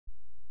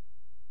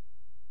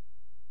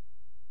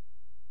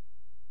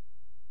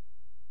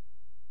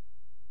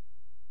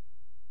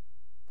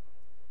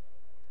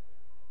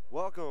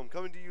Welcome,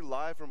 coming to you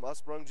live from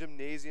Ursprung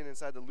Gymnasium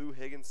inside the Lou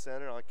Higgins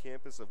Center on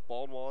campus of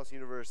Baldwin Wallace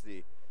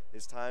University.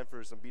 It's time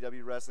for some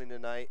BW wrestling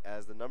tonight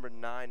as the number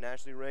 9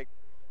 nationally ranked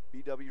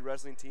BW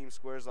wrestling team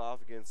squares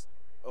off against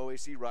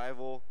OAC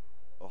rival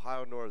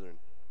Ohio Northern.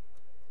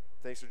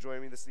 Thanks for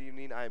joining me this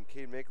evening. I am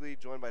Cade Mickley,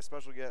 joined by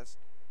special guest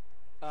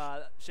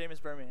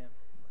Seamus Birmingham.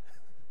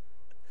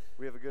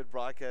 We have a good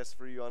broadcast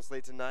for you on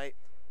slate tonight.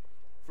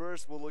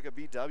 First, we'll look at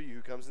BW,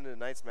 who comes into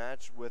tonight's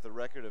match with a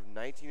record of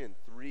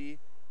 19-3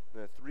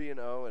 and a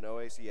 3-0 in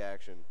OAC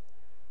action.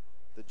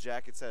 The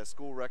Jackets had a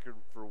school record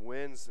for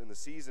wins in the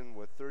season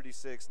with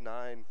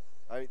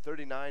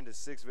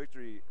 39-6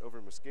 victory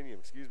over Muskingum.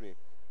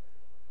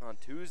 On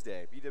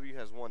Tuesday, BW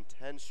has won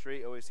 10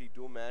 straight OAC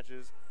dual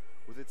matches,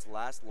 with its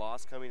last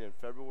loss coming in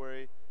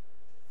February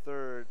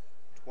 3rd,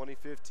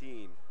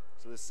 2015.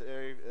 So this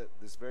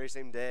very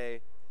same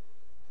day,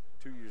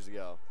 2 years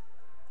ago,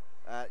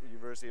 at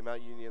University of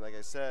Mount Union. Like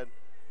I said,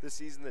 this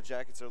season the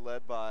Jackets are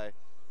led by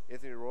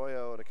Anthony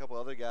Arroyo and a couple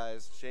other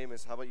guys.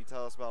 Seamus, how about you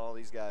tell us about all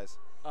these guys?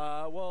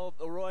 Well,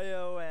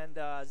 Arroyo and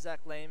Zach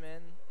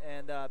Lehman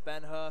and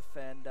Ben Huff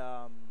and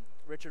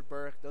Richard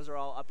Burke, those are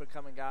all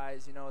up-and-coming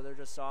guys. You know, they're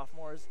just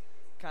sophomores.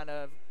 Kind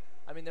of,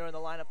 I mean, they were in the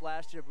lineup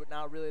last year, but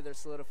now really they're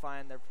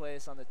solidifying their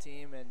place on the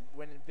team and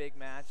winning big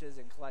matches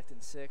and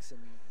collecting 6 and,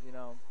 you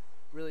know,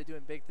 really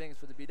doing big things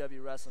for the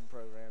BW wrestling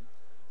program.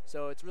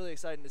 So it's really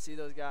exciting to see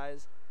those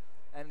guys.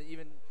 And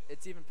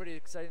it's even pretty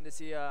exciting to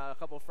see a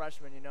couple of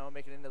freshmen, you know,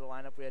 make it into the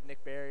lineup. We had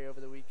Nick Berry over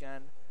the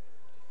weekend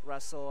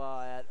wrestle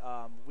at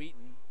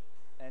Wheaton,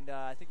 and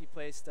I think he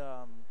placed.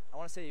 I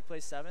want to say he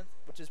placed 7th,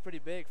 which is pretty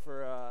big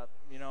for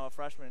you know, a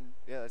freshman.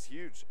 Yeah, that's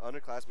huge.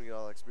 Underclassmen get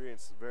all that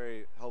experience.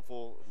 Very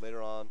helpful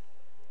later on.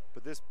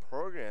 But this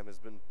program has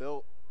been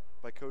built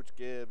by Coach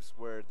Gibbs,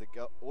 where the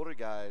older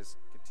guys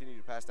continue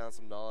to pass down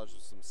some knowledge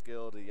and some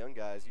skill to young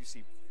guys. You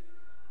see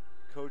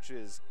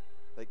coaches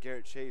like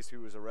Garrett Chase, who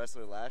was a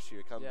wrestler last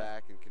year, come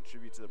back and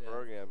contribute to the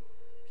program.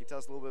 Can you tell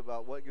us a little bit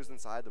about what goes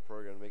inside the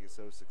program to make it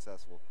so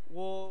successful?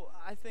 Well,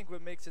 I think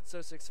what makes it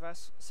so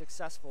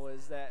successful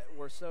is that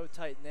we're so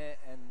tight-knit,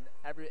 and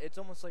it's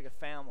almost like a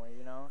family,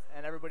 you know,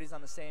 and everybody's on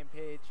the same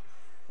page.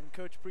 And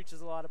Coach preaches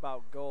a lot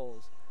about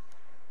goals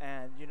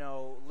and, you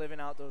know,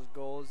 living out those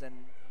goals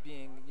and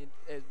being,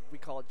 we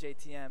call it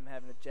JTM,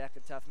 having a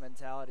jacket tough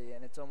mentality,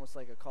 and it's almost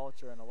like a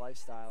culture and a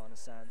lifestyle in a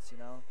sense, you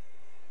know.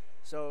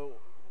 So,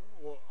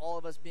 well, all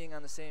of us being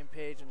on the same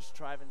page and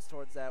striving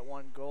towards that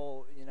one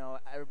goal, you know,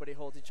 everybody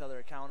holds each other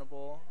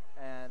accountable,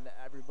 and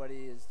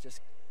everybody is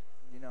just,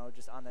 you know,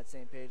 just on that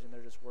same page, and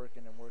they're just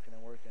working and working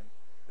and working.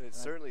 It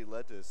certainly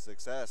led to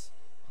success,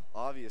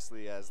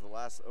 obviously, as the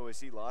last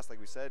OAC loss,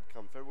 like we said,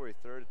 come February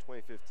 3rd of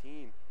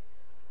 2015.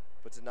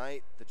 But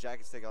tonight, the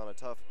Jackets take on a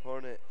tough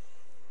opponent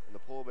in the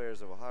Pole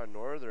Bears of Ohio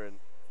Northern,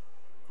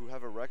 who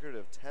have a record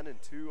of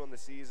 10-2 on the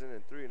season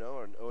and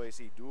 3-0 in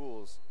OAC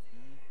duels.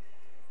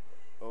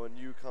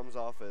 ONU comes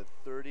off a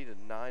 30-9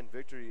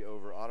 victory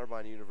over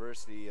Otterbein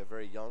University, a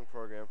very young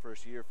program,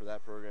 first year for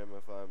that program,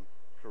 if I'm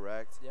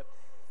correct. Yep.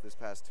 This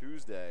past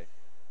Tuesday.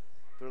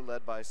 They're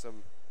led by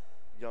some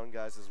young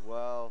guys as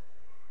well.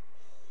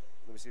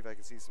 Let me see if I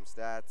can see some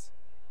stats.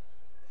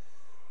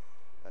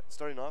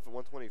 Starting off at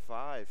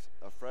 125,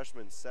 a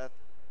freshman,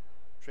 Seth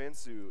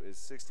Transu, is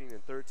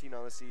 16-13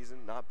 on the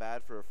season. Not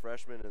bad for a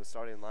freshman in the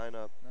starting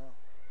lineup. No.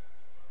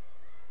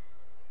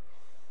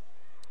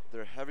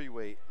 Their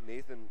heavyweight,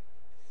 Nathan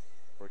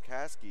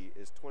Orkaski,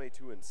 is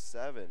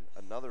 22-7,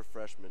 another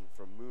freshman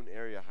from Moon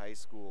Area High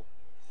School.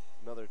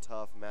 Another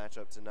tough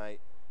matchup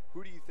tonight.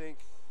 Who do you think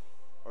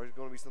are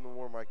going to be some of the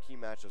more marquee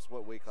matchups?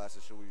 What weight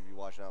classes should we be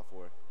watching out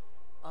for?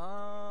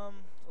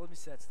 Let me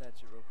see that stat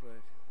sheet real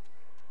quick.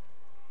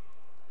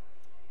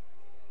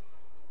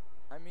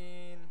 I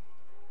mean,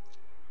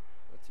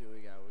 let's see what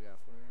we got.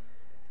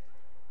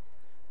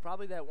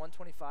 Probably that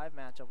 125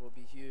 matchup will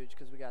be huge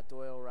because we got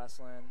Doyle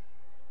wrestling.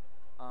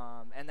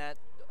 And that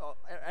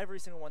every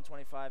single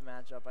 125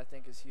 matchup I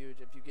think is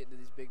huge if you get into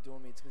these big dual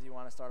meets because you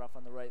want to start off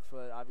on the right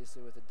foot,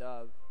 obviously with a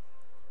dub.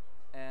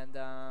 And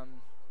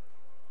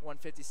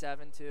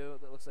 157 too,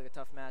 that looks like a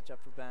tough matchup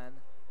for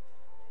Ben.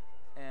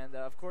 And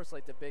of course,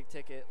 like the big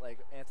ticket, like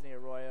Anthony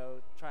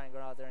Arroyo, try and go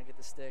out there and get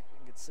the stick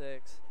and get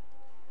 6.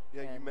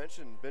 Yeah, and you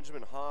mentioned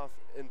Benjamin Hoff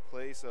in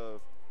place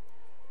of,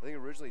 I think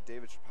originally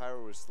David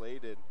Shapiro was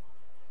slated.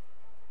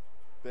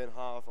 Ben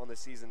Hoff on the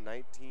season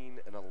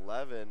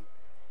 19-11.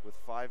 With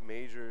 5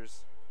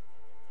 majors.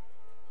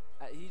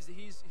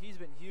 He's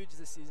been huge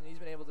this season. He's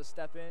been able to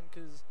step in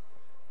because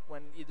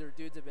when either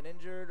dudes have been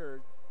injured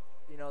or,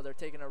 you know, they're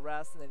taking a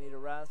rest and they need a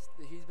rest,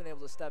 he's been able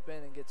to step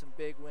in and get some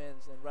big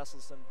wins and wrestle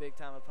some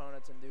big-time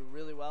opponents and do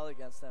really well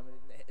against them. And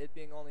it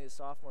being only his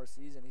sophomore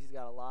season, he's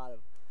got a lot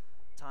of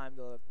time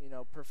to, you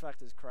know,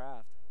 perfect his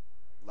craft.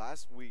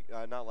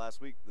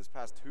 This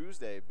past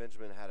Tuesday,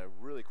 Benjamin had a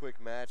really quick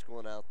match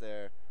going out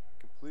there,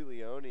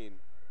 completely owning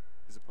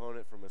his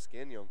opponent from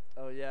Muskingum.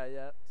 Oh, yeah.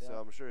 So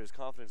I'm sure his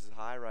confidence is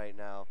high right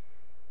now.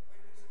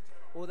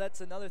 Well,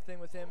 that's another thing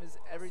with him is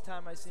every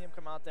time I see him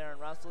come out there and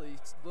wrestle, he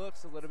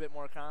looks a little bit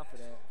more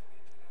confident.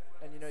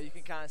 And, you know, you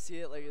can kind of see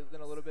it, like,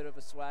 in a little bit of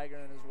a swagger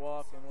in his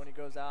walk, and when he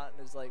goes out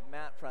and his, like,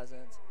 mat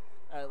presence,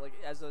 like,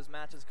 as those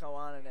matches go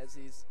on and as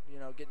he's, you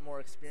know, getting more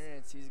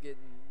experience, he's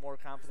getting more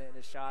confident in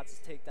his shots,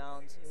 his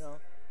takedowns, you know,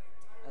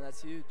 and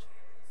that's huge.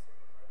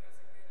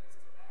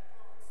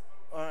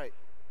 All right.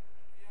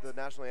 The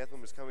national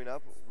anthem is coming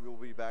up. We will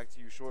be back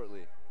to you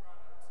shortly.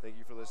 Thank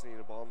you for listening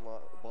to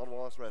Baldwin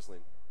Wallace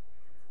Wrestling.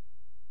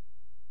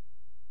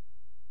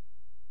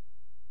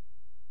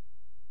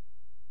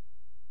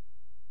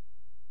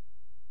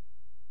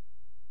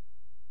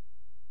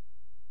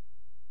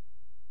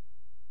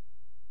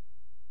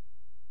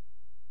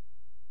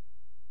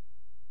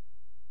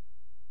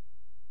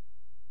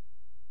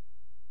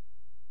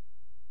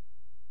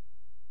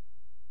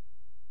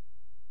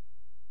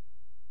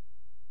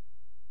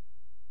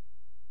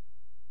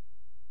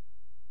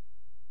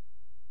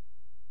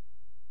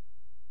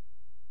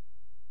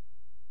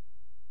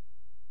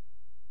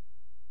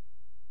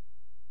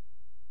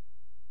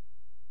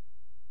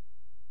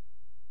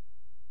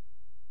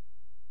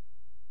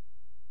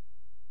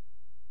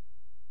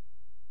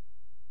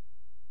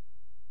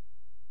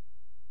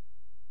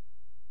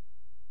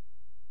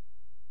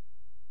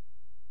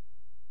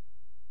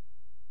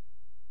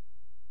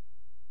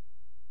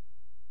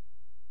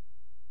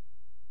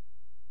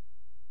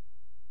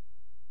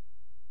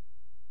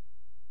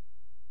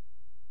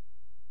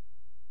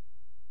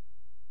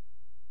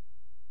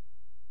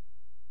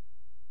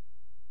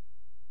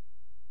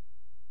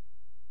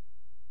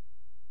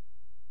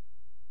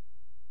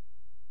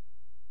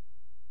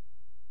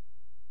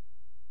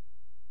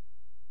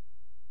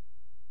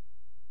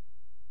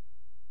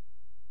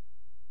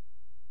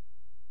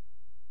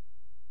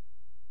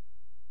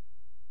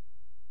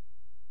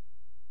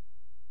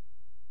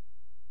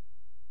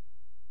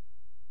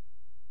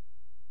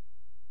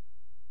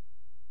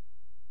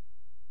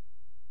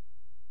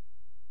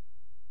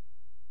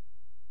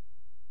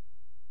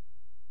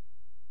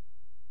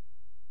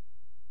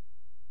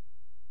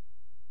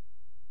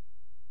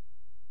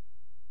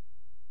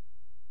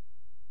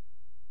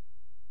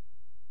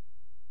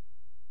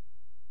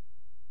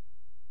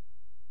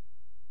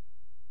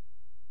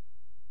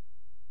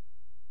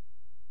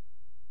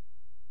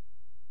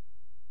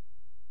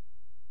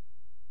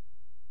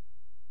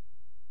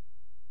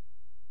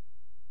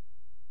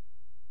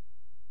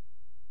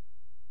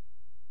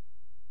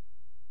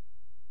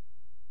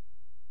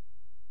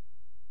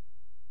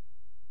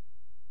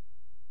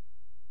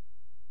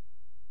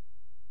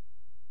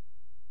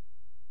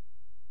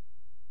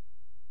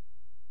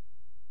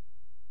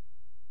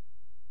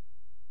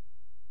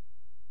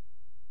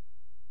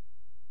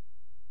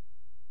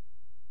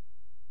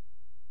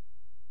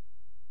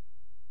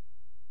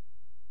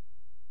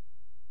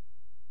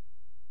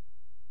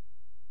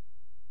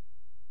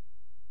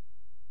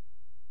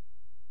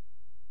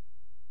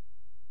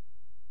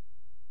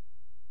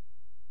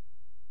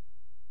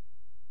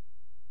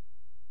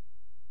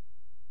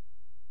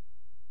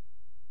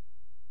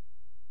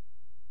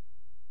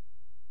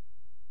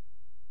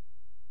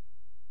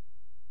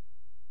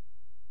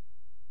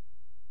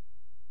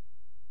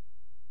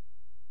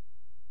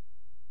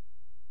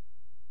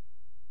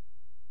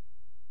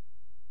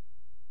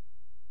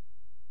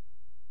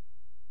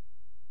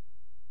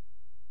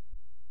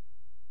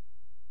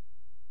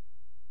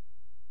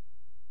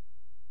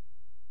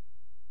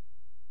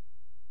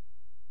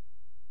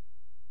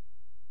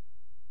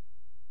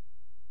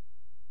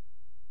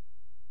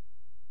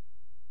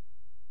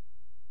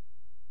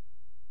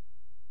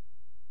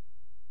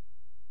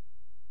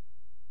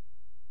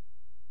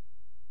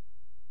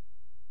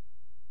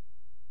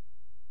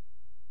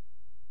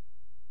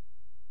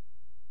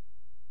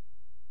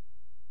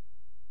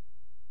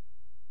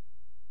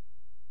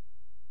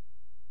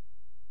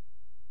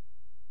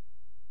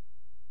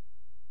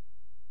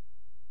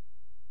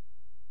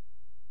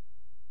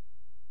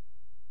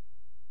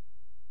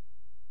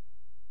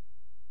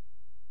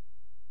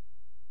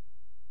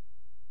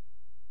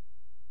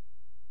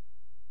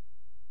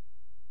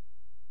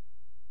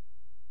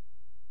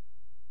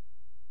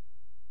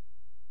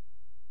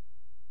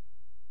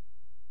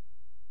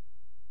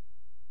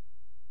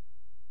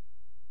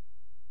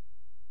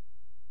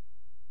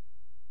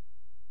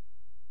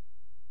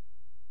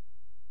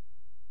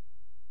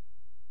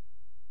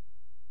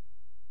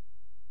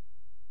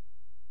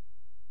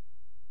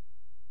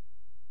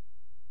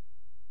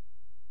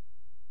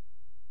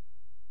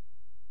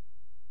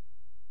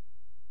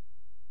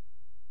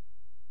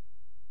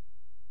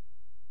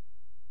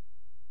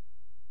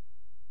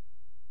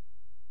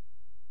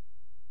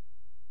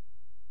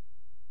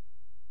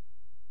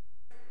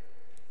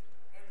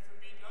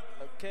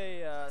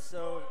 Okay,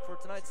 so for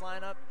tonight's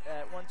lineup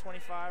at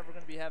 125, we're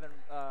going to be having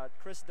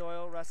Chris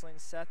Doyle wrestling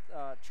Seth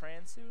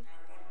Transu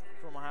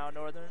from Ohio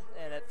Northern.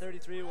 And at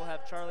 33, we'll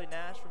have Charlie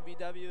Nash from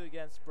BW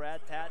against Brad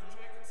Patton,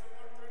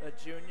 a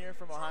junior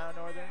from Ohio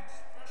Northern.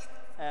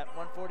 At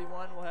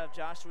 141, we'll have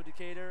Joshua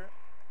Decatur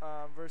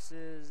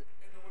versus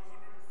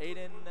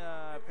Aiden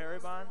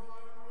Paribon,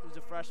 who's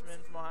a freshman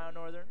from Ohio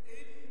Northern.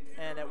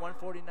 And at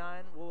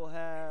 149, we'll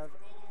have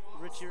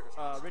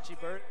Richie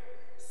Burt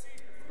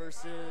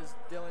versus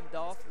Dylan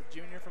Dolph, a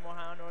junior from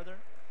Ohio Northern.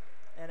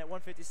 And at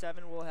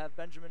 157, we'll have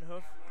Benjamin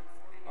Hoof,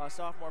 a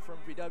sophomore from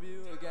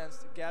VW,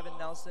 against Gavin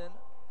Nelson,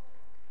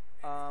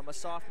 a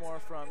sophomore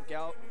from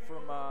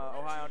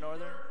Ohio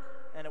Northern.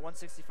 And at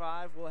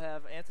 165, we'll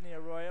have Anthony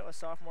Arroyo, a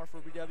sophomore for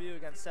VW,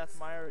 against Seth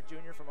Meyer, a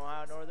junior from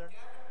Ohio Northern.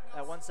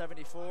 At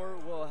 174,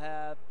 we'll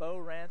have Bo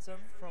Ransom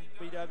from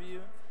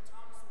VW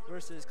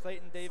versus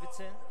Clayton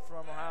Davidson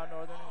from Ohio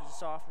Northern, who's a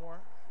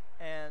sophomore.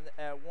 And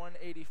at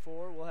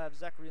 184, we'll have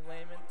Zachary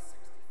Lehman,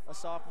 a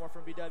sophomore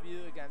from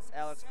BW, against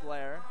Alex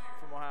Blair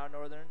from Ohio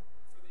Northern.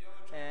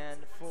 And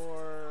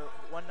for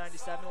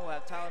 197, we'll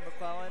have Tyler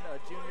McClellan, a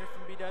junior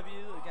from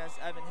BW, against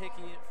Evan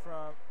Hickey,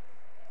 from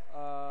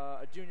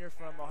a junior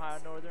from Ohio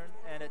Northern.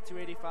 And at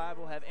 285,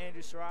 we'll have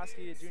Andrew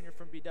Sorosky, a junior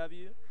from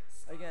BW,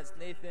 against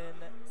Nathan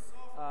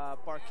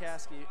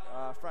Barkowski,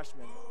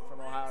 freshman from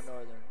Ohio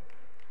Northern.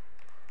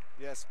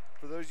 Yes,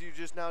 for those of you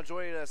just now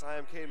joining us, I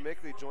am Kane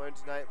Mickley, joined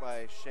tonight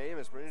by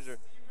Seamus Bringer.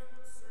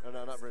 Oh,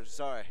 no, not Bringer,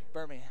 sorry.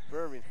 Birmingham.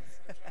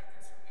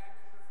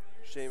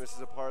 Seamus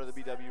is a part of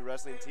the BW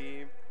wrestling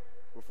team.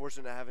 We're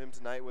fortunate to have him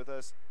tonight with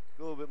us.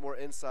 A little bit more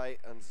insight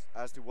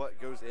as to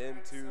what goes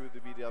into the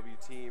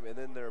BW team and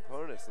then their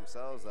opponents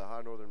themselves, the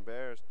Ohio Northern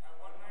Bears,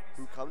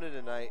 who come to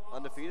tonight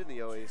undefeated in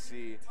the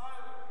OAC.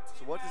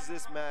 So what does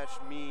this match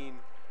mean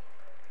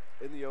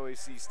in the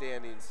OAC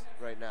standings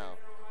right now?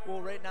 Well,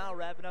 right now,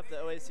 wrapping up the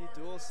OAC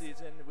dual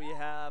season, we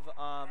have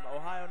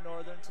Ohio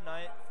Northern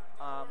tonight.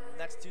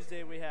 Next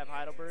Tuesday, we have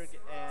Heidelberg,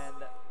 and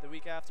the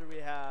week after, we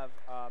have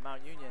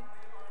Mount Union.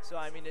 So,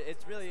 I mean,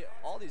 it's really,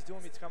 all these dual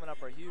meets coming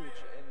up are huge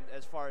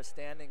as far as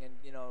standing and,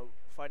 you know,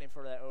 fighting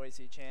for that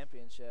OAC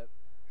championship.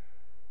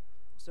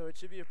 So it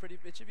should be a pretty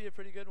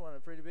good one, a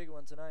pretty big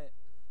one tonight,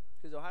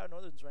 because Ohio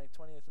Northern's ranked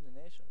 20th in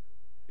the nation.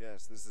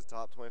 Yes, this is a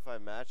top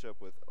 25 matchup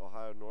with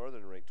Ohio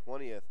Northern ranked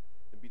 20th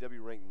and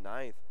BW ranked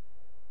 9th.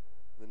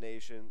 The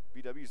nation.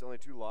 BW's only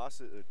 3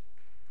 losses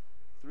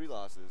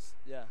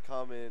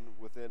come in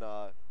within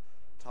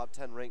top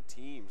 10 ranked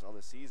teams on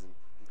the season,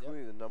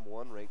 including the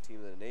 #1 ranked team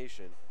in the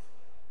nation.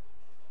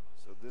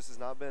 So this has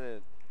not been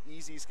an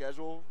easy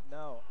schedule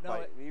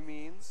by any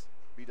means.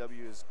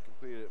 BW has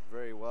completed it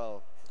very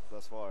well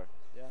thus far.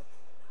 Yeah,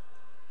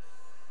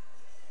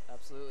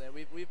 absolutely.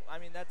 And I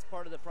mean, that's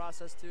part of the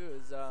process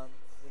too, is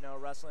you know,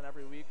 wrestling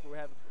every week. We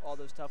have all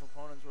those tough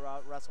opponents. We're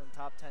out wrestling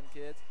top 10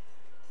 kids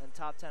and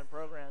top 10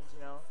 programs, you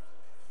know.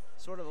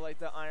 Sort of like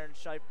the iron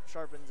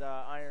sharpens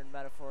iron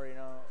metaphor, you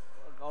know,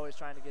 always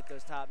trying to get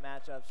those top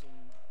matchups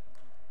and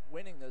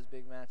winning those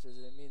big matches.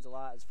 It means a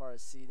lot as far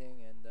as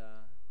seeding and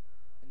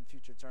in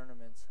future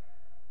tournaments.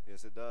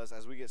 Yes, it does.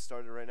 As we get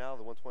started right now,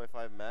 the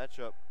 125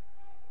 matchup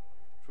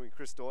between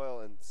Chris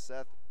Doyle and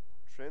Seth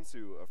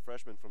Trensu, a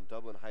freshman from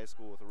Dublin High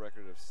School with a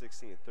record of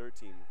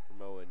 16-13 from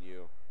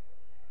ONU.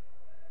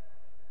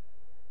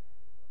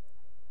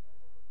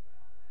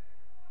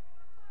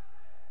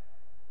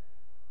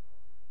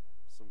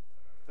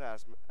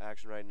 Fast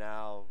action right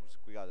now.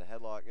 We got the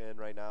headlock in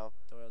right now.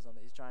 Doyle's on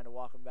he's trying to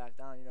walk him back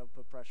down, you know,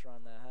 put pressure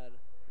on that head.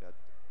 Got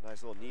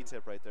nice little knee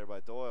tip right there by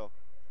Doyle.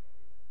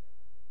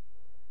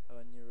 Oh,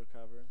 and you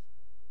recovers.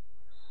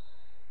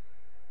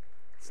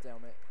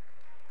 Stalemate.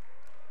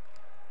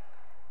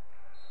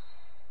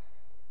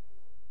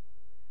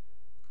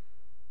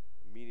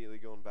 Immediately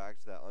going back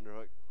to that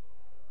underhook.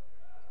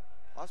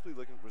 Possibly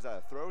looking, was that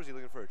a throw or is he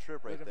looking for a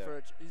trip right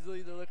there? He's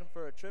either looking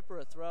for a trip or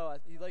a throw.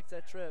 He likes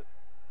that trip.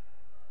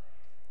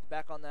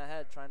 Back on that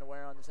head, trying to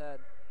wear on his head.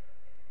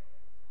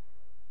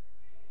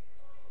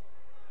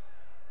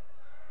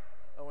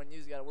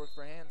 ONU's got to work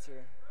for hands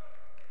here.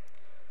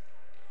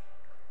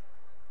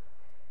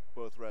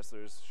 Both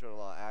wrestlers showing a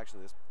lot of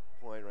action at this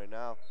point right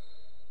now.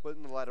 But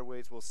in the lighter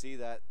weights, we'll see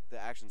that the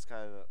action's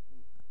kind of a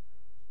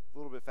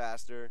little bit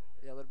faster.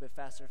 Yeah, a little bit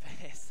faster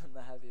pace than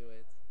the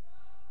heavyweights.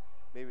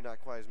 Maybe not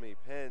quite as many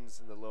pins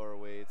in the lower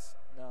weights.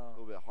 No. A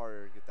little bit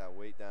harder to get that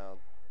weight down.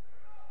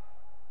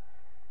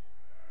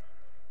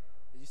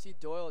 You see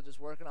Doyle just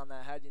working on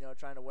that head, you know,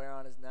 trying to wear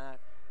on his neck.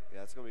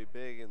 Yeah, it's going to be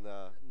big in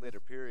the later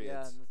periods.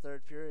 Yeah, in the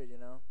third period, you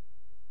know.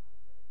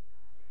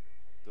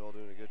 Doyle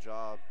doing a good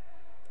job.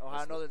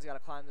 Ohio Northern's got to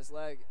climb this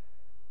leg.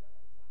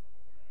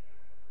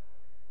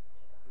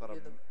 About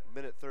a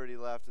minute 30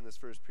 left in this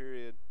first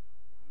period.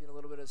 Get a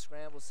little bit of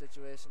scramble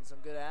situation, some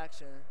good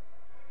action.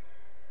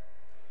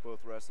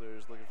 Both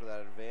wrestlers looking for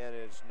that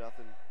advantage.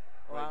 Nothing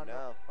right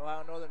now.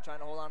 Ohio Northern trying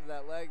to hold on to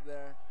that leg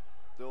there.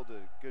 Doyle did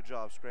a good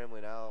job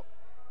scrambling out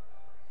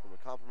from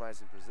a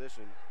compromising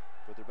position,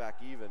 but they're back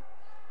even.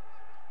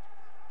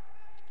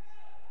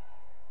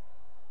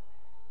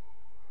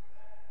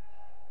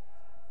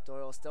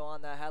 Doyle still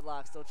on that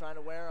headlock, still trying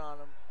to wear on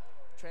him.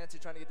 Transu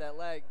trying to get that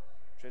leg.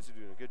 Transu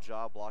doing a good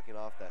job blocking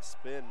off that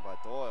spin by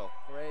Doyle.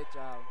 Great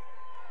job.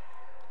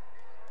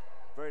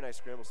 Very nice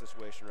scramble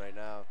situation right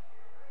now.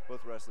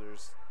 Both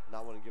wrestlers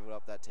not wanting to give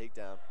up that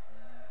takedown.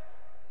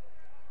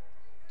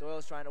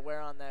 Doyle's trying to wear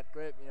on that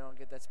grip, you know, and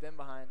get that spin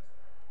behind.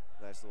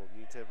 Nice little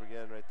knee tip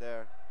again right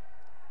there.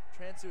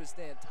 Transu is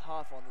staying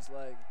tough on this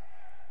leg.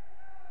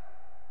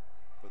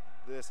 But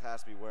this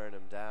has to be wearing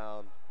him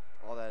down.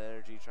 all that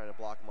energy trying to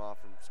block him off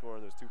from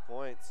scoring those 2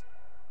 points.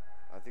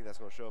 I think that's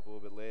going to show up a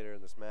little bit later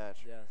in this match.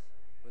 Yes,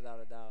 without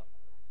a doubt.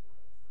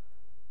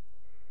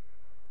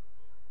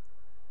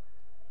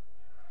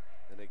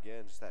 And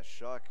again, just that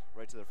shuck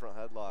right to the front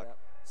headlock. Yep.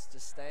 It's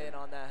just staying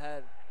on that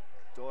head.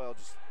 Doyle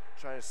just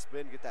trying to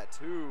spin, get that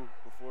 2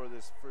 before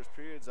this first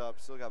period's up.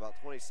 Still got about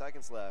 20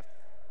 seconds left.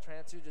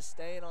 Transu just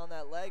staying on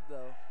that leg,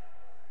 though.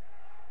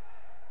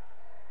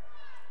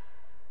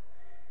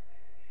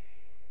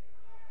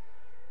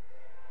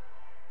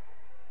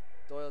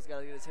 Doyle's got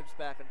to get his hips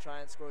back and try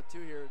and score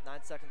 2 here. 9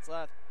 seconds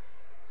left.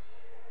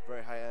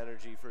 Very high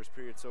energy first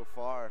period so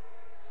far.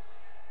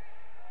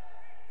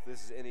 If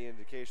this is any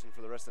indication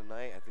for the rest of the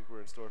night, I think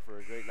we're in store for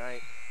a great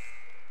night.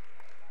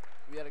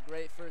 We had a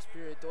great first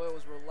period. Doyle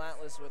was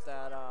relentless with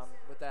that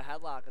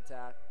headlock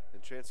attack.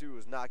 And Transu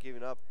was not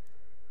giving up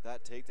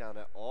that takedown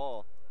at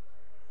all.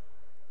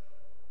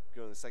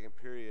 Going to the second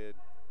period,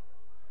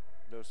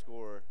 no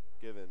score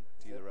given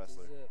to either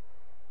wrestler.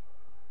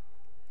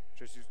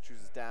 Transu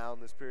chooses down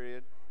this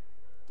period.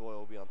 Doyle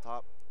will be on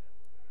top.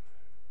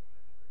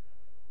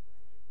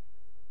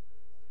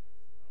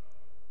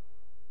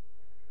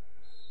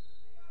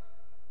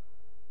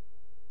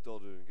 Doyle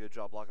doing a good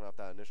job blocking off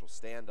that initial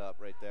stand up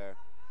right there.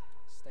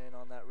 Staying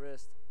on that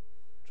wrist.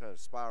 Trying to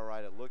spiral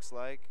right, it looks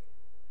like.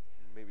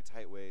 Maybe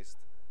tight waist.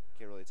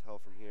 Can't really tell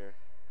from here.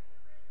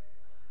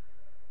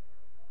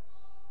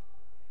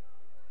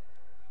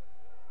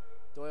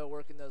 Doyle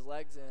working those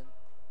legs in.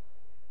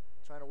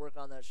 Trying to work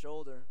on that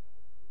shoulder.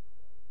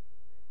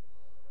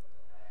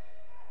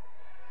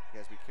 You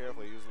guys be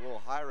careful. He was a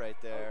little high right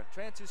there. Oh,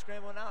 Transu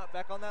scrambling out.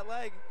 Back on that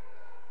leg.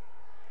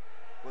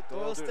 What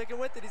Doyle's sticking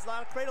with it. He's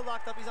cradle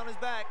locked up. He's on his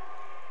back.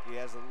 He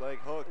has a leg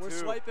hook, We're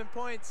swiping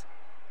points.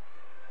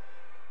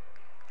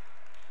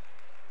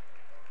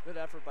 Good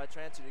effort by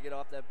Transu to get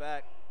off that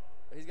back.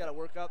 He's got to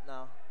work up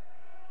now.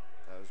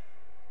 That was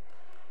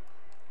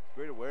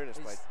great awareness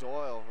by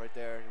Doyle right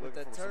there.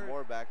 Looking for some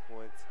more back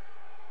points.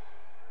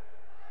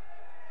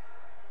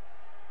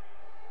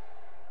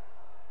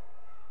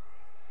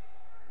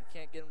 You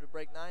can't get him to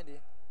break 90.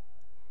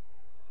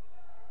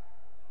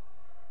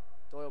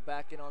 Doyle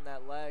back in on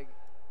that leg.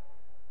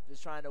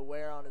 Just trying to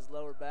wear on his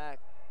lower back.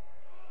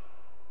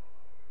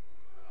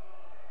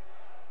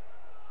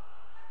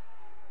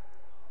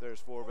 There's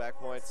 4 back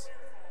points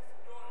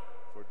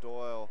for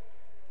Doyle.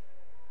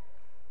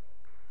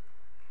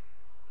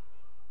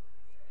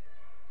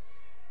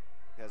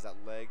 He has that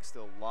leg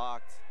still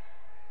locked.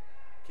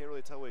 Can't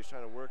really tell what he's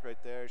trying to work right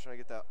there. He's trying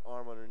to get that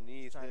arm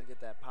underneath. Trying to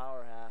get that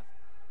power half.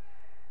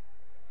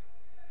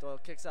 Doyle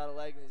kicks out a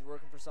leg and he's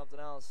working for something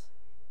else.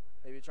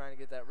 Maybe trying to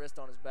get that wrist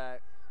on his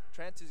back.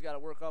 Transu's got to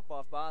work up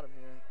off bottom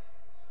here.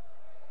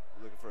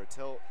 Looking for a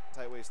tilt,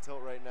 tight waist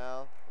tilt right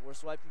now. We're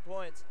swiping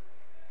points.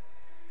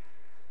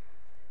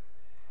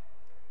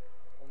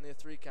 Only a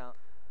 3 count.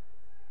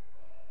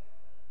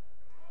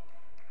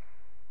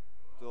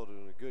 Still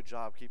doing a good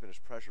job keeping his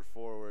pressure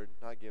forward,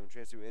 not giving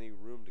Transu any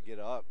room to get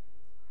up.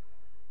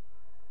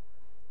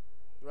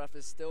 The ref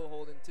is still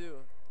holding 2.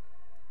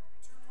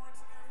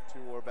 2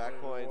 more back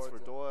points for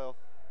Doyle.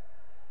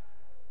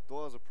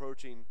 Doyle's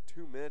approaching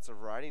 2 minutes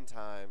of riding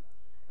time,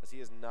 as he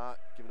has not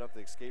given up the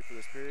escape for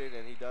this period,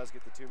 and he does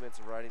get the 2 minutes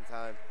of riding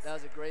time. That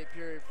was a great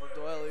period for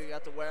Doyle. He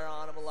got to wear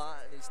on him a lot,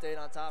 and he stayed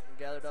on top and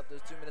gathered up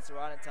those 2 minutes of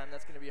riding time.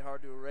 That's going to be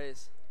hard to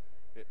erase.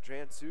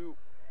 Transu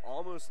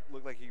almost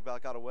looked like he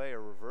about got away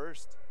or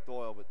reversed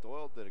Doyle, but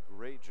Doyle did a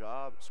great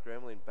job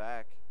scrambling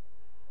back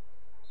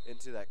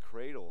into that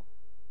cradle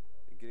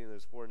and getting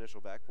those 4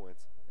 initial back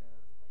points. Yeah.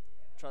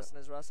 Trusting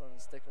his wrestling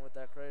and sticking with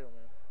that cradle,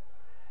 man.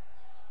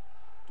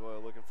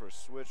 Doyle looking for a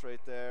switch right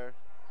there,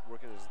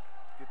 working his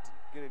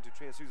getting to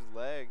Transu's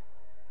leg.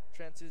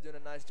 Transu's doing a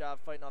nice job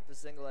fighting off the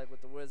single leg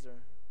with the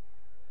whizzer.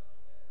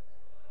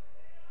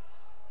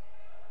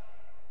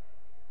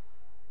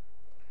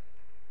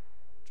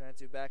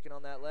 Transu backing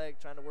on that leg,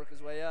 trying to work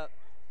his way up.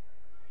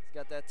 He's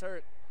got that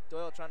Turk.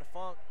 Doyle trying to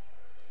funk.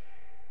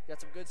 Got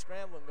some good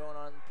scrambling going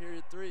on in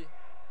period 3.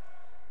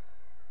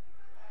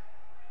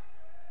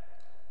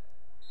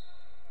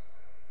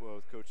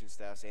 Both coaching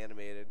staffs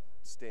animated,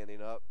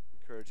 standing up,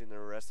 encouraging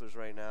their wrestlers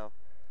right now.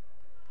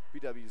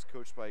 BW is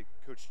coached by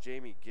Coach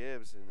Jamie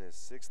Gibbs in his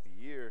 6th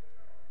year.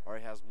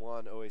 Already has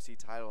 1 OAC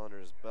title under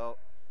his belt.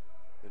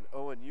 And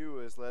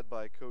ONU is led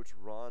by Coach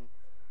Ron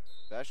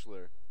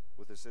Beschler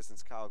with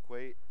assistants Kyle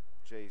Quate,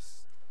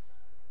 Jace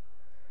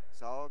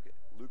Salg,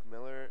 Luke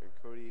Miller, and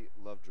Cody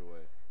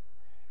Lovejoy.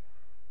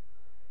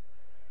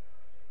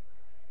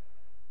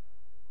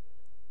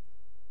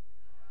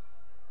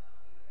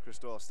 Chris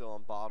Doyle still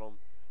on bottom.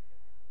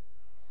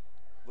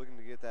 Looking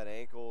to get that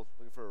ankle,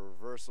 looking for a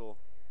reversal.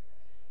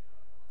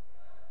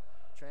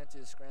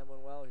 Transu is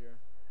scrambling well here.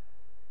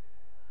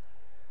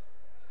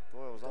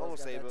 Doyle was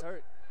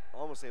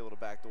almost able to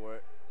backdoor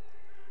it.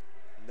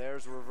 And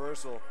there's a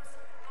reversal.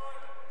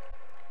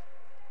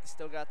 He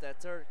still got that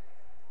Turk.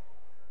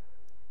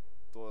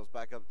 Doyle's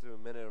back up to a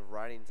minute of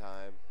riding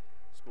time.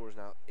 Score is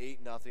now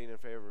 8-0 in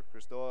favor of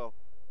Chris Doyle.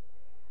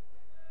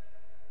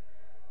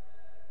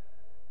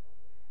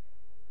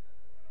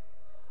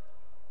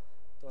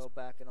 little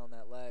backing on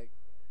that leg.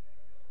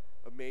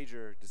 A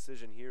major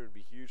decision here would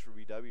be huge for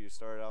BW to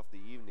start off the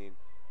evening,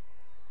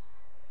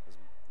 as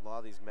a lot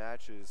of these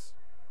matches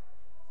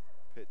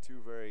pit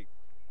two very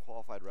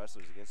qualified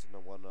wrestlers against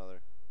one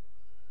another.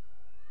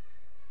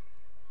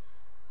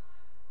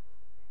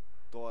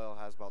 Doyle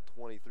has about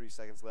 23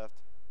 seconds left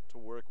to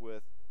work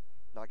with,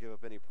 not give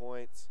up any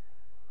points,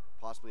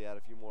 possibly add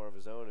a few more of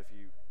his own if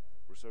you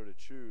were so to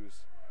choose.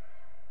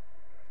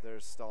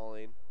 There's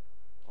stalling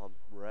on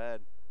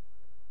red.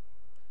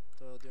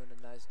 Doyle doing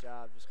a nice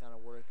job, just kind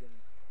of working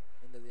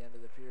into the end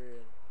of the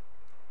period,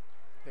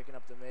 picking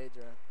up the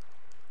major.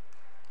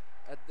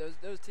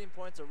 Those team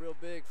points are real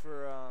big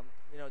for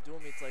dual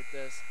meets like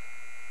this.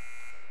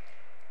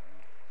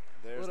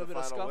 There's a little bit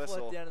of scuffle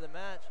whistle at the end of the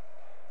match.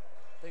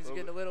 Things are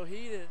getting a little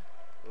heated.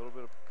 A little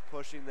bit of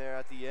pushing there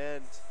at the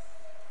end.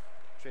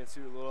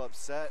 Transuit a little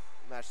upset.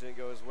 Match didn't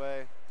go his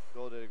way.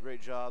 Bill did a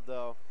great job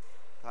though.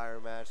 Tire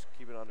match,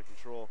 keep it under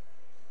control.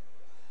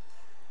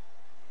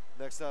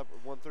 Next up,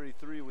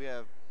 133, we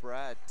have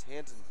Brad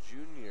Tanton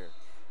Jr.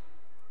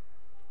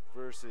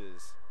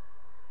 versus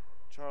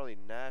Charlie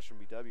Nash from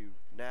BW.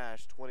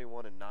 Nash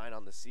 21-9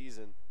 on the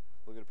season,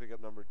 looking to pick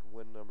up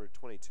win number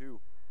 22.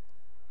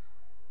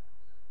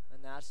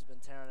 And Nash has been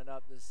tearing it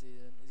up this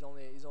season. He's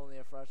only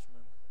a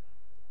freshman.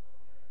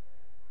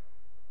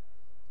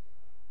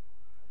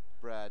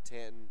 Brad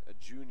Tanton, a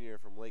junior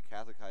from Lake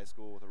Catholic High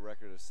School with a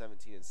record of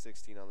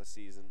 17-16 on the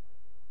season.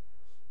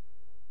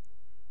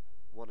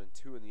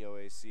 1-2 in the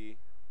OAC.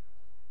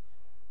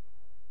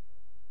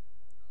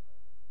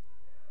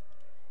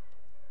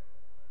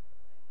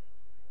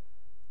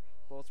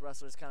 Both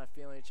wrestlers kind of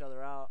feeling each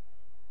other out.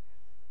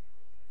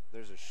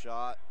 There's a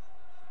shot.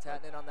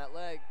 Tanton in on that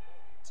leg.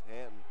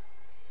 Tanton.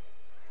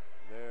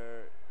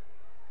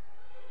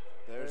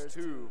 There's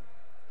two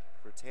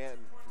for Tanton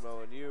from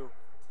ONU.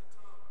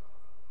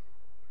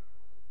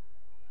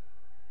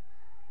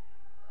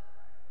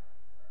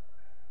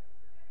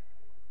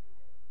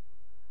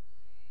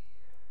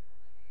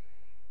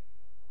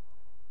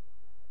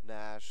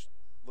 Nash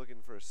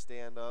looking for a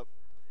stand-up,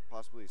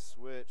 possibly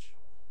switch.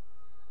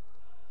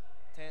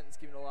 Tanton's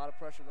giving a lot of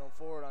pressure going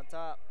forward on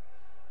top.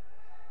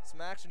 Some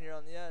action here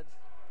on the edge.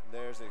 And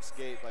there's an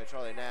escape by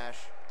Charlie Nash.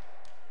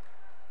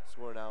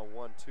 Score now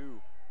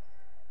 1-2.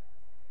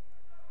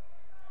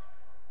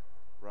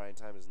 Riding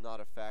time is not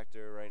a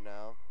factor right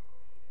now.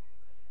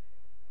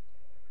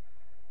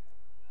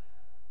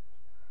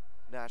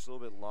 Nash a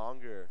little bit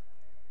longer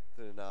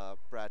than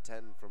Brad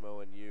Tanton from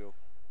ONU.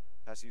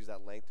 Has to use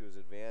that length to his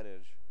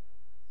advantage.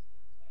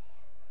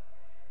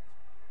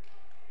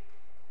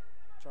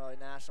 Charlie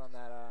Nash on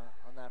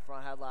that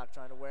front headlock,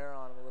 trying to wear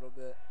on him a little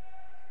bit,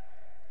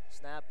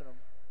 snapping him.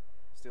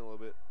 Stealing a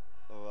little bit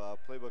of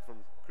playbook from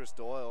Chris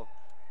Doyle.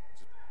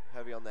 Just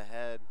heavy on the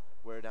head,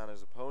 wear down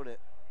his opponent.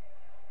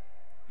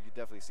 You could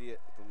definitely see it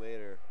at the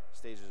later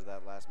stages of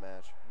that last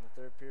match. In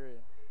the third period.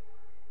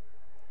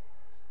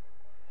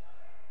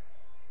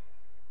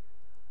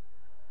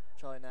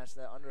 Charlie Nash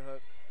that underhook.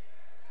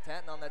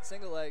 Tanton on that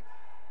single leg.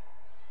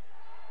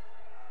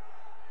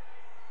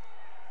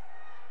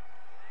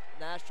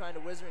 Nash trying to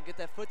whizzer and get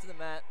that foot to the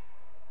mat.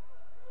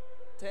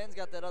 Tanton's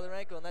got that other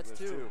ankle, and that's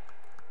two.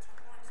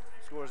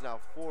 Score is now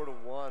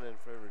 4-1 in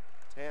favor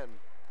of Tanton.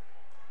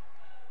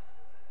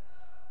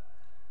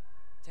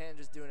 Tanton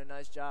just doing a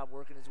nice job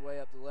working his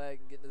way up the leg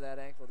and getting to that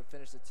ankle to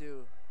finish the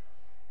two.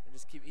 And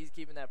he's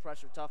keeping that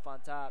pressure tough on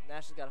top.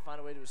 Nash has got to find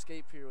a way to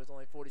escape here with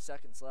only 40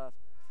 seconds left.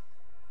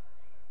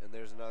 And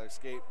there's another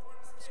escape.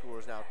 Score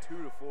is now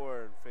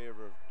 2-4 in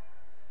favor of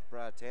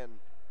Brad Tanton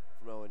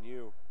from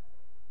ONU.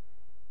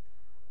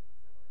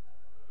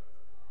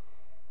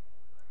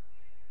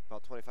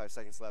 About 25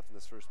 seconds left in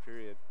this first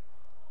period.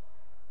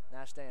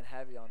 Nash staying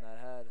heavy on that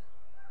head.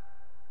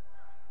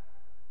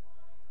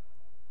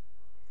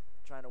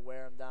 Trying to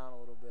wear him down a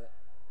little bit.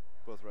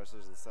 Both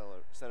wrestlers in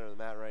the center of the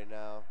mat right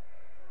now.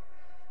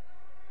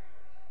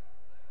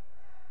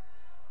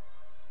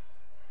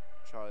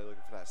 Charlie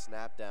looking for that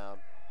snap down.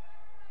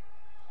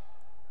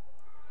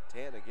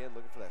 Tanton again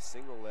looking for that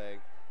single leg.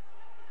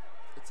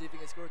 Let's see if he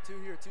can score two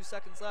here. 2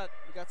 seconds left.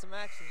 We got some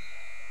action.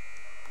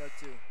 No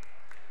two.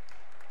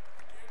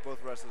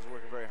 Both wrestlers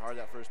working very hard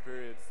that first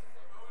period.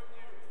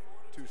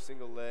 Two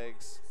single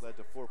legs led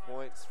to 4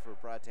 points for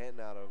Brad Tanton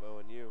out of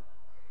ONU.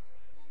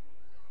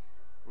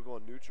 We're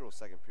going neutral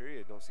second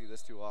period. Don't see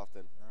this too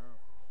often.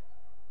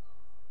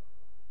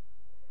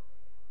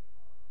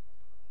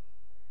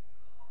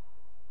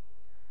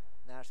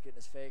 No. Nash getting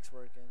his fakes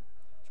working,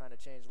 trying to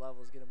change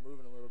levels, get him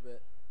moving a little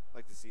bit. I'd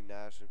like to see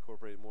Nash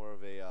incorporate more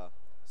of a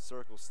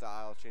circle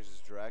style, change his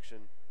direction,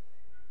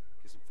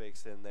 get some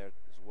fakes in there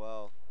as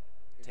well.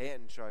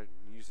 Tanton trying to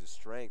use his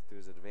strength to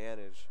his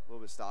advantage, a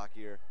little bit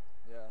stockier.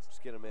 Yeah.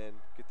 Just get him in,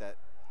 get that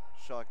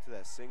shock to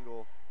that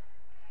single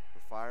for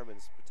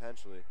firemen's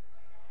potentially.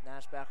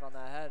 Nash back on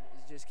that head.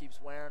 He just keeps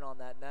wearing on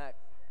that neck.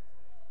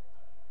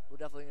 We're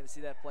definitely going to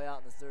see that play out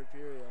in the third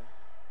period.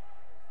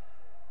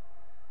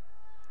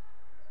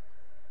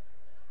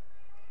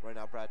 Right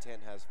now, Brad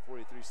Tanton has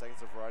 43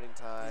 seconds of riding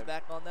time. He's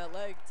back on that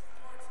leg.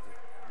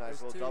 Nice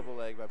There's little two. double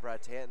leg by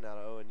Brad Tanton out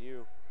of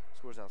ONU.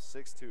 Scores now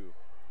 6-2.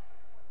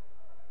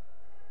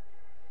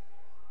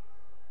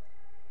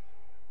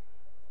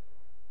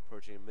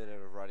 Approaching a minute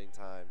of riding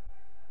time.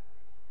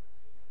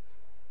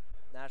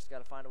 Nash's got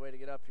to find a way to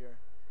get up here.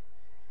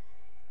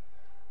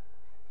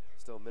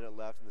 Still a minute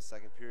left in the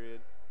second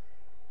period.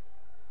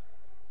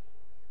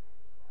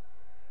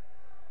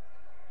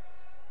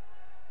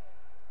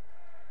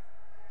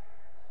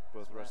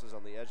 Both wrestlers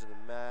on the edge of the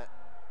mat.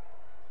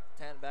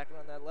 Tanton backing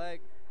on that leg.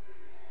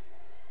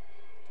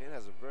 Tanton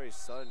has a very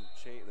sudden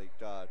change,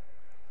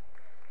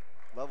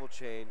 level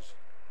change.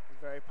 He's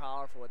very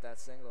powerful with that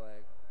single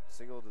leg.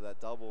 Single to that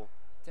double.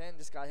 Tanton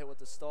just got hit with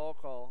the stall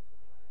call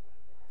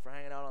for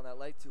hanging out on that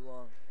leg too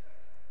long.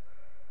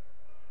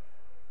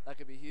 That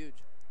could be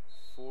huge.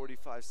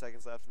 45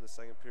 seconds left in the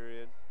second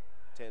period.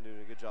 Tanton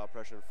doing a good job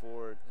pressuring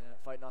forward. Yeah,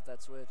 fighting off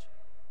that switch.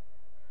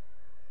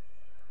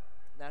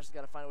 Nash has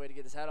got to find a way to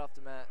get his head off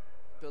the mat,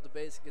 build the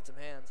base, and get some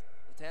hands.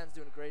 But Tanton's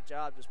doing a great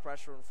job just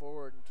pressuring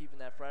forward and keeping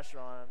that pressure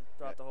on him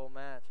throughout the whole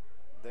match.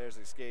 There's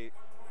an escape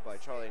by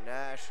Charlie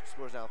Nash.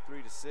 Scores now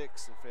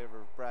 3-6 in favor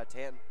of Brad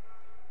Tanton.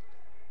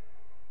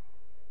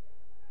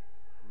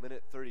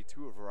 Minute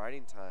 32 of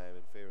riding time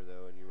in favor of the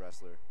ONU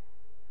wrestler.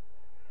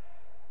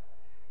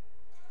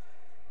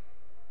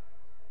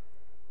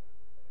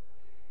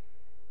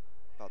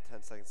 About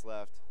 10 seconds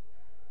left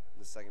in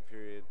the second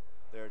period.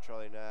 There,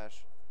 Charlie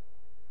Nash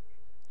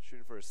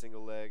shooting for a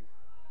single leg.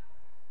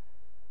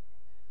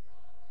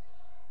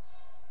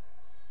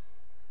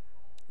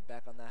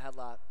 Back on that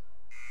headlock.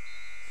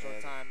 Short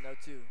And time, no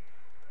two.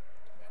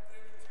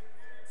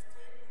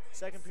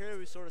 Second period,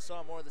 we sort of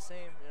saw more of the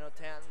same. You know,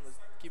 Tanton was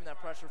keeping that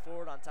pressure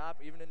forward on top,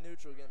 even in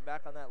neutral, getting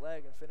back on that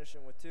leg and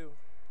finishing with two.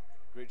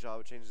 Great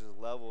job of changing his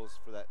levels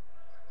for that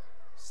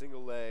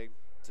single leg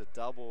to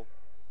double.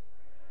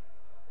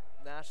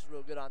 Nash is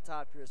real good on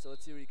top here, so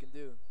let's see what he can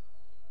do.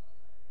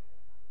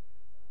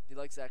 He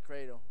likes that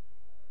cradle.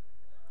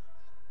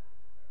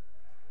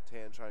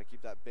 Tan trying to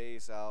keep that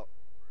base out.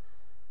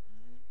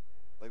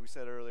 Like we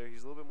said earlier,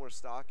 he's a little bit more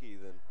stocky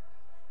than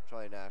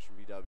Charlie Nash from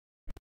BW.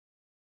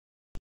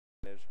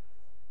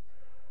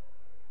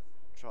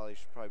 Charlie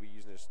should probably be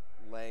using his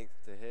length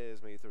to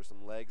his, maybe throw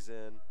some legs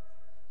in.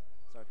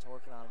 Start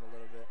torquing on him a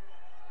little bit.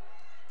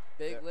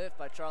 Big lift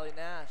by Charlie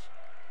Nash.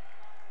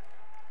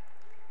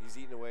 He's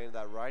eating away into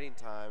that riding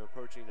time,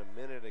 approaching a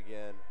minute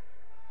again.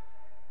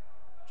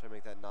 Try to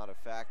make that not a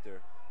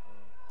factor.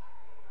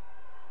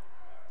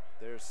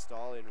 There's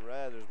stalling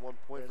red. There's 1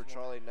 point for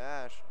Charlie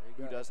Nash,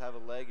 who does have a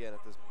leg in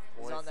at this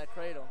point. He's on that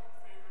cradle.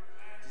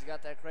 He's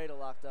got that cradle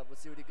locked up.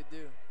 Let's see what he could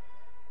do.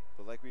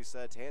 But like we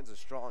said, Tan's a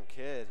strong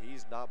kid.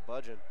 He's not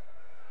budging.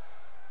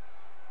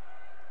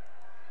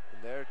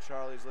 And there,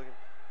 Charlie's looking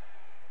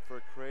for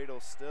a cradle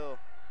still.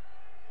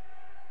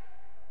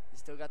 He's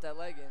still got that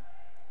leg in.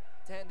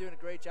 Tan doing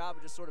a great job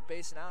of just sort of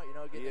basing out, you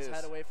know, getting his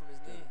head away from his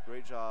knee.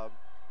 Great job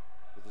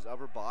with his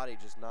upper body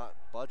just not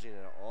budging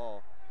at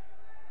all.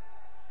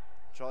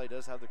 Charlie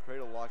does have the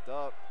cradle locked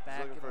up. He's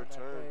looking for a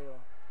turn.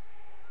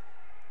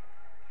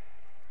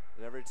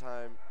 And every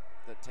time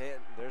that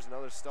there's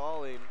another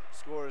stalling.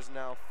 Score is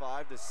now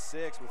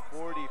 5-6 with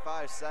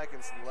 45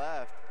 seconds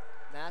left.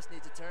 Nash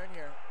needs a turn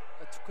here.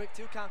 A quick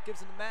 2 count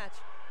gives him the match.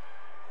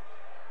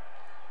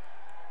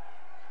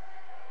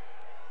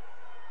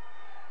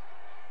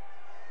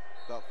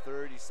 About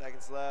 30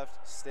 seconds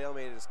left.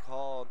 Stalemate is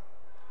called.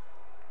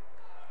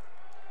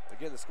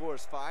 Again, the score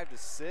is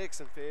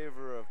 5-6 in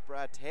favor of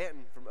Brad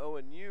Tanton from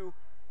ONU.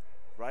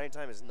 Riding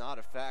time is not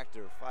a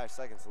factor. 5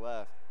 seconds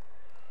left.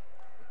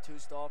 With 2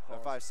 stall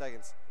calls. 5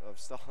 seconds of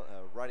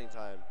riding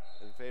time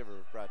in favor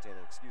of Brad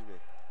Tanton. Excuse me.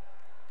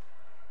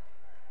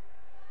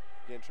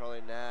 Again,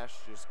 Charlie Nash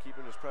just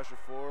keeping his pressure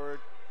forward.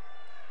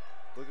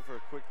 Looking for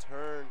a quick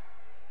turn.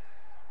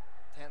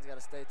 Tanton's got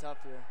to stay tough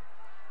here.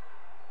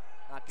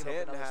 Not give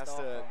Tanton up has stall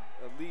to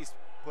call. at least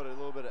put a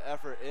little bit of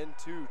effort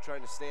into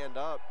trying to stand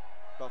up.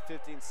 About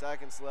 15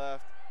 seconds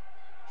left.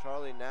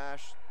 Charlie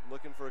Nash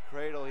looking for a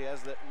cradle. He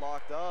has it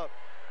locked up.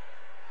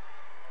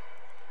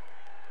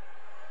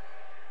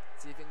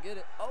 See if he can get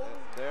it. Oh!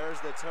 There's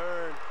the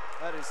turn.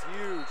 That is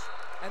huge.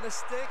 And the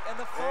stick and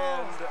the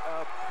fall. And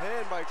a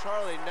pin by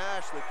Charlie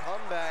Nash. The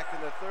comeback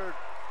in the third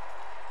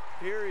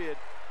period.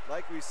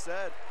 Like we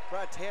said,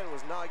 Brad Tanton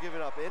was not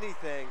giving up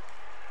anything,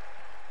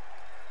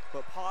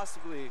 but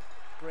possibly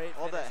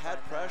all that head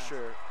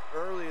pressure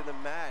early in the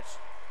match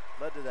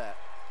led to that.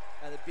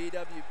 And the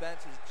BW bench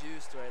is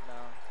juiced right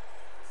now.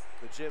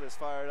 The gym is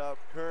fired up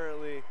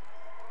currently.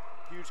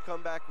 Huge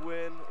comeback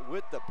win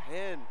with the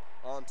pin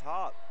on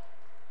top.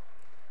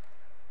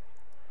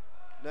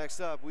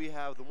 Next up, we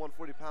have the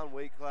 140-pound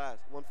weight class,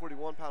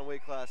 141-pound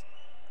weight class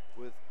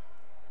with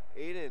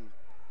Aiden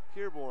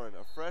Peerborn,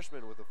 a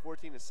freshman with a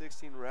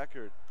 14-16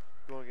 record,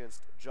 going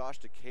against Josh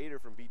Decatur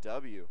from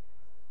BW.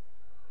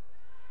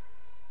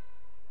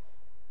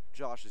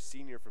 Josh is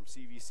senior from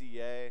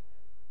CVCA.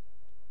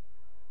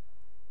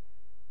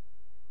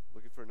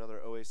 Looking for another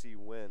OAC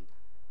win.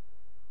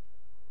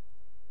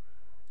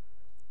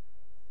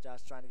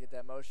 Josh trying to get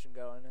that motion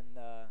going, and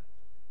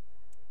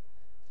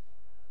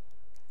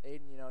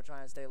Aiden, you know,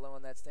 trying to stay low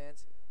in that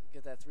stance,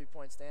 get that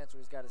three-point stance where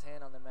he's got his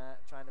hand on the mat,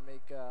 trying to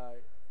make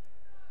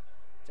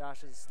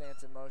Josh's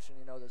stance in motion.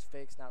 You know, those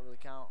fakes not really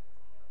count.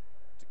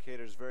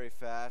 Decatur's very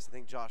fast. I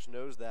think Josh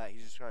knows that.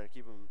 He's just trying to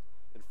keep him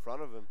in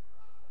front of him.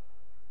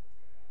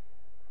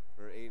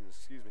 Or Aiden,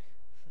 excuse me.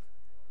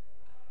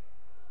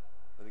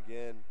 And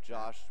again,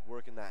 Josh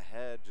working that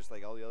head just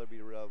like all the other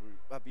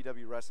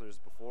BW wrestlers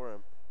before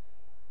him.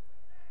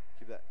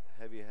 Keep that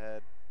heavy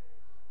head.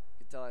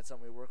 You can tell that's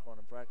something we work on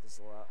in practice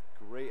a lot.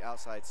 Great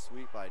outside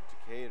sweep by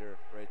Decatur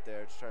right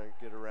there. Just trying to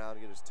get around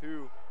and get his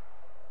two.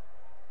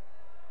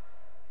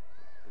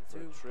 For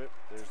a trip,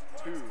 there's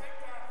two.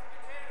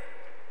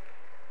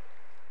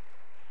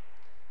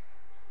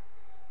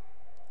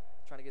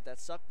 Trying to get that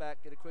suck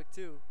back, get a quick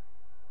two.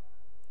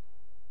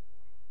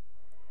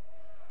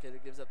 Decatur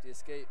gives up the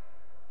escape.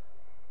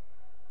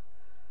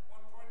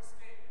 1 point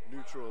escape.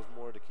 Neutral is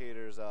more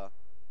Decatur's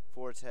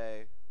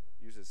forte.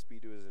 Uses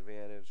speed to his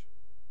advantage,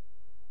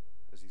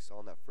 as you saw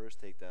in that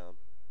first takedown.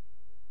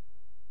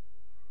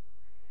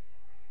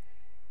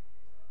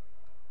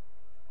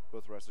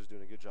 Both wrestlers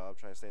doing a good job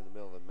trying to stay in the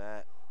middle of the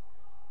mat.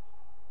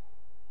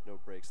 No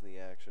breaks in the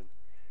action.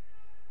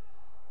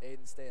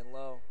 Aiden staying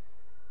low.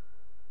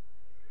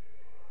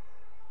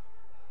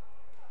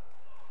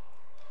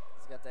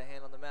 He's got that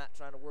hand on the mat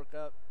trying to work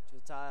up to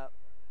a tie-up.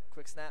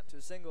 Quick snap to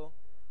a single.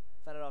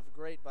 Fended off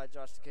great by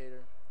Josh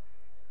Decatur.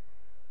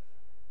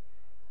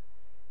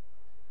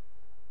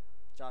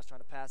 Josh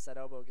trying to pass that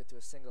elbow, get to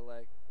a single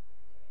leg.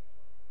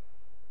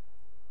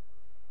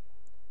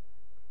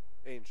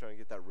 Aiden trying to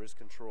get that wrist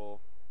control.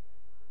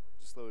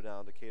 Just slow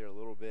down Decatur a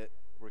little bit,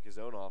 work his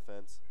own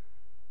offense.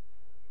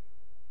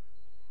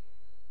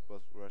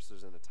 Both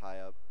wrestlers in a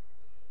tie-up.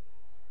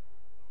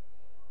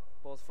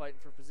 Both fighting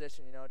for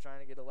position, you know, trying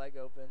to get a leg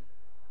open.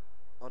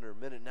 Under a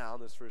minute now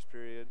in this first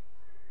period.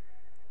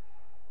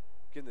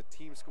 Again, the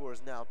team score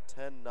is now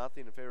 10-0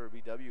 in favor of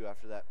BW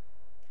after that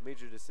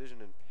major decision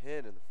and pin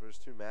in the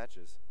first two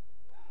matches.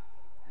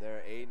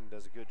 There, Aiden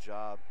does a good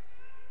job.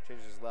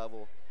 Changes his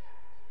level.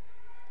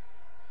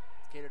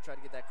 Decatur tried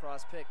to get that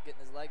cross pick, getting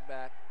his leg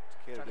back.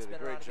 Decatur trying to did a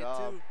spin around great and job.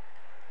 get two.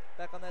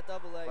 Back on that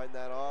double leg. Fighting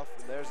that off,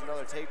 and there's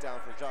another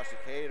takedown for Josh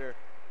Decatur.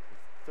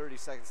 30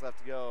 seconds left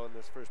to go in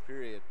this first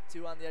period.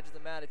 Two on the edge of the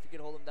mat. If you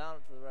could hold him down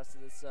for the rest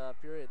of this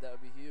period, that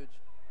would be huge.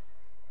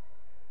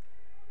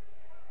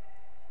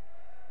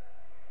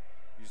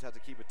 You just have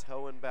to keep a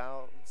toe in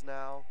bounds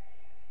now.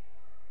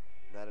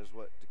 And that is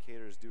what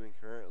Decatur is doing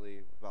currently.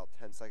 About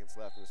 10 seconds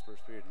left in this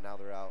first period, and now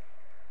they're out.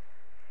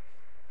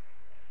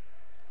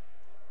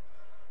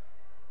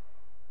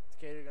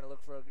 Decatur going to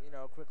look for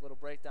a quick little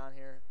breakdown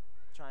here.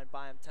 Try and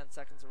buy him 10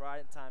 seconds of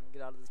riding time and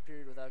get out of this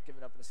period without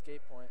giving up an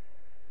escape point.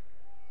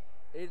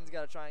 Aiden's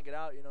got to try and get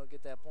out,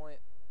 get that point.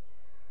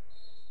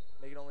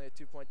 Make it only a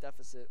 2-point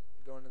deficit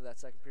going into that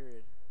second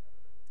period.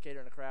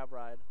 Decatur in a crab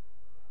ride.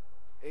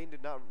 Aiden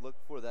did not look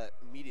for that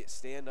immediate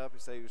stand-up. He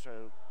said he was trying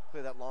to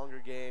play that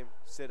longer game,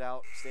 sit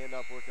out, stand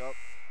up, work up.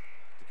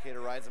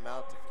 Decatur rides him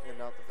out to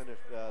end out the finish,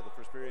 the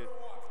first period.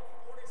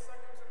 40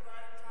 seconds of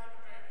riding time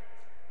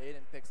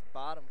remaining. Aiden picks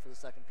bottom for the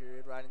second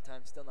period. Riding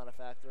time still not a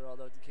factor,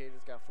 although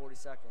Decatur's got 40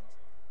 seconds.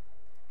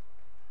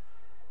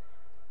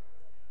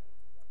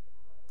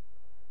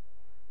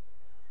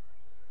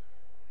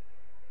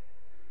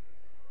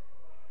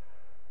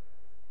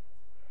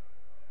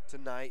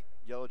 Tonight,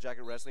 Yellow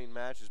Jacket Wrestling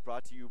match is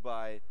brought to you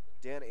by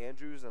Dan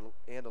Andrews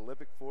and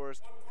Olympic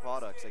Forest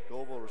Products at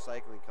Global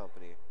Recycling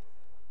Company.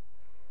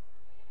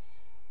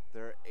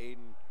 There,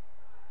 Aiden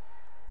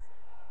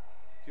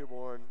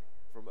Peerborn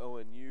from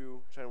ONU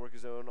trying to work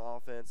his own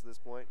offense at this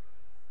point.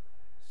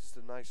 It's just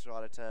a nice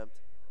shot attempt.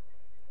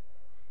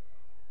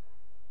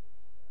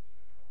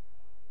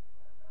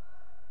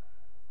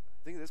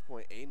 I think at this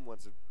point, Aiden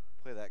wants to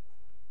play that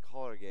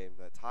collar game,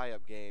 that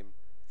tie-up game.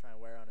 Trying to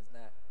wear on his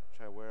neck.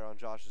 Try to wear on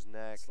Josh's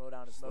neck. Slow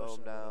down his motion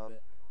him down. a little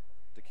bit.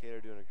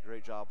 Decatur doing a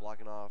great job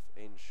blocking off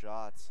Aiden's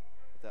shots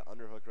with that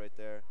underhook right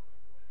there.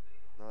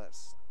 Now that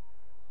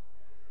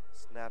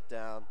snap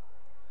down,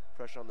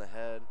 pressure on the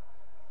head.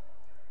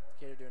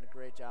 Decatur doing a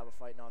great job of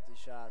fighting off these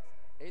shots.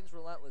 Aiden's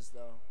relentless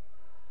though.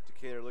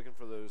 Decatur looking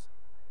for those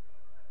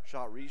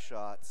shot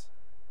reshots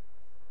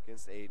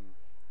against Aiden.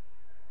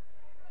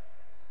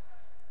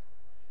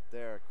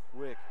 There,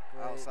 quick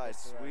Great outside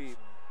sweep.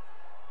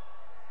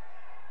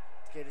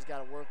 Decatur's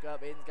got to work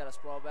up. Aiden's got to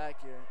sprawl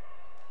back here.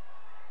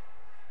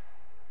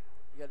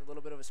 You got a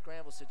little bit of a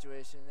scramble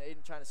situation.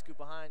 Aiden trying to scoop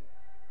behind,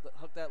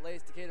 hook that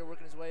lace. Decatur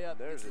working his way up.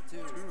 There's the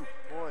 2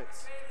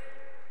 points.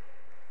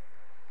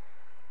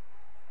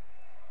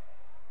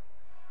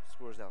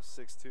 Score is now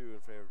 6-2 in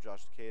favor of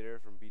Josh Decatur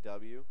from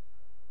BW.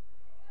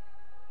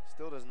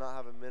 Still does not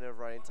have a minute of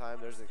riding time.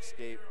 There's an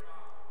escape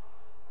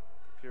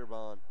for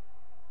Peerbon.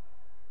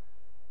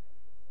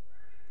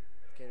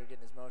 Decatur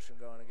getting his motion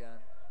going again.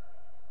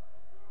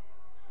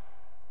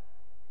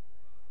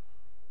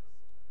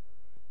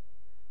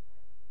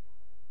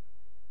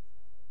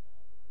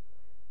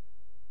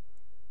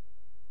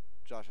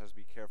 Josh has to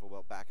be careful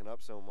about backing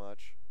up so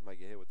much. Might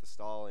get hit with the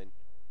stalling.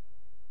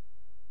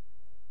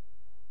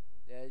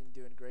 Yeah, he's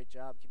doing a great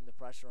job keeping the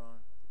pressure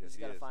on. Yes, He's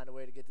he got to is. find a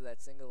way to get to that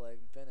single leg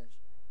and finish.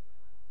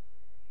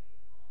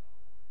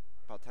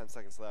 About 10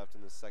 seconds left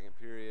in the second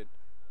period.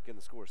 Again,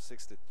 the score is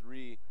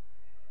 6-3.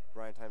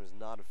 Bryant time is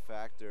not a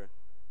factor.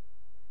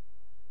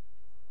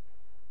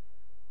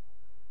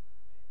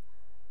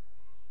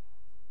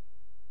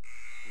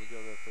 We go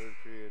to the third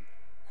period.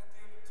 At the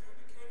end of two,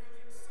 Decatur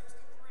leads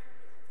 6-3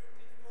 with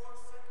 54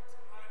 seconds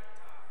of riding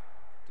time.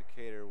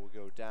 Decatur will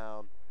go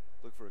down,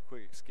 look for a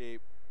quick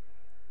escape,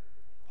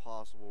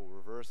 possible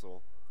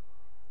reversal.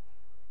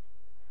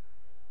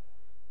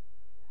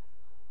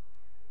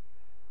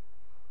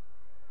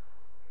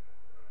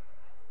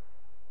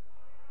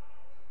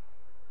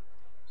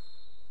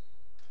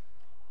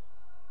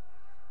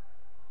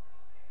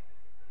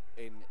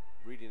 Aiden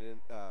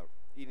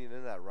eating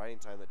in that riding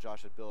time that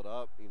Josh had built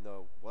up, even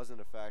though it wasn't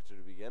a factor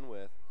to begin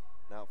with.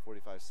 Now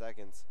 45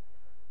 seconds.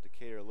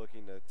 Decatur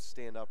looking to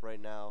stand up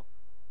right now.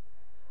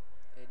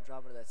 Aiden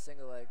dropping to that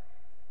single leg.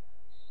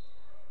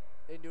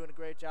 Aiden doing a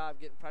great job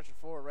getting pressure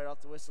forward right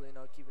off the whistle, you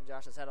know, keeping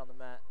Josh's head on the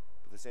mat.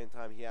 But at the same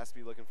time, he has to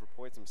be looking for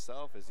points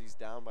himself as he's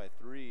down by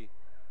 3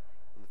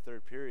 in the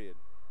third period.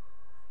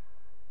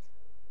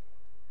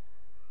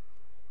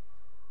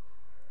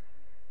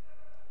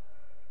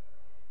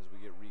 As we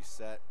get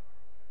reset,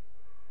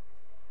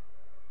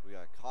 we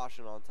got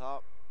caution on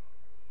top.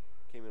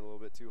 Came in a little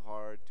bit too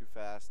hard, too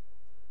fast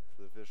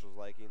for the officials'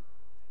 liking.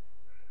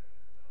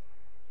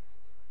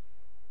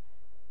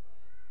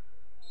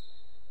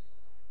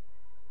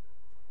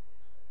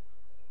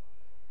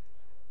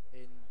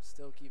 Aiden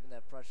still keeping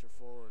that pressure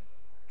forward.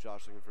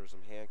 Josh looking for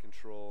some hand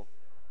control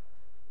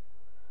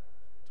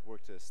to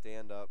work to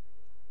stand up.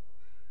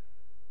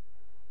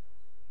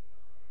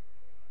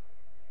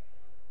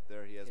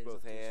 There he has Decatur's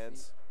both up to his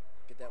hands. feet.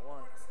 Get that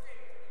one.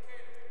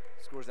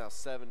 Score's now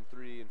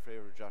 7-3 in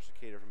favor of Josh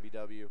Decatur from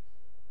BW.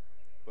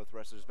 Both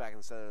wrestlers back in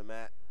the center of the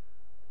mat.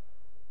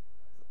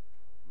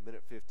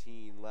 Minute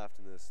 15 left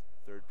in this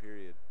third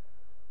period.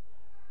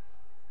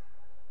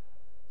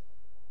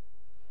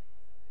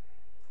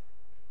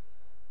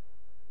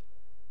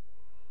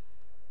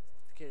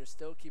 Decatur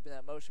still keeping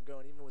that motion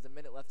going even with a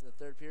minute left in the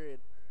third period.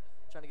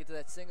 Trying to get to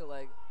that single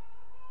leg.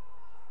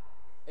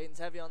 Aiden's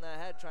heavy on that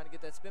head, trying to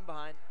get that spin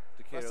behind.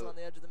 Wrestle on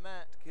the edge of the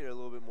mat. Decatur a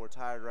little bit more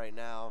tired right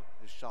now.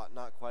 His shot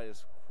not quite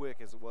as quick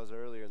as it was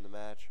earlier in the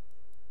match.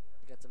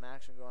 Got some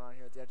action going on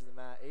here at the edge of the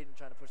mat. Aiden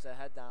trying to push that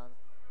head down.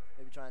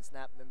 Maybe try and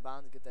snap him in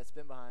bounds and get that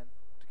spin behind.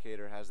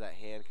 Decatur has that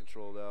hand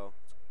control though.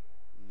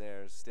 And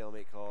there's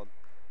stalemate called.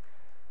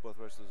 Both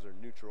wrestlers are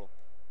neutral.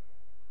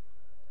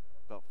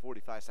 About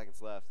 45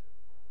 seconds left.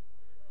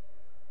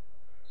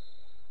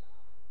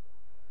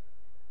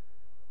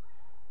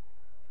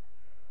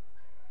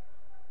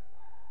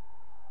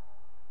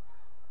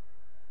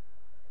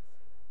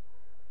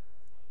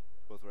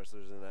 Both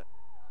wrestlers in that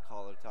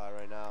collar tie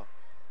right now.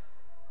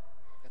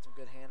 Got some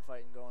good hand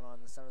fighting going on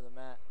in the center of the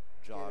mat.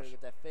 Josh.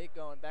 Get that fake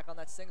going, back on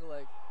that single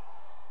leg.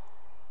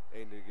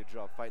 Aiden did a good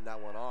job fighting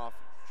that one off.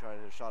 Trying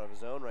to hit a shot of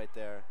his own right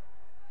there.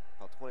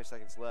 About 20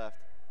 seconds left.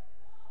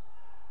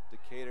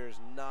 Decatur's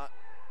not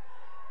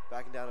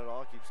backing down at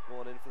all. Keeps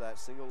going in for that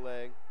single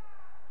leg.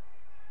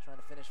 Trying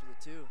to finish with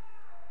a 2.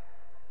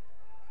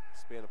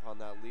 Expand upon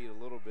that lead a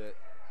little bit.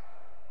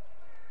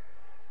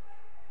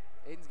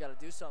 Aiden's got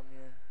to do something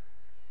here.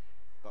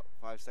 About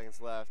 5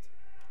 seconds left.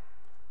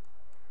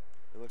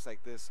 It looks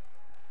like this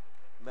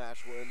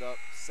match will end up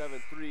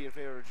 7-3 in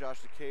favor of Josh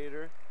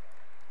Decatur.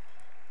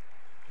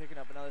 Picking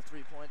up another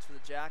 3 points for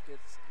the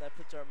Jackets. That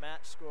puts our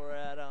match score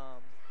at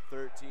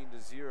 13-0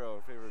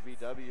 in favor of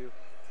BW.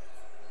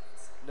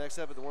 Next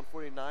up at the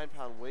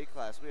 149-pound weight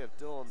class, we have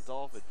Dylan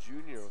Dolphin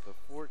Jr. with a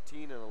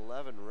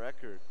 14-11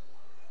 record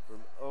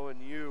from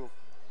ONU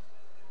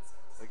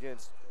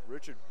against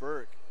Richard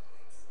Burke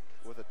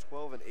with a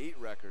 12-8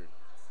 record.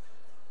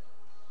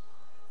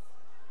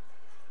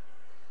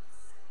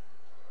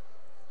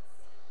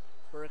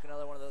 Burke,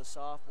 another one of those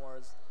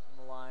sophomores in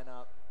the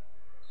lineup.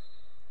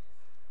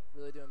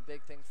 Really doing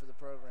big things for the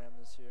program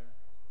this year.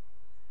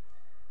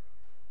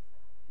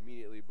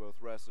 Immediately both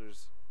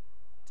wrestlers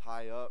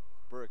tie up.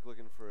 Burke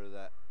looking for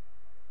that.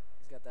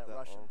 He's got that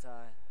Russian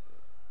tie.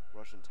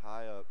 Russian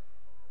tie up.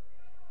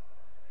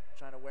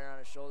 Trying to wear on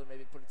his shoulder,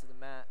 maybe put it to the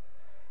mat.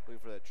 Looking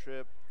for that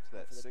trip, to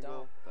that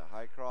single, that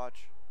high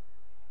crotch.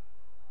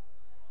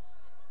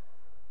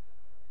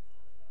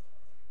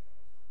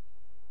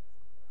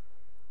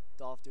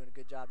 Dolph doing a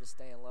good job just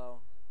staying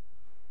low.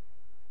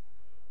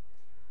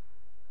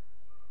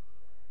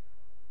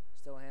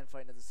 Still hand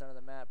fighting at the center of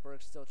the mat.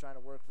 Burke's still trying to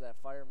work for that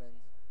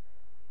fireman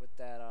with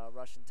that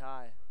Russian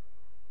tie.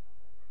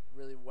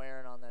 Really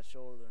wearing on that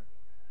shoulder.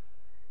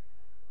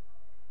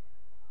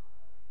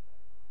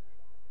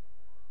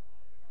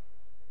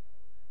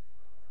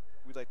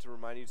 We'd like to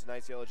remind you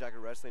tonight's Yellow Jacket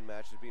Wrestling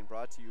match is being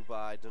brought to you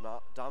by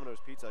Domino's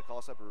Pizza. Call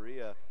us up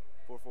Maria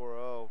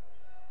 440-891-0030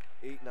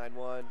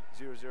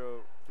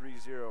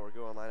 or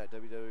go online at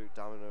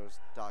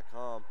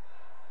www.domino's.com.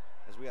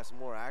 As we got some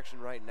more action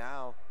right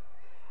now.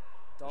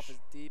 Dolph is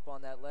deep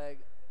on that leg.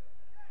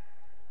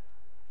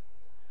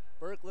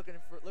 Burke looking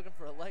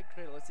for a leg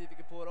cradle. Let's see if he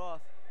can pull it off.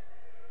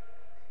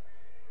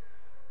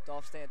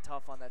 Dolph staying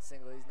tough on that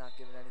single. He's not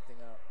giving anything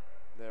up.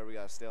 There we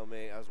got a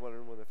stalemate. I was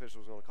wondering when the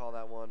official was going to call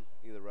that one.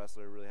 Neither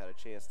wrestler really had a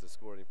chance to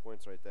score any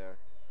points right there.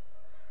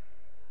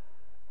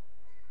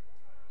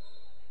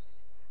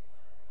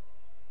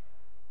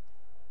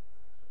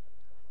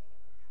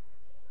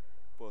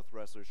 Both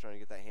wrestlers trying to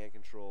get that hand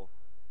control,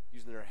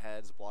 using their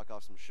heads to block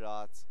off some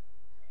shots.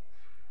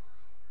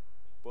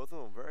 Both of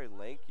them very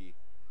lanky.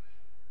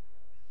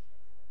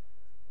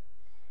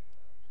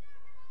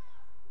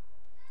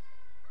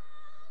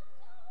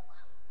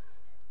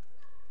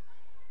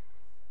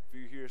 If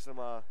you hear some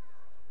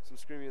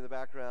screaming in the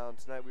background,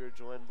 tonight we are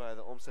joined by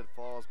the Olmsted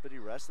Falls Biddy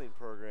Wrestling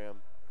Program.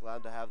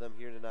 Glad to have them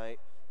here tonight.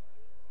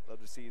 Love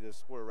to see the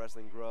sport of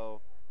wrestling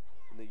grow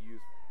in the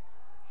youth.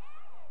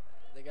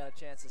 They got a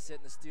chance to sit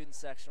in the student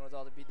section with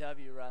all the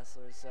BW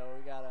wrestlers, so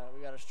we got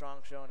a strong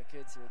showing of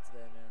kids here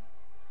today, man.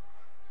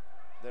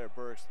 There,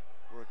 Burks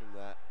working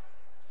that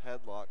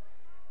headlock,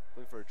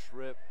 looking for a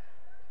trip,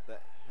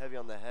 that heavy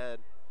on the head.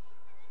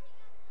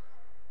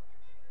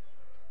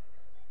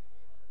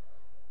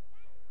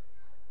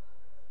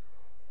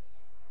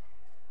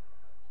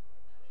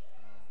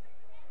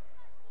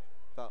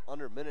 About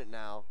under a minute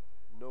now.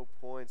 No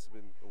points have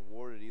been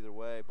awarded either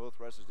way. Both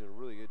wrestlers doing a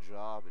really good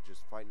job at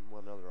just fighting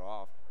one another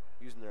off,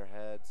 using their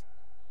heads,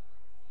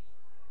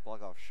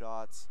 block off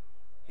shots,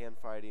 hand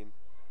fighting.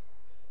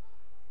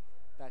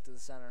 Back to the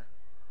center.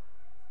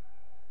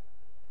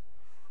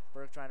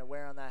 Burke trying to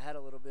wear on that head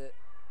a little bit,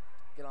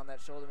 get on that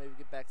shoulder, maybe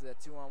get back to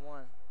that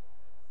 2-on-1.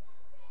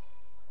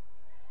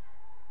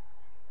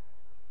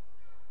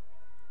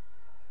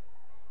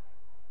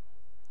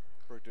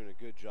 Burke doing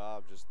a good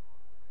job just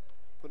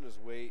putting his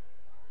weight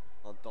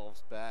on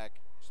Dolph's back,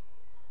 just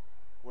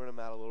wearing him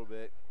out a little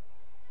bit,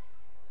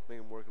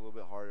 making him work a little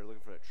bit harder,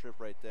 looking for that trip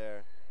right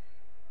there.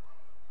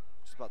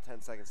 Just about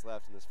 10 seconds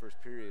left in this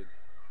first period.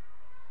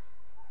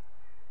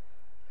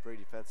 Very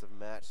defensive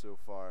match so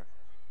far.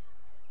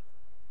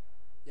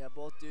 Yeah,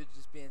 both dudes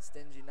just being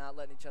stingy, not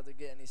letting each other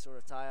get any sort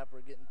of tie-up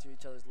or getting to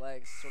each other's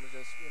legs, sort of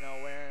just,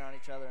 wearing on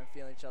each other and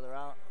feeling each other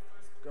out.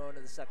 Going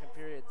to the second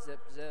period, zip,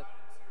 zip.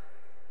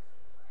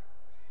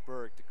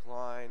 Burke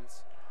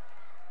declines.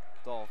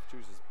 Dolph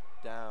chooses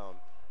down,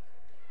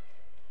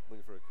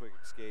 looking for a quick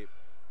escape.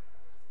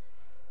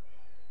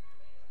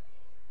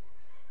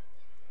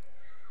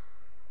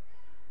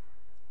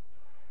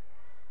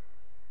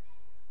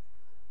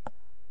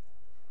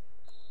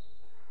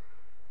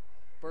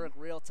 Burke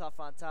real tough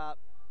on top,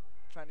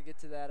 trying to get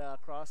to that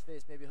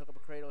crossface, maybe hook up a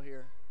cradle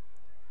here.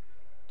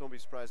 Don't be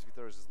surprised if he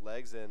throws his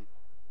legs in.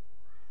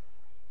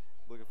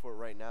 Looking for it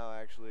right now,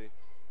 actually.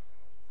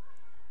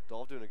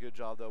 Dolph doing a good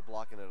job, though,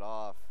 blocking it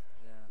off.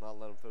 Yeah. Not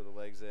letting him throw the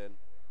legs in.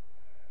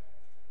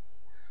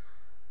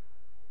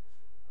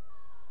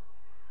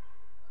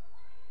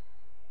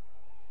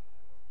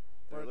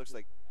 There, it looks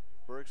like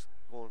Burke's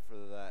going for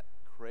that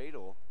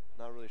cradle.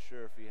 Not really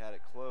sure if he had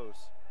it close.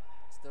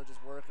 Still just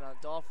working on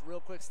Dolph.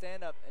 Real quick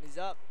stand up, and he's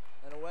up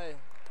and away.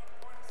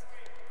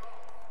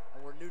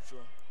 And we're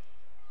neutral.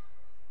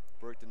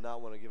 Burke did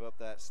not want to give up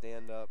that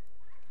stand up.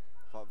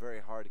 Fought very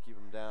hard to keep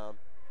him down.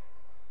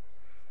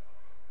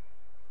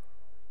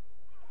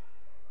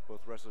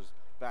 Both wrestlers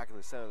back in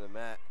the center of the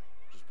mat,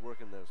 just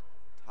working those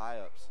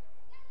tie-ups.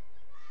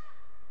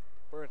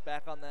 Burke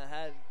back on the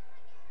head,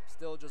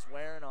 still just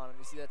wearing on him.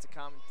 You see that's a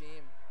common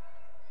theme.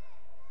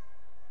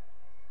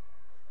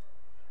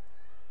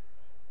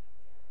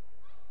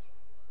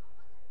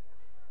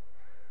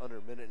 Under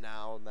a minute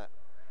now in the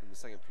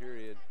second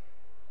period.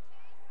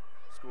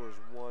 Score is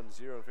 1-0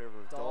 in favor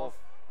of Dolph.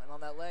 And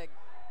on that leg.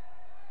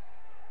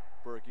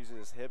 Burke using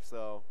his hips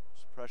though,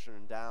 just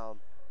pressuring down.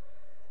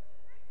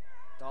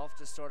 Dolph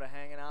just sort of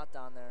hanging out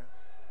down there.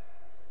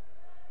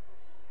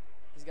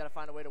 He's got to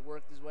find a way to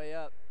work his way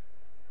up.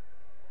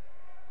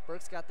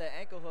 Burke's got that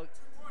ankle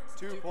hooked.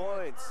 2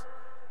 points.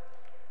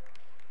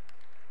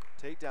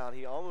 Takedown,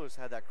 he almost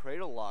had that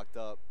cradle locked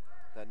up,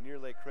 that near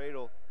leg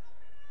cradle.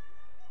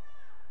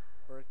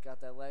 Burke got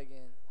that leg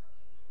in.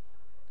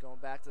 Going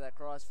back to that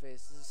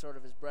crossface. This is sort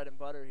of his bread and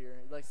butter here.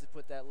 He likes to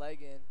put that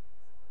leg in,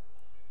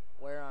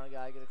 wear on a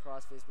guy, get a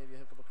crossface, maybe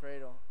hook up a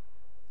cradle.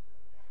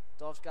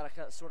 Dolph's got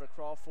to sort of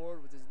crawl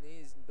forward with his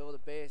knees and build a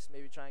base,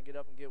 maybe try and get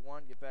up and get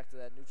one, get back to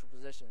that neutral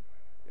position.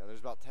 Yeah, there's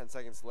about 10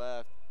 seconds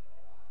left.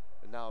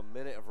 And now a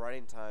minute of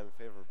riding time in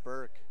favor of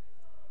Burke.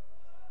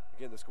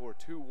 Again, the score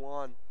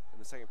 2-1 in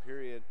the second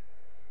period.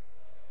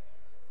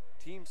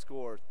 Team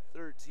score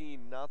 13-0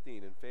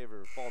 in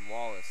favor of Baldwin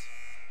Wallace.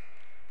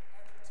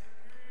 After 2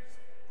 periods,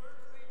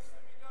 Burke leads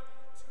the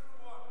BW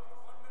 2-1 with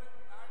 1 minute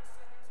and 9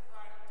 seconds of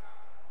riding time.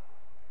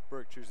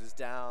 Burke chooses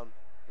down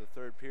the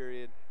third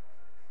period.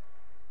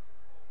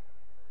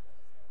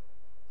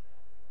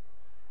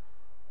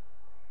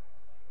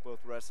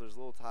 Both wrestlers a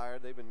little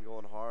tired. They've been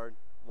going hard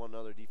one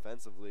another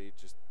defensively,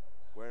 just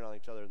wearing on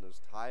each other in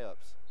those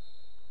tie-ups.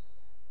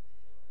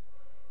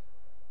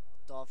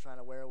 Dolph trying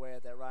to wear away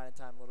at that riding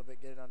time a little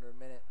bit, get it under a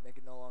minute, make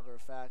it no longer a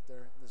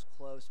factor in this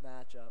close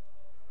matchup.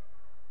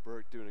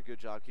 Burke doing a good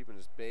job keeping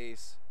his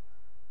base,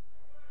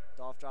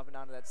 Dolph dropping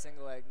down to that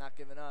single leg, not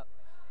giving up.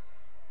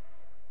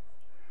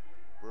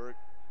 Burke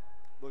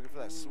looking for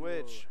that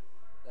switch.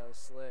 That was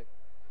slick.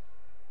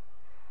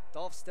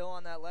 Dolph still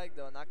on that leg,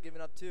 though, not giving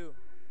up two.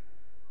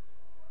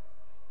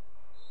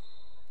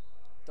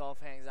 Dolph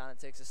hangs on and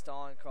takes a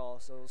stalling call,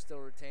 so he'll still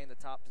retain the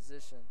top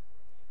position.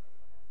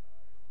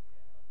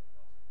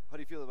 How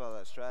do you feel about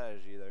that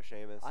strategy there,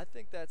 Seamus? I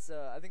think that's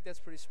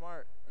pretty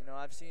smart. You know,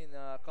 I've seen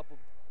a couple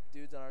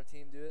dudes on our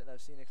team do it, and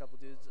I've seen a couple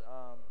dudes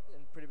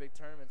in pretty big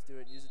tournaments do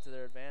it and use it to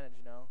their advantage.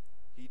 You know.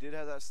 He did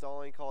have that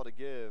stalling call to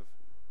give.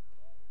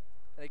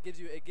 And it gives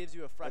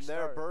you a fresh start.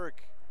 And there,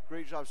 Burke,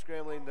 great job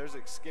scrambling. There's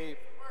escape.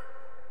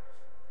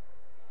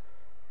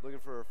 Looking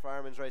for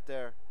fireman's right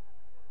there.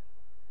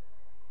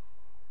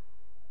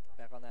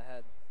 Back on that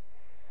head.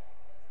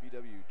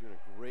 BW doing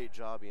a great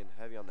job being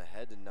heavy on the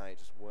head tonight,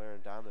 just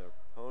wearing down their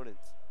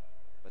opponents.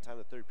 By the time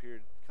the third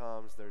period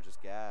comes, they're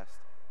just gassed.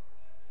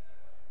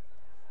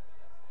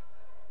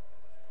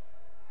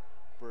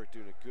 Burke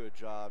doing a good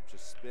job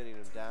just spinning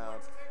him down.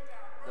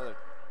 Another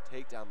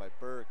takedown by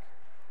Burke.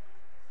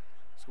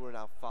 Score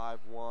now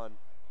 5-1.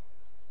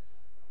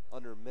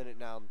 Under a minute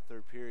now in the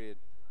third period.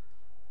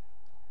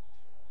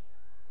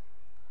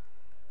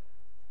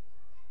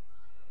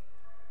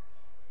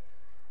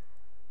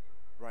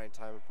 Riding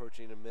time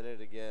approaching a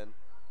minute again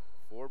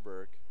for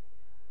Burke.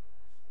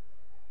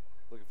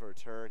 Looking for a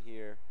turn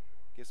here.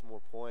 Get some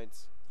more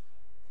points.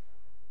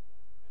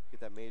 Get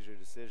that major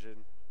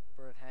decision.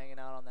 Burke hanging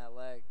out on that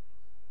leg.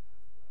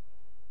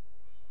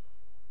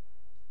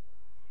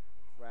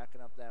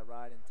 Racking up that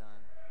riding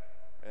time.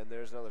 And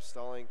there's another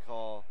stalling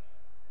call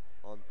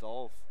on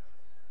Dolph.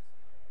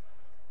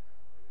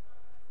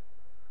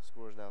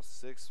 Score is now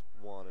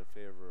 6-1 in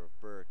favor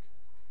of Burke,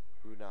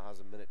 who now has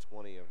a minute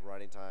 20 of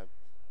riding time.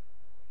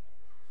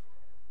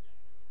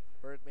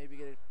 Burke maybe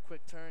get a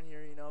quick turn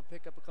here, you know,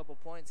 pick up a couple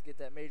points, get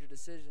that major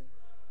decision.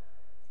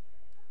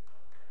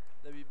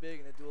 That'd be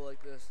big in a duel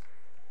like this.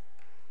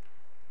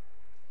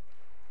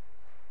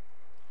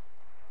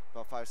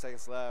 About 5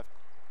 seconds left.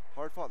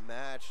 Hard fought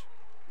match.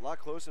 A lot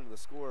closer than the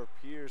score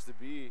appears to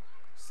be.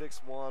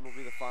 6-1 will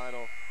be the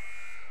final.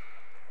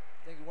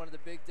 I think one of the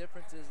big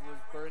differences was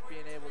Burke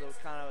being able to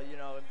kind of, you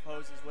know,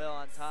 impose his will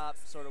on top,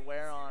 sort of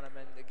wear on him.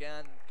 And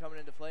again, coming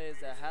into play is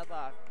that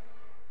headlock.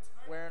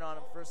 Wearing on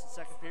him first and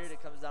second period,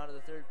 it comes down to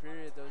the third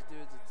period. Those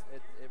dudes,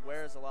 it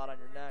wears a lot on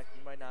your neck.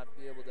 You might not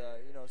be able to,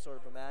 you know, sort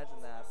of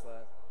imagine that,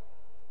 but.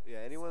 Yeah,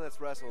 anyone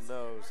that's wrestled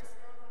knows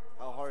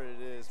how hard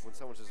it is when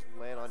someone's just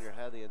laying on your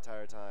head the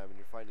entire time and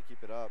you're fighting to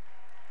keep it up.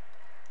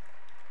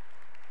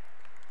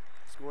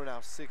 Score now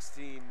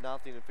 16-0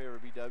 in favor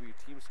of BW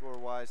team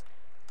score-wise.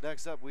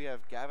 Next up, we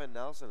have Gavin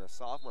Nelson, a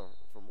sophomore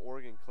from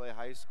Oregon Clay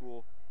High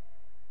School,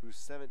 who's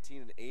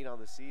 17-8 on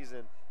the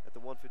season at the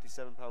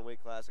 157-pound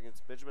weight class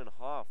against Benjamin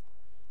Hoff,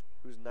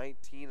 who's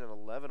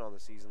 19-11 on the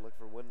season, looking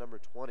for win number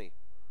 20.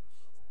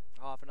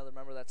 Hoff, another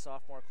member of that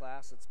sophomore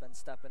class that's been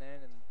stepping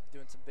in and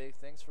doing some big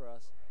things for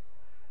us.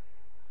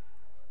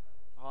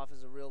 Hoff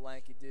is a real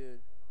lanky dude,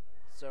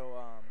 so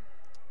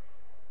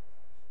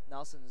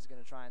Nelson is going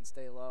to try and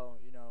stay low,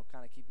 you know,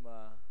 kind of keep him,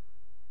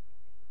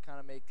 kind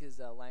of make his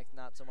length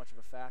not so much of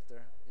a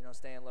factor. You know,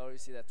 staying low, you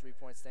see that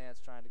three-point stance,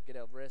 trying to get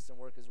a wrist and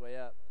work his way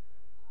up.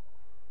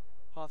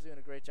 Hoff's doing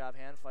a great job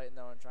hand fighting,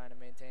 though, and trying to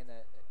maintain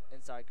that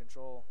inside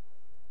control.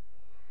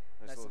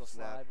 Nice little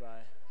slide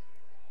by.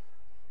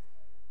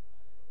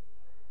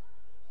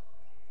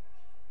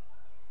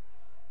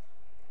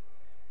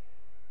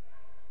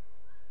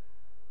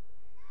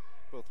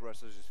 Both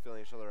wrestlers just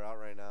feeling each other out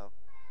right now.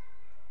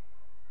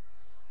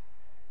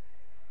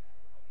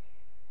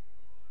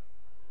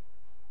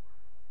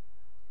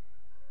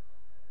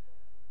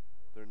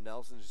 There,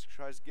 Nelson just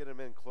tries to get him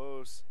in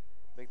close,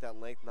 make that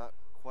length not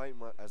quite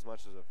as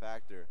much as a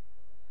factor.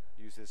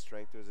 Use his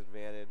strength to his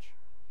advantage.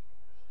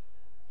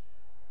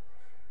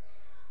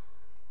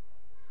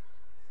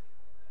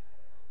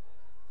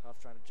 Hoff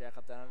trying to jack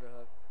up that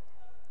underhook.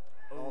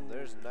 Oh, and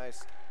there's a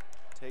nice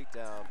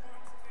takedown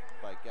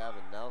by Gavin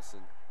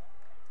Nelson.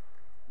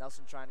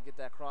 Nelson trying to get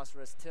that cross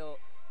wrist tilt,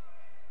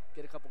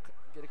 get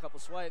a couple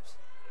swipes.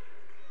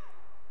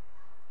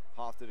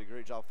 Hoff did a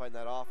great job fighting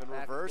that off and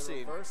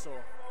reversing. Reversal.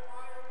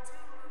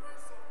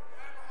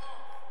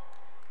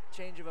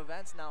 Change of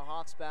events now.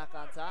 Hoff's back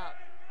on top.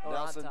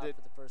 Nelson on top did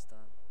for the first time.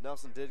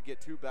 Nelson did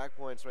get 2 back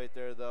points right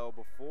there though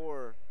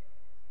before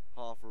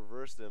Hoff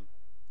reversed him.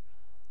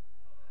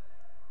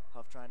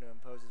 Hoff trying to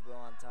impose his will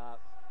on top.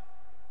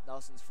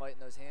 Nelson's fighting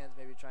those hands,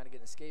 maybe trying to get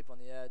an escape on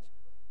the edge.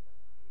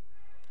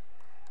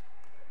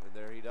 And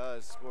there he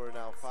does. Score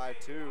now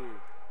 5-2 in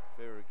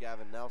favor of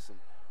Gavin Nelson.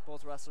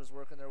 Both wrestlers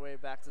working their way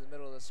back to the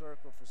middle of the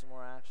circle for some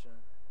more action.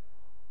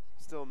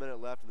 Still a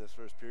minute left in this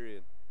first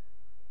period.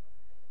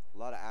 A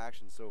lot of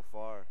action so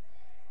far.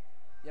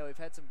 Yeah, we've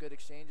had some good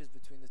exchanges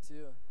between the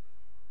two.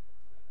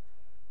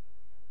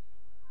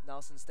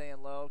 Nelson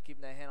staying low,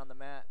 keeping that hand on the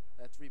mat,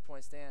 that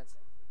three-point stance.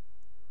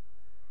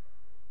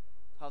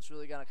 Hoff's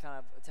really going to kind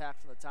of attack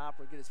from the top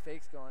or get his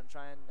fakes going,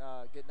 try and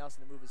get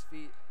Nelson to move his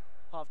feet.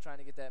 Hoff trying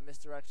to get that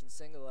misdirection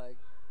single leg.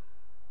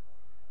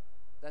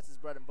 That's his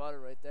bread and butter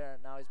right there.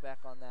 Now he's back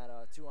on that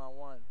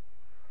 2-on-1.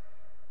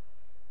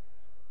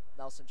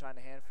 Nelson trying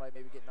to hand fight,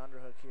 maybe get an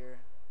underhook here.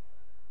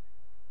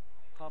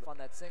 Huff on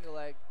that single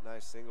leg.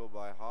 Nice single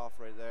by Hoff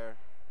right there.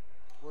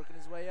 Working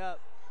his way up.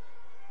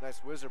 Nice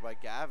whizzer by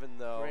Gavin,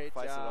 though. Great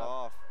Fights job. it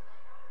off.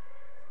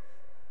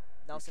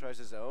 Nelson He tries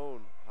his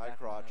own high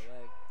back on crotch.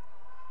 that leg.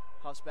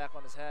 Huff's back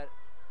on his head,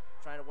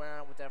 trying to wear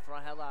on with that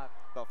front headlock.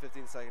 About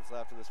 15 seconds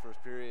left in this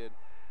first period.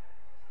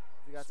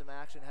 If we got some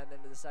action heading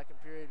into the second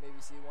period, maybe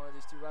see one of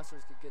these two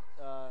wrestlers could get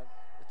a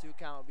 2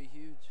 count would be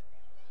huge.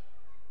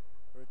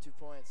 Or 2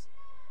 points.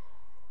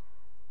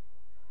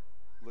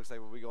 Looks like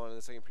we'll be going in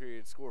the second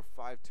period. Score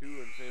 5-2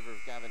 in favor of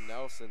Gavin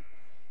Nelson,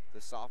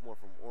 the sophomore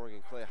from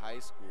Oregon Clay High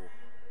School.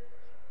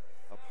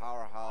 A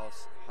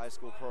powerhouse high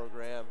school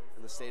program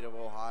in the state of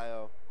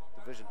Ohio,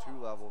 Division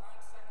II level.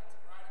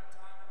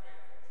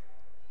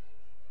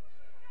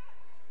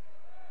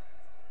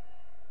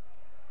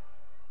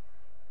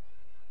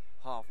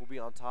 Hoff will be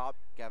on top.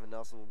 Gavin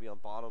Nelson will be on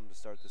bottom to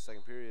start the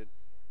second period.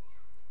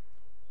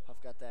 Huff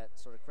got that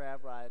sort of crab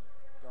ride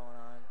going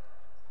on.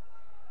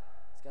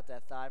 He's got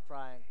that thigh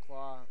pry and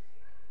claw.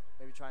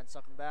 Maybe try and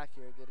suck him back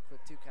here, get a quick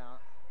 2 count.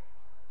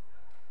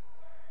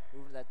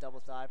 Moving to that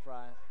double thigh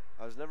pry.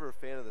 I was never a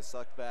fan of the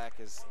suck back,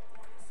 as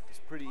it's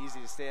pretty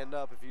easy to stand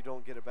up if you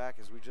don't get it back,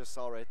 as we just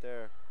saw right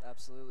there.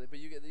 Absolutely, but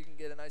you can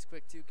get a nice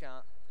quick 2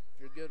 count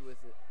if you're good with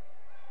it.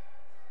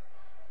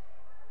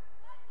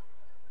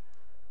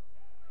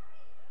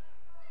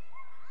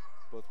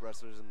 Both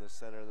wrestlers in the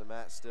center of the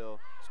mat still.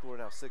 Score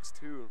now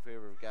 6-2 in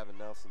favor of Gavin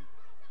Nelson.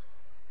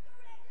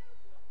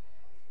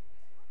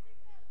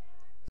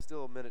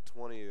 Still a minute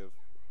 20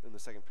 in the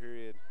second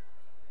period.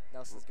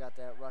 Nelson's got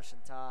that Russian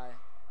tie.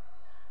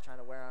 Trying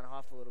to wear on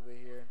Huff a little bit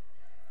here.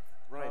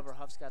 Right. However,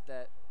 Huff's got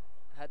that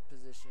head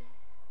position.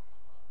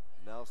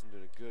 Nelson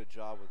did a good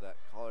job with that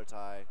collar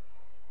tie.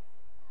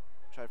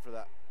 Tried for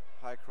that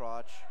high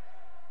crotch.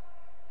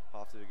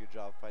 Hoff did a good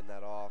job fighting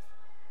that off.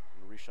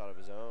 And a reshot of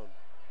his own.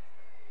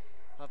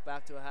 Huff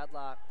back to a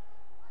headlock.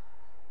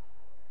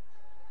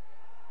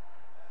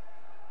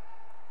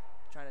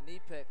 Trying to knee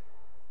pick.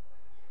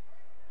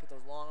 Get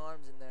those long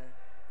arms in there.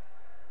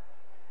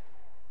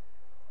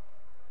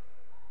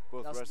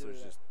 Both Nelson wrestlers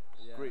doing just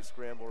yeah. great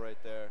scramble right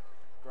there.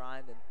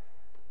 Grinding.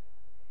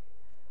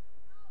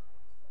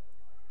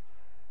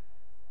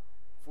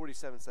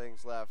 47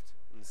 seconds left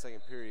in the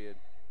second period.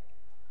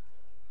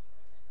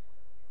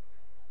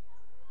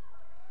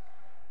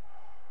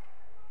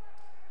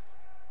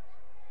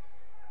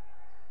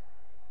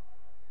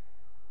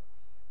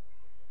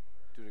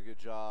 Doing a good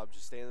job,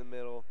 just stay in the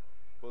middle.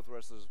 Both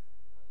wrestlers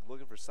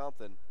looking for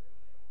something.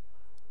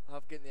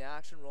 Huff getting the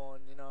action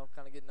rolling, you know,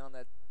 kind of getting on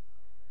that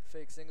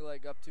fake single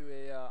leg up to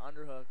a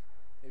underhook.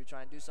 Maybe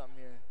try and do something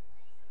here.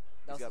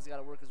 Nelson's got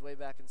to work his way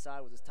back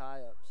inside with his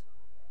tie-ups.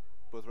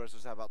 Both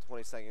wrestlers have about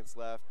 20 seconds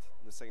left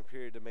in the second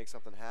period to make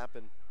something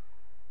happen.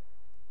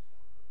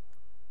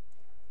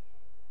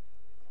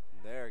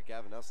 And there,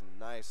 Gavin Nelson,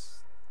 nice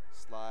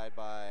slide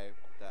by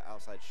that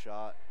outside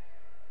shot.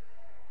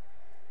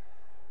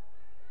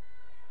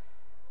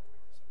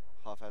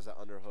 Huff has that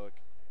underhook.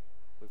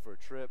 Look for a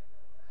trip.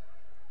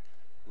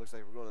 Looks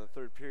like we're going to the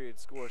third period.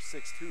 Score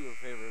 6-2 in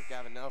favor of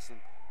Gavin Nelson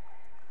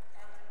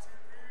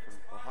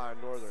from Ohio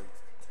Northern.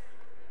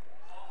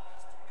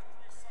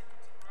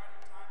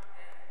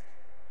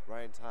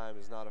 Riding time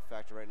is not a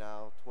factor right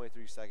now.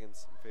 23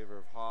 seconds in favor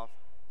of Hoff.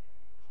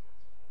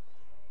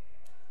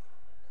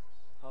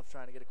 Huff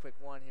trying to get a quick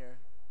 1 here.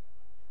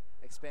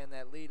 Expand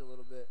that lead a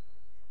little bit.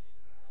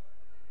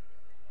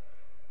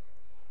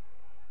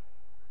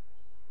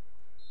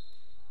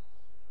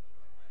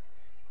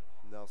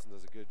 Nelson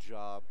does a good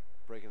job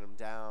breaking him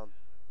down.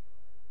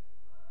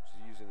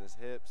 Just using his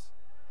hips.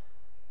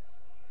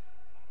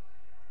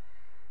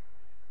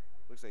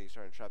 Looks like he's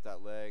trying to trap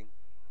that leg.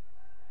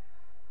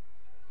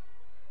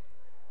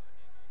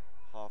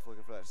 Hoff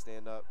looking for that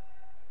stand up.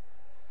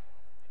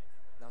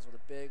 Nelson with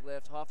a big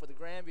lift. Huff with a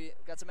Granby.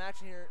 Got some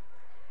action here.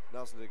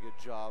 Nelson did a good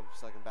job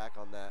sucking back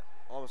on that.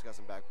 Almost got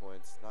some back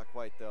points. Not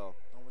quite though.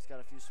 Almost got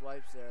a few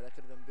swipes there. That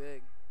could have been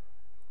big.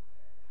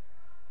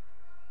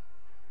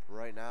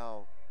 Right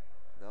now,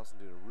 Nelson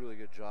did a really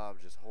good job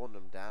just holding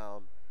him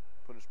down,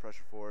 putting his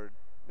pressure forward,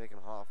 making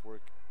Hoff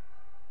work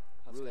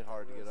Huff's really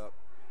hard to get up.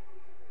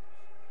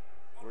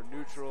 We're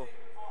neutral.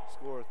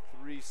 Score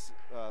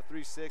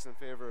 3-6 in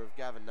favor of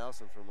Gavin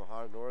Nelson from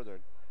Ohio Northern.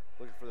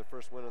 Looking for the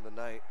first win of the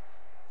night.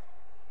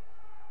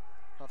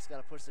 Huff's got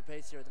to push the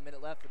pace here with a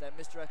minute left with that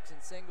misdirection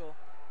single.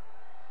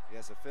 He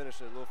has to finish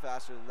it a little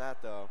faster than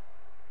that though.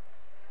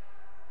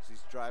 So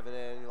he's driving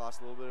in, he lost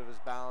a little bit of his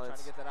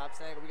balance. Trying to get that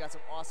opposite angle. We got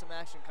some awesome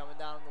action coming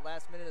down in the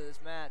last minute of this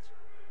match.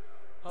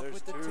 Huff There's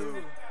with the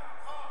 2.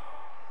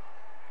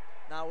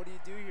 Now what do you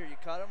do here? You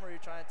cut him or you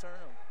try and turn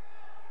him?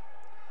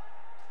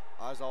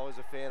 I was always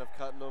a fan of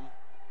cutting them,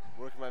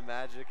 working my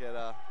magic at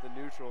the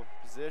neutral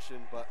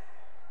position, but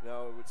you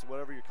know, it's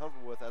whatever you're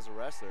comfortable with as a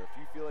wrestler. If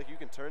you feel like you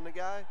can turn the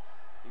guy,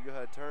 you go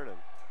ahead and turn him.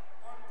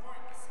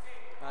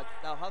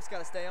 Now Huff's got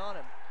to stay on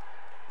him.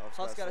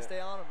 Huff's got to stay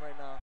on him right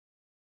now.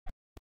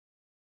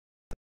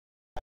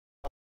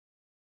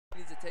 He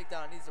needs a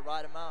takedown. He needs to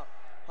ride him out.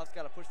 Huff's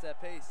got to push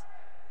that pace.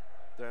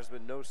 There has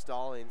been no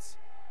stallings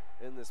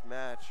in this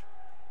match,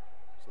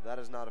 so that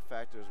is not a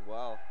factor as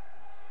well.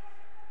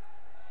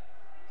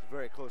 It's a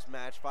very close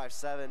match,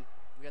 5-7.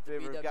 We got the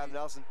Favor of Gavin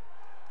Nelson.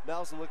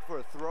 Nelson looking for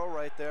a throw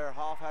right there.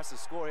 Hoff has to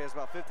score. He has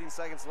about 15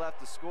 seconds left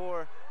to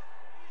score.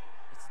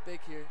 It's big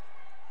here.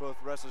 Both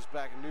wrestlers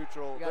back in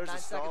neutral. We got There's 9 a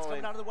seconds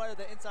stalling. coming out of the wire,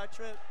 the inside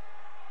trip.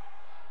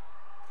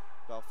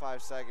 About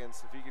 5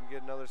 seconds. If he can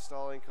get another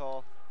stalling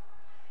call.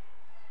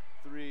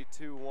 3,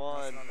 2,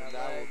 1, and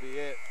that will be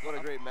it. What a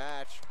great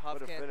match. Huff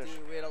What a can't finish.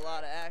 We had a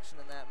lot of action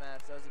in that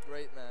match. That was a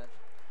great match.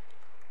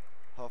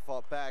 Huff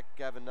fought back.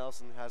 Gavin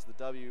Nelson has the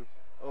W.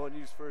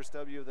 ONU's first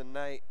W of the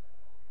night.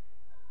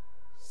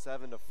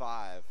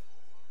 7-5.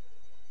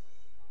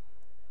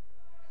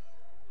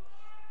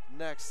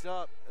 Next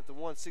up at the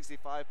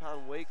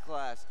 165-pound weight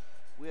class,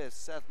 we have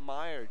Seth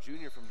Meyer,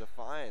 Jr. from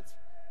Defiance,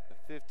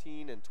 at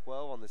 15-12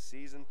 on the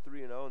season,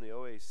 3-0 in the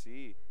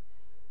OAC.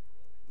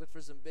 Look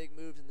for some big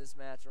moves in this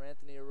match. Or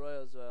Anthony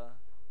Arroyo's,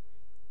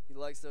 he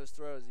likes those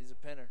throws. He's a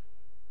pinner.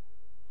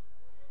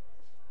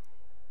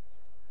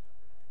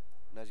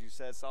 And as you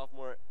said,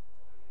 sophomore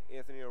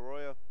Anthony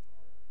Arroyo,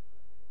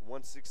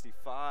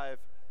 165,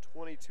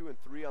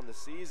 22-3 on the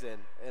season,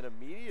 and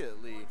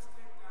immediately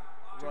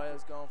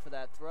Arroyo's going for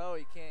that throw.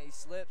 He can't. He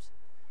slips.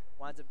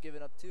 Winds up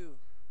giving up 2.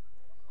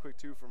 quick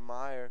 2 from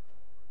Meyer.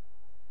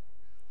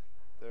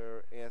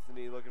 There,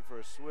 Anthony looking for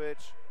a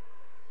switch.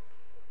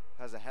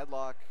 Has a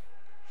headlock.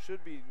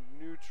 Should be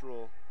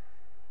neutral,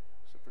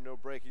 except for no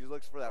break. He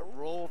looks for that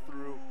roll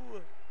through.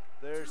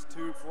 There's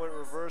 2-point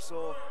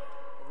reversal.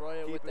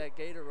 Arroyo with that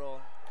gator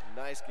roll.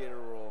 Nice gator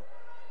roll.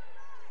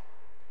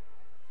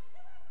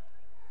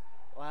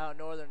 Wow,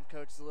 Northern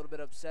coach is a little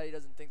bit upset. He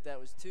doesn't think that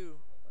was 2,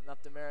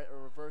 enough to merit a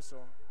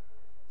reversal.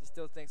 He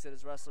still thinks that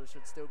his wrestler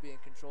should still be in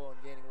control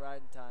and gaining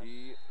riding time.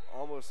 He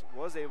almost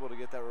was able to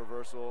get that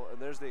reversal, and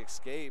there's the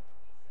escape.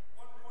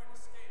 1 point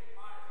escape,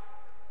 Meyer.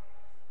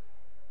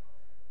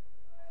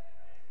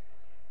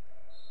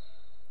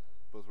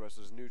 Both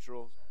wrestlers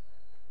neutral.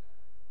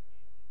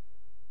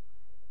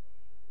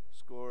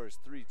 Score is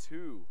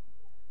 3-2.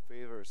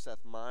 Favor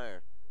Seth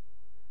Meyer.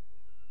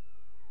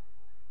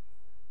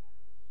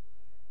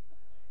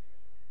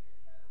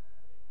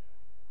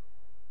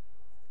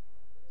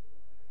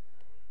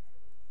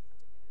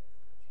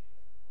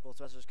 Both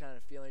wrestlers kind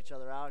of feeling each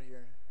other out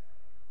here.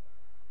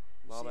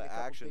 A lot of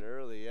action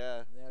early,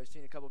 yeah. Yeah, we've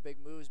seen a couple big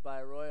moves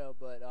by Arroyo,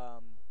 but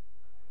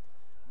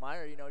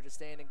Meyer, you know, just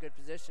staying in good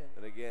position.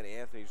 And again,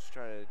 Anthony's just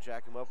trying to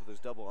jack him up with those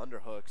double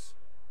underhooks.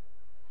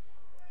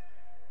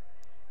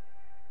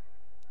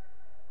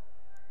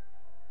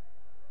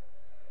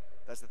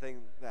 That's the thing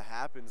that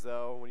happens,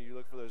 though, when you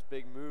look for those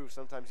big moves.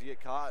 Sometimes you get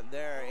caught, and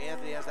there,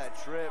 Anthony has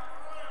that trip.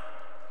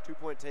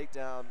 2-point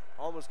takedown.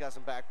 Almost got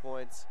some back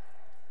points.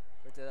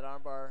 Right to that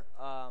armbar.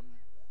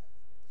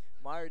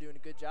 Meyer doing a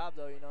good job,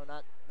 though, you know,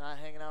 not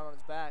hanging out on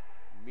his back.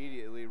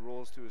 Immediately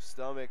rolls to his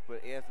stomach,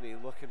 but Anthony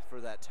looking for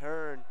that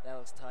turn. That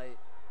was tight.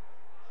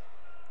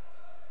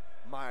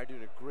 Meyer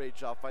doing a great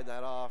job fighting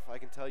that off. I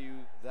can tell you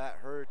that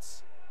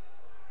hurts.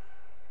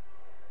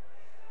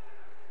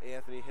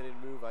 Anthony hitting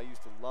a move I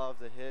used to love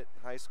to hit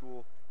in high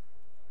school.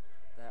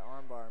 That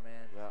armbar,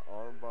 man. That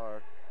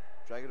armbar.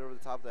 Drag it over the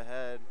top of the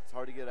head. It's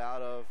hard to get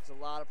out of. There's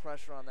a lot of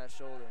pressure on that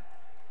shoulder.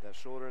 That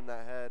shoulder and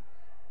that head.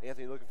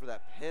 Anthony looking for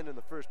that pin in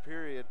the first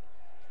period.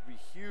 Would be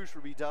huge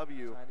for BW.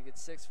 Trying to get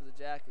 6 for the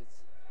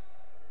Jackets.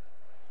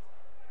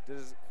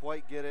 Doesn't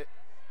quite get it.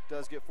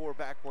 Does get 4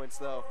 back points,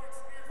 though.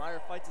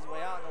 Meyer fights his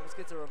way out and almost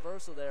gets a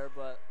reversal there,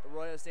 but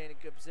Arroyo staying in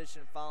good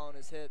position, following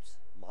his hips.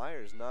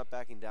 Meyer's not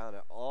backing down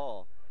at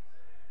all.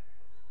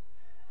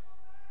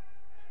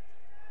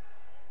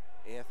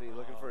 Anthony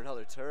looking for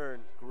another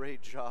turn.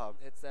 Great job.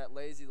 Hits that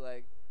lazy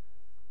leg.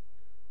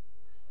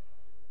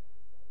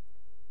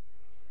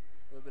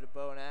 A little bit of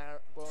bow and arrow.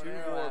 2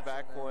 more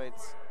back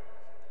points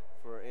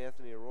for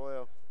Anthony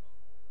Arroyo.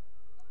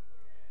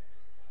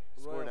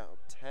 Score now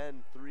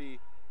 10-3.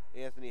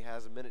 Anthony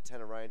has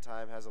 1:10 of riding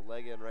time, has a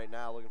leg in right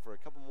now, looking for a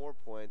couple more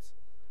points.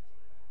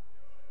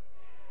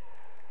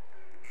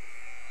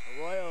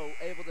 Arroyo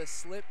able to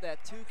slip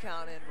that 2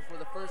 count in before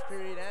the first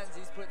period ends.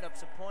 He's putting up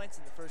some points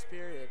in the first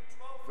period.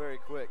 Very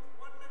quick.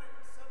 1 minute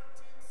and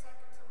 17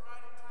 seconds of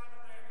riding time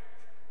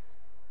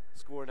advantage.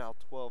 Score now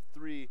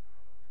 12-3.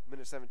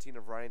 1:17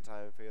 of riding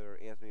time in favor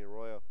of Anthony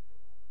Arroyo,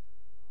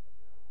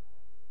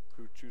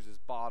 who chooses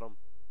bottom.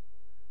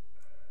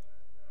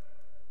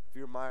 If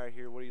you're Meyer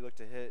here, what do you look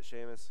to hit,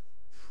 Seamus?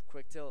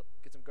 Quick tilt,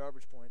 get some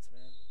garbage points,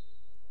 man.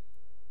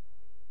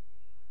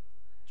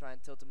 Try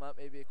and tilt him up,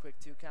 maybe a quick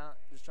 2 count.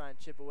 Just try and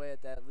chip away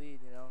at that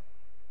lead, you know.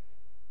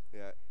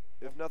 Yeah,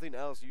 if nothing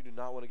else, you do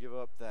not want to give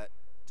up that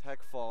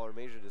tech fall or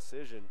major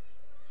decision.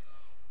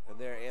 And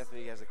there,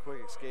 Anthony has a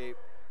quick escape.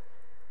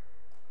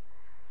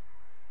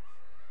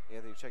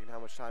 Anthony checking how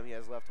much time he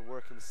has left to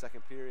work in the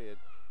second period.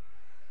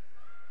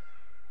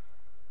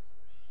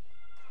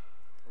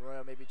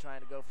 Arroyo may be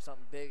trying to go for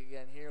something big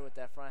again here with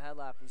that front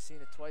headlock. We've seen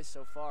it twice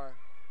so far.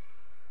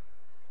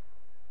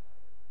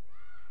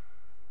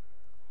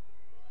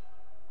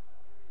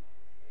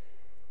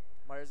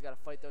 Myers got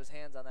to fight those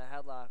hands on that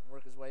headlock and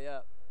work his way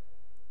up.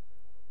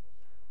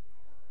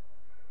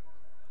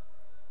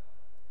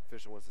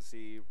 Official wants to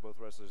see both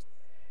wrestlers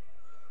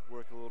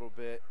work a little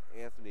bit.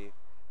 Anthony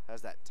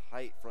has that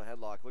tight front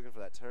headlock, looking for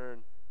that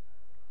turn.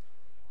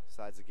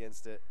 Sides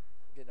against it.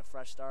 Getting a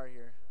fresh start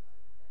here.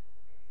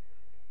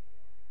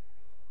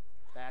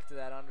 Back to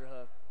that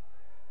underhook.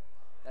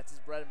 That's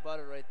his bread and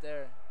butter right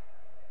there.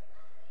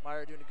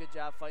 Meyer doing a good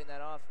job fighting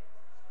that off.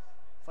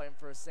 Fighting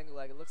for a single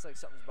leg. It looks like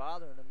something's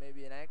bothering him,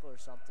 maybe an ankle or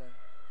something.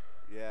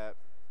 Yeah,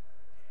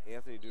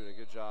 Anthony doing a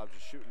good job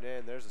just shooting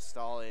in. There's a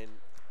stalling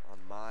on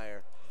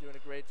Meyer. Doing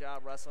a great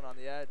job wrestling on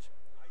the edge.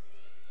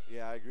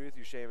 Yeah, I agree with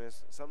you,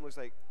 Seamus. Something looks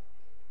like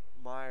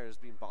Meyer is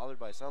being bothered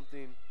by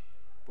something.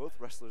 Both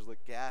wrestlers look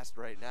gassed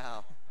right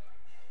now.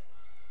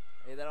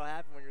 Hey, that'll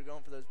happen when you're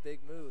going for those big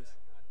moves.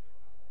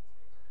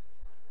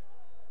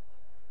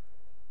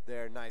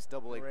 There, nice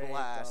double leg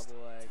blast.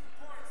 Double leg.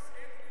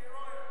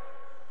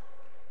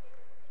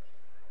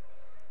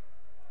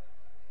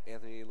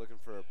 Anthony looking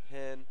for a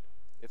pin.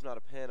 If not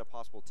a pin, a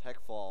possible tech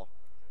fall.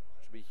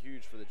 Should be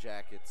huge for the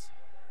Jackets.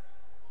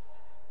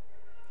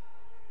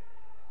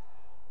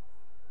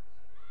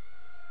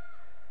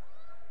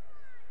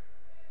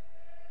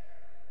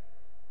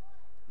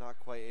 Not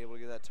quite able to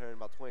get that turn.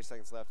 About 20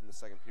 seconds left in the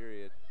second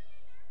period.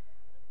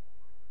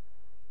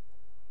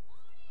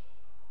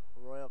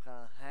 Royal kind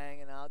of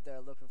hanging out there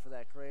looking for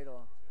that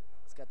cradle.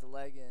 He's got the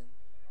leg in.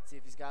 See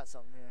if he's got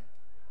something here.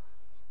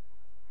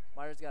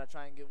 Myers got to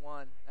try and get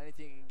one.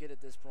 Anything he can get at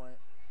this point.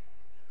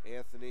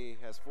 Anthony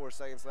has 4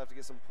 seconds left to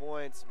get some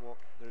points. Well,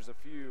 there's a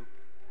few.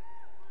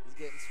 He's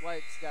getting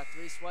swipes. He's got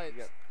 3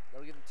 swipes.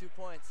 That'll give him 2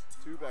 points.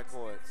 2 back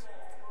points.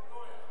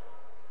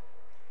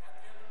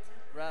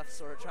 Refs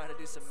sort of trying to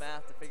do some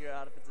math to figure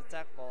out if it's a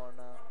tech ball or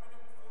not.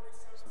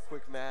 Some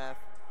quick math.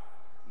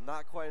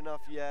 Not quite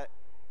enough yet.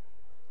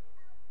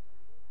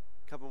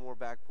 Couple more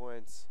back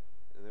points,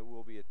 and it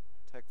will be a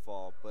tech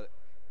fall. But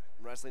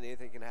in wrestling,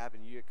 anything can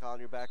happen. You get caught on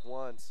your back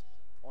once.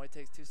 Only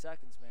takes 2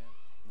 seconds, man.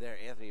 There,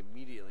 Anthony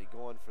immediately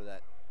going for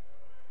that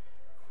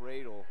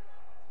cradle.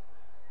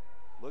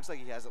 Looks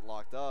like he has it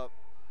locked up.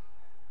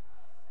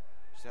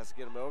 Just has to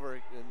get him over,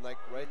 and like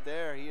right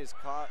there, he is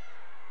caught.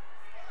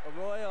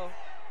 Arroyo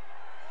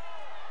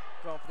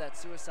going for that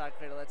suicide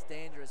cradle. That's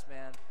dangerous,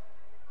 man.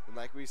 And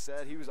like we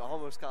said, he was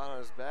almost caught on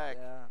his back.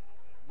 Yeah.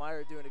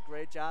 Meyer doing a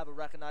great job of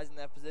recognizing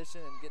that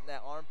position and getting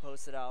that arm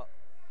posted out.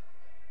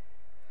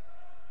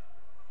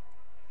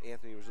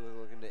 Anthony was really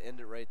looking to end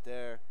it right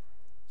there.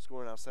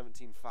 Scoring out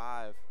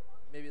 17-5.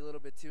 Maybe a little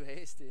bit too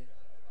hasty.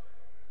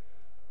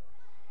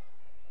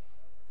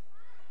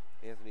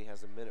 Anthony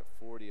has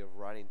 1:40 of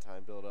riding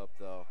time built up,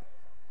 though.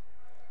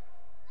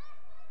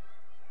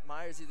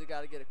 Myers either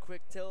got to get a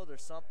quick tilt or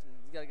something.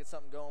 He's got to get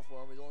something going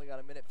for him. He's only got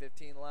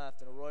 1:15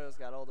 left, and Arroyo's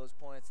got all those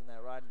points in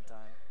that riding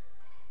time.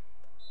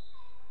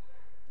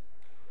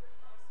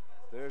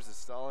 There's the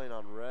stalling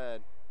on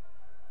red.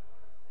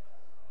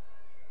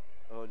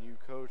 Oh, new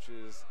coach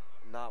is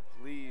not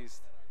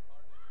pleased.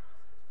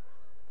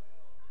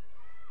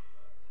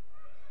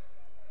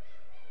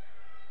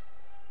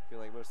 Feel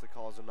like most of the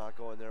calls are not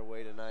going their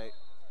way tonight.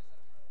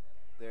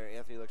 There,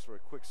 Anthony looks for a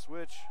quick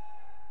switch.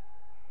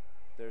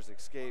 There's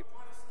escape.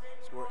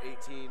 Score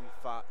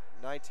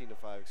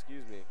 19-5,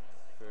 excuse me,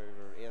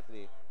 for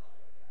Anthony.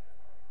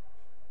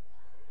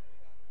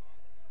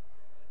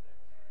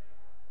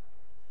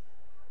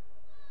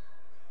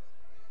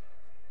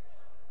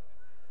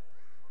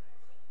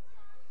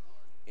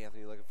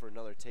 Anthony looking for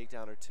another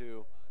takedown or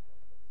two.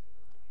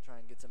 Try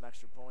and get some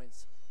extra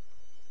points.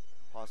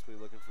 Possibly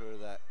looking for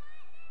that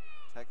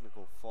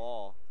technical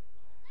fall.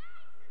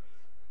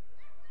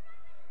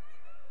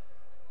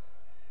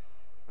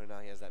 Right now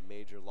he has that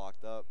major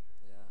locked up.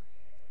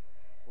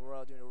 Yeah.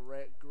 Royal doing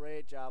a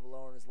great job of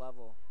lowering his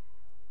level.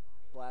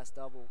 Blast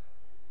double.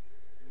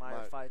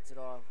 Meyer fights it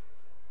off.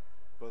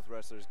 Both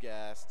wrestlers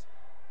gassed.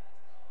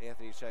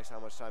 Anthony checks how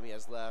much time he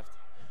has left.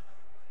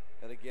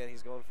 And again,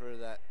 he's going for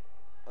that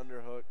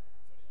underhook.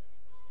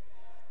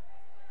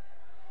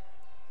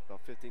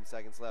 About 15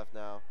 seconds left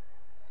now.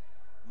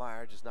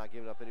 Meyer just not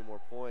giving up any more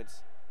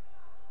points.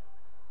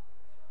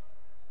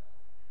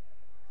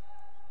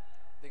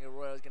 I think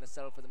Arroyo's going to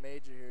settle for the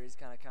major here. He's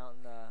kind of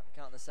counting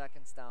the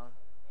seconds down.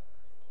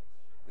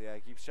 Yeah,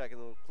 he keeps checking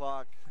the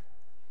clock.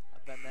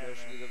 I've been there,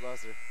 Motion to the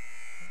buzzer.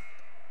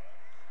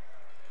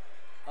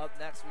 Up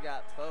next, we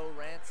got Bo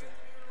Ransom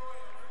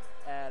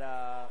at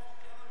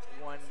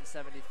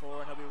 174,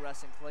 and he'll be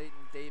wrestling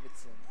Clayton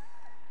Davidson.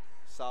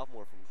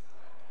 Sophomore from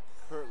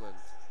Kirtland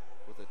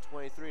with a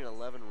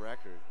 23-11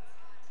 record.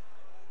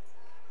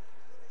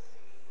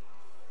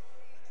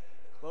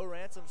 Bo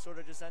Ransom sort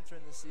of just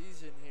entering the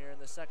season here in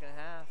the second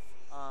half.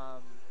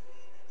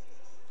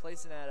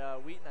 Placing at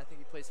Wheaton, I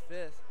think he placed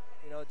 5th.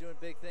 You know, doing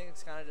big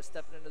things, kind of just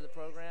stepping into the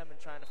program and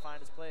trying to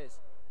find his place.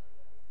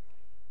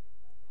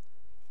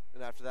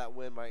 And after that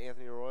win by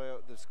Anthony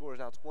Arroyo, the score is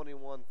now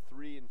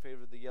 21-3 in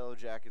favor of the Yellow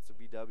Jackets of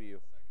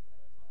BW.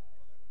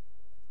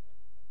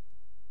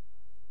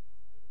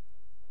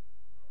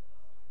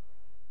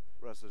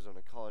 Wrestlers on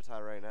a collar tie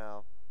right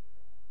now.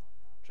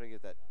 trying to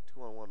get that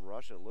 2-on-1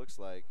 rush, it looks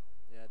like.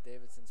 Yeah,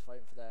 Davidson's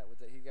fighting for that.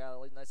 He got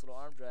a nice little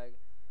arm drag.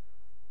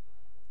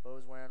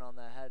 Bo's wearing on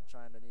that head,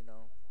 trying to,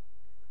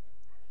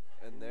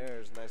 And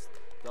there's a nice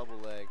double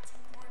leg.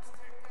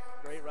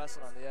 Great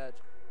wrestling on the edge.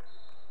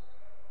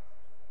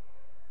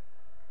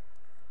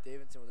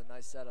 Davidson with a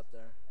nice setup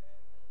there.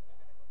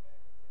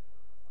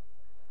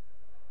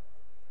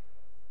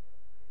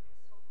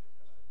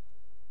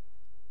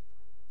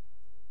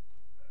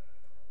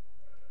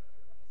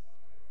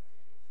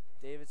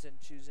 Davidson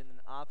choosing an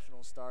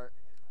optional start.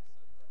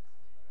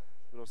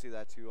 We don't see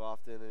that too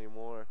often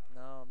anymore.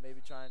 No,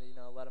 maybe trying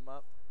to, let him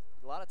up.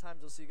 A lot of times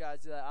you'll see guys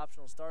do that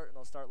optional start, and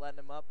they'll start letting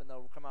him up, and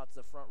they'll come out to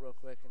the front real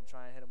quick and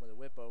try and hit him with a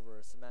whip over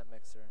a cement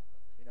mixer.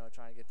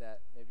 Trying to get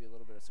that maybe a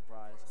little bit of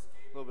surprise.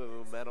 A little bit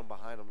of momentum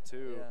behind him,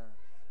 too. Yeah.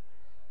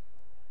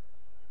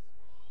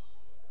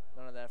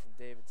 None of that from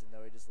Davidson,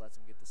 though. He just lets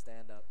him get the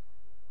stand-up.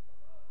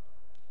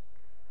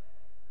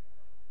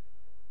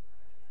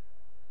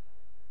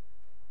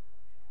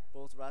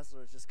 Both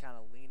wrestlers just kind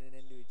of leaning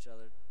into each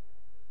other.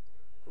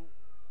 Ooh.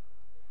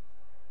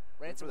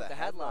 Ransom with the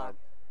headlock.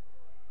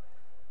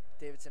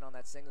 Davidson on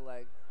that single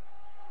leg.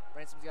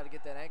 Ransom's got to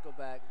get that ankle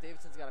back.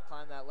 Davidson's got to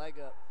climb that leg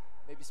up.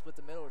 Maybe split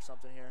the middle or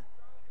something here.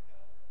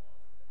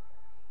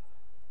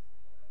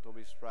 Don't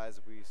be surprised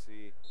if we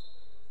see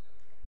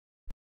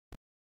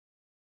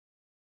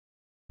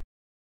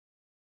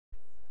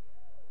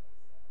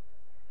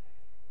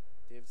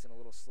Davidson a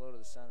little slow to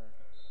the center.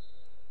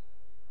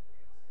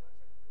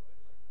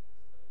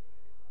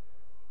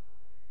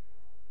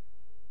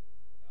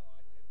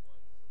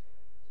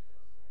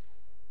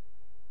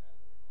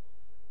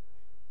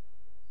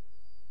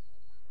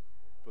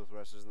 both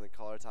wrestlers in the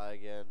collar tie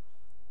again.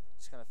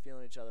 Just kind of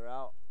feeling each other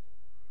out.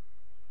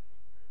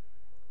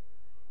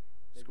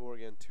 Score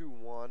again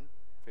 2-1.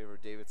 Favor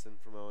of Davidson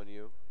from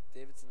ONU.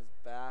 Davidson is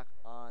back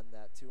on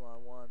that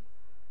 2-on-1.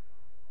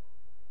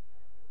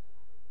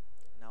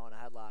 Now on a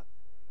headlock.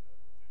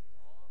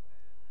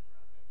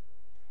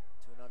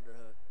 To an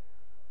underhook.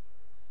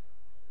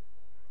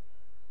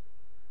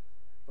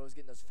 Bo's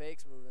getting those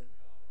fakes moving.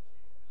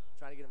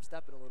 Trying to get him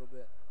stepping a little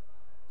bit.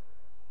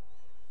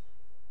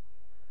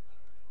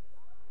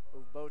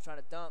 Ooh, Bo trying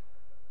to dump.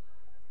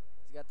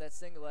 He's got that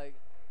single leg.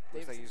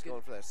 Looks like he's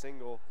going for that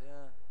single.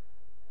 Yeah.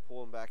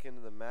 Pull him back into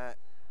the mat.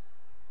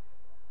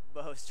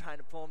 Bo's trying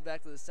to pull him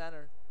back to the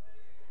center.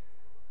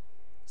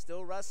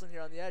 Still wrestling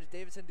here on the edge.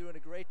 Davidson doing a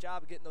great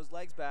job of getting those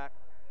legs back.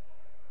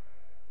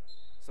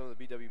 Some of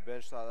the BW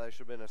bench thought that should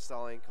have been a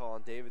stalling call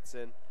on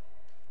Davidson.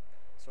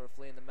 Sort of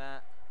fleeing the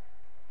mat.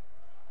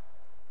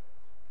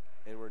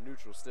 And we're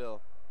neutral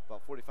still.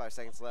 About 45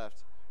 seconds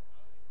left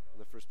in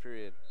the first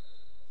period.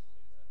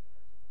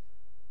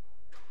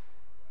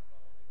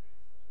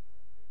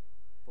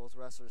 Both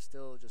wrestlers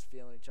still just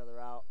feeling each other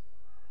out.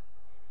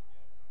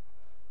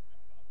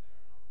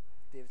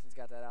 Davidson's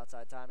got that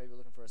outside tie, maybe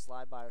looking for a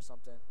slide by or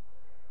something.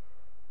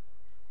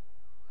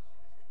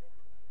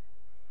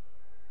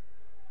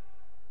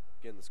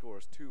 Again, the score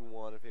is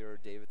 2-1 in favor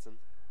of Davidson.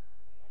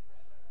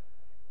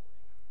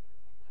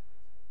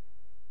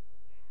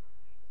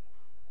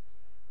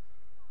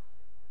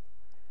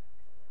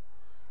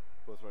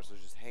 Both wrestlers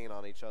just hanging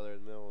on each other in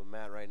the middle of the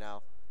mat right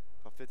now.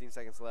 About 15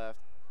 seconds left.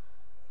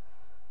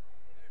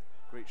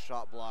 Great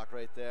shot block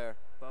right there.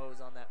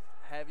 Bo's on that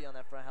heavy on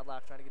that front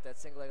headlock, trying to get that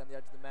single leg on the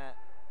edge of the mat.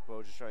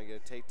 Bo just trying to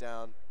get a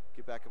takedown,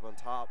 get back up on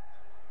top.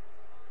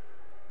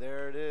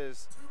 There it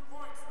is.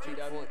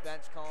 GW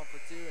bench calling for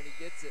two, and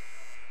he gets it.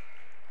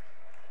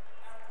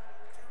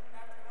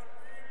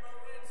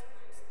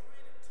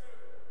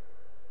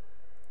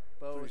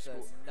 Bo with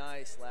a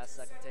nice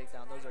last-second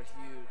takedown. Those are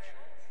huge,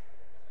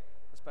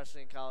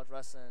 especially in college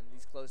wrestling.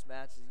 These close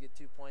matches, you get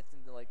 2 points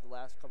into like the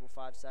last couple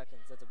 5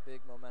 seconds. That's a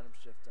big momentum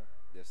shifter.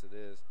 Yes, it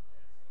is.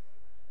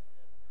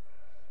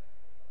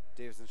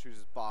 Davidson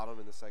chooses bottom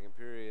in the second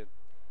period.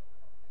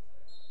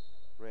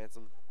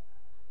 Ransom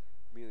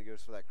immediately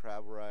goes for that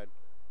crab ride,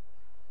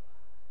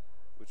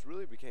 which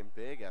really became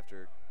big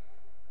after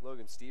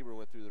Logan Stieber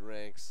went through the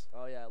ranks.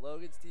 Oh yeah,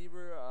 Logan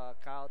Stieber,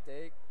 Kyle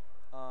Dake.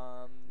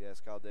 Yes,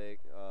 Kyle Dake,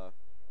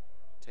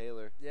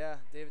 Taylor. Yeah,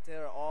 David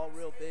Taylor, all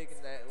real big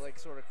in that like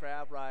sort of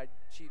crab ride,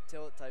 cheap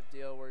tilt type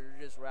deal where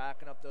you're just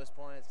racking up those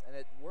points, and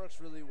it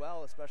works really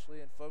well, especially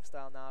in folk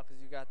style now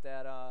because you got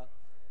that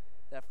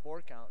that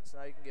 4 count. So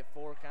now you can get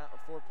 4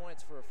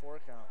 points for a 4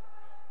 count,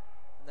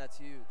 and that's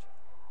huge.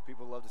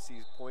 People love to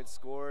see points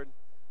scored.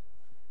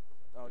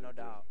 Oh, no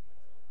doubt.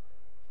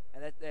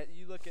 And that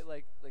you look at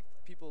like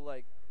people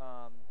like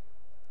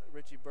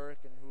Richie Burke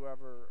and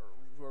whoever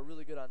who are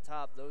really good on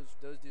top. Those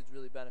dudes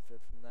really benefit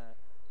from that.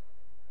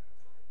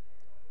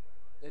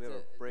 We have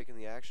a break in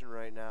the action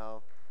right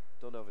now.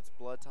 Don't know if it's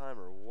blood time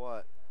or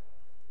what.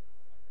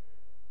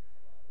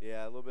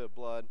 Yeah, a little bit of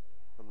blood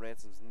on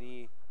Ransom's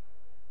knee.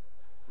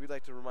 We'd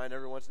like to remind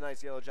everyone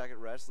tonight's Yellow Jacket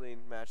Wrestling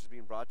match is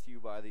being brought to you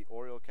by the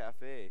Oriole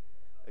Cafe,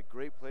 a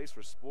great place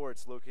for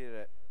sports located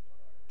at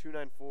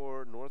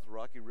 294 North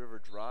Rocky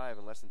River Drive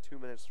in less than 2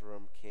 minutes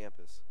from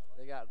campus.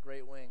 They got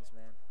great wings,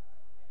 man.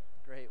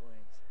 Great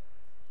wings.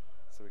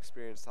 Some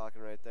experience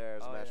talking right there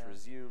as the match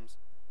resumes.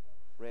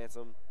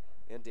 Ransom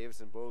and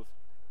Davidson both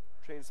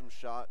train some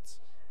shots.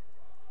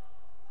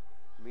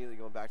 Immediately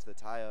going back to the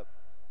tie-up.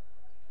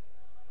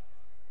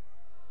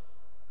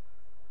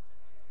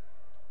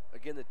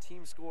 Again, the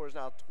team score is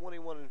now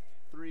 21-3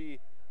 in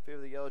favor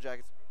of the Yellow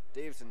Jackets.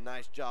 Davidson,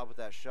 nice job with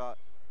that shot.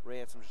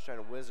 Ransom just trying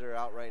to whizzer her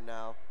out right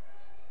now.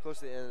 Close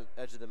to the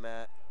edge of the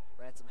mat.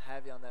 Ransom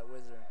heavy on that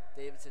whizzer.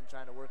 Davidson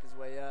trying to work his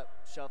way up,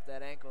 shove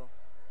that ankle.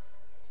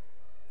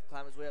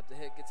 Climb his way up the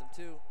hit, gets him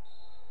two.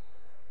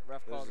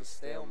 Ref calls a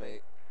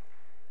stalemate.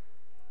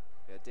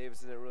 Yeah,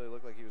 Davidson didn't really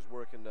look like he was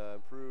working to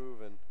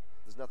improve, and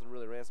there's nothing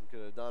really Ransom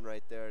could have done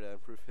right there to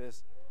improve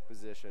his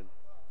position.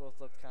 Both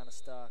looked kind of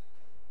stuck.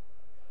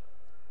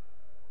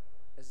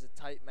 This is a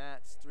tight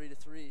match,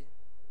 3-3.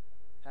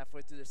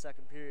 Halfway through the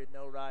second period,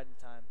 no riding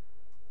time.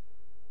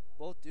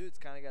 Both dudes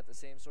kind of got the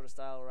same sort of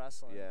style of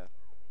wrestling. Yeah.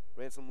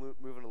 Ransom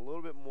moving a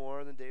little bit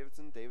more than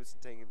Davidson. Davidson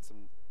taking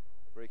some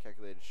very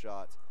calculated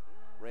shots.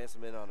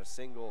 Ransom in on a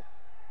single.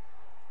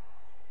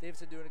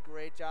 Davidson doing a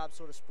great job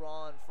sort of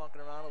sprawling,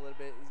 funking around a little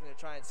bit. He's going to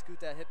try and scoot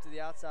that hip to the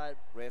outside.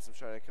 Ransom's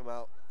trying to come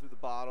out through the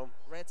bottom.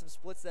 Ransom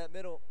splits that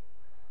middle.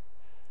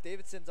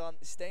 Davidson's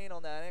staying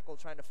on that ankle,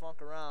 trying to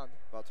funk around.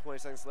 About 20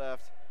 seconds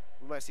left.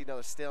 We might see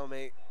another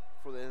stalemate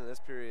before the end of this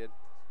period.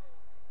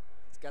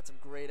 It's got some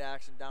great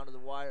action down to the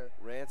wire.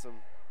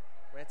 Ransom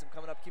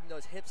coming up, keeping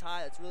those hips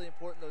high. That's really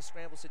important in those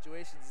scramble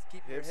situations, is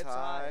keeping your hips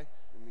high.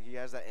 And he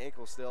has that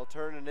ankle still.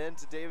 Turning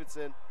into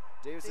Davidson.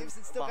 Davidson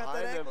still got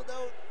that ankle,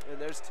 though.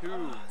 And there's two.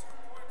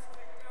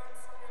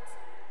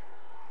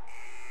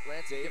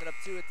 Ransom giving up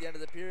two at the end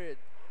of the period.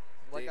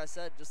 Like I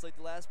said, just like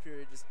the last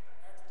period, just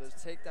those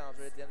takedowns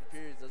right at the end of the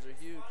periods, those are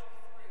huge.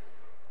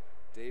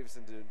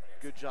 Davidson did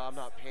a good job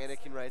not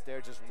panicking right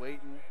there, just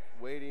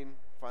waiting.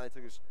 Finally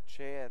took his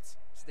chance.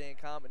 Staying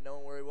calm and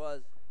knowing where he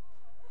was.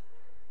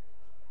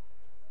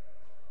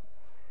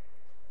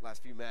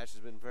 Last few matches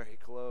have been very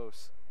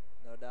close.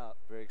 No doubt.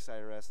 Very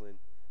exciting wrestling.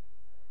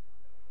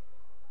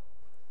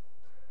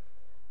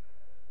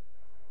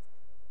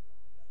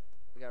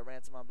 We got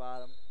Ransom on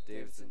bottom.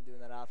 Davidson doing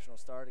that optional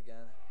start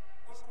again.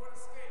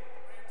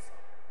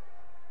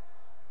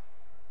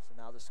 So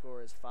now the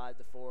score is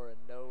 5-4 and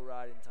no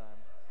riding time.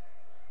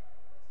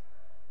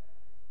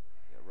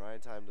 Yeah,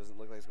 riding time doesn't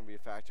look like it's going to be a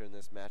factor in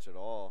this match at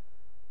all.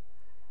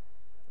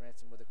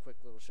 Ransom with a quick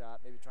little shot,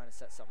 maybe trying to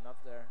set something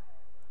up there.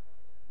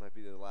 Might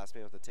be the last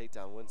man with the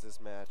takedown wins this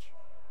match.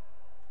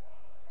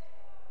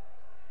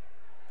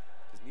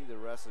 Because neither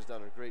wrestler's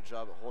done a great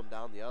job at holding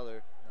down the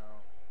other.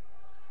 No.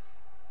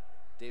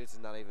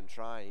 Davidson's not even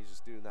trying. He's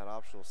just doing that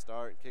optional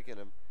start, kicking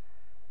him.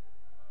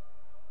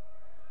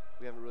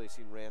 We haven't really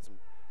seen Ransom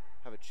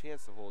have a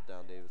chance to hold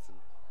down Davidson.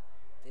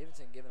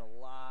 Davidson giving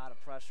a lot of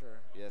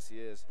pressure. Yes, he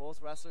is.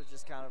 Both wrestlers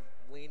just kind of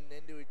leaning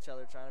into each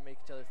other, trying to make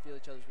each other feel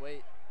each other's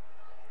weight.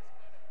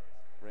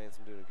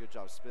 Ransom doing a good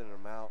job spinning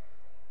him out.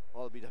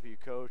 All the BW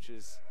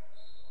coaches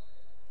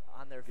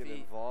on their feet.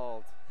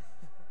 Involved.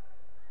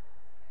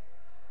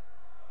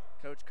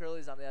 Coach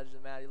Curley's on the edge of the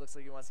mat. He looks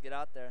like he wants to get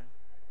out there.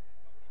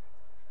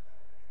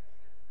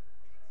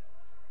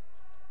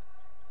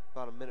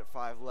 About a minute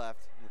 5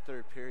 left in the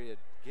third period.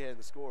 Again,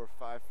 the score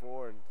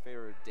 5-4 in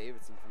favor of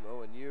Davidson from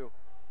ONU.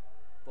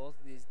 Both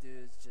of these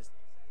dudes just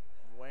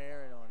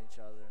wearing on each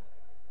other,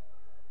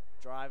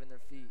 driving their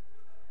feet.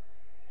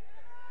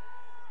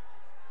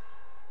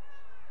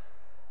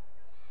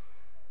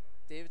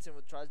 Davidson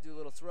tries to do a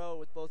little throw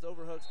with both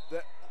overhooks.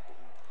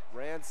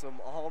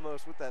 Ransom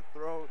almost with that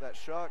throw, that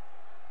shuck,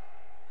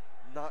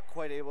 not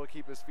quite able to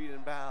keep his feet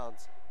in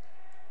bounds.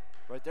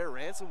 Right there,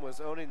 Ransom was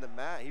owning the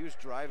mat. He was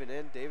driving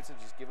in. Davidson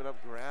just giving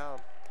up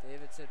ground.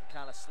 Davidson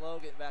kind of slow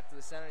getting back to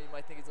the center. You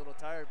might think he's a little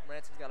tired.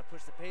 Ransom's got to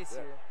push the pace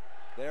here.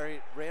 There,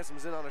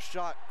 Ransom's in on a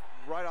shot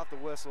right off the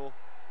whistle.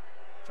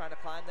 Trying to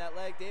climb that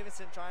leg.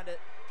 Davidson trying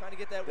to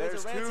get that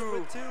whizzer. Ransom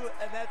with two,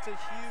 and that's a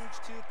huge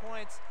 2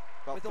 points.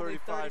 About with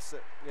 35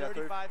 only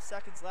 35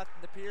 seconds left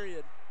in the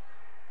period.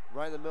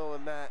 Right in the middle of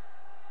the mat.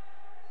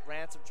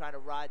 Ransom trying to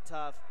ride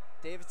tough.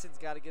 Davidson's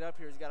got to get up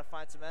here. He's got to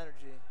find some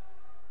energy.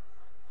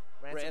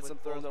 Ransom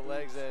throwing the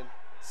legs in.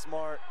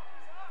 Smart.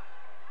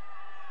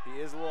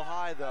 He is a little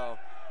high, though.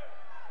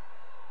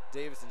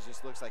 Davidson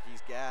just looks like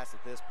he's gassed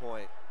at this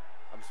point.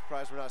 I'm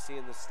surprised we're not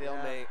seeing the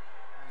stalemate.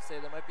 Yeah. You say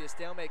there might be a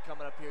stalemate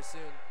coming up here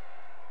soon.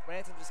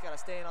 Ransom just got to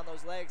stay in on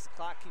those legs. The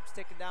clock keeps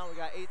ticking down. We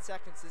got 8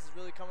 seconds. This is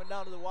really coming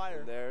down to the wire.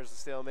 And there's the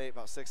stalemate,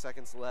 about 6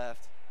 seconds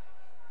left.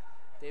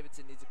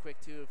 Davidson needs a quick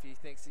 2 if he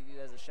thinks he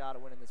has a shot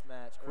of winning this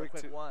match. Or a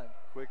quick 1.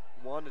 Quick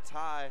 1 to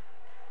tie.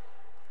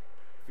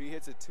 If he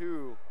hits a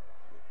 2,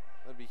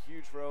 that'd be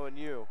huge for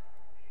ONU.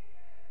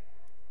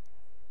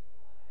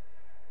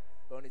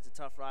 Bo needs a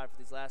tough ride for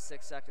these last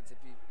 6 seconds if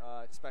he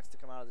expects to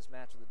come out of this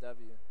match with a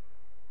W.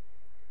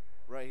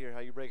 Right here, how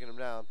you breaking him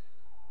down?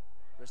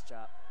 Wrist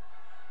chop.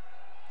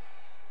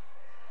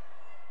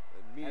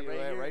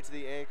 Immediately right to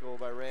the ankle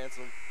by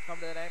Ransom. Come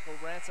to that ankle.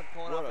 Ransom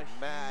pulling off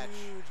a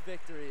huge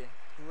victory.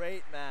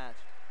 Great match.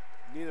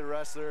 Neither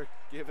wrestler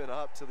giving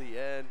up to the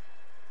end.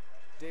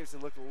 Davidson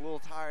Mason looked a little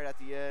tired at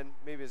the end.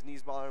 Maybe his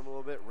knees bothering him a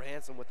little bit.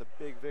 Ransom with a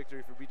big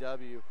victory for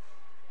BW.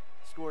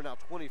 Score now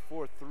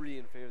 24-3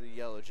 in favor of the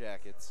Yellow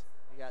Jackets.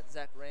 You got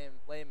Zach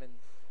Lehman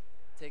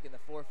taking the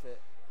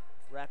forfeit,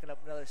 racking up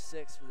another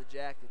 6 for the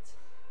Jackets.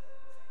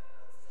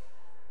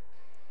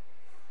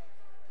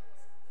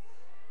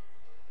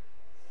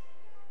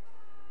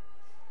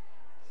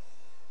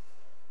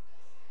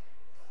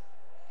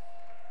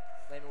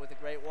 Lehman with a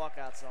great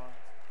walkout song.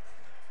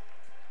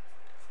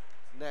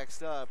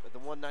 Next up, at the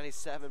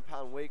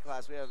 197-pound weight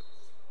class, we have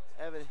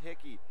Evan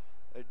Hickey,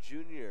 a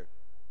junior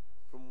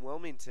from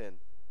Wilmington.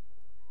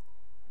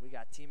 We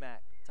got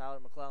T-Mac, Tyler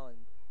McClellan,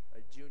 a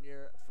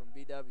junior from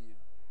BW.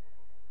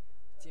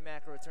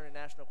 T-Mac, a returning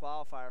national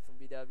qualifier from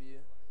BW.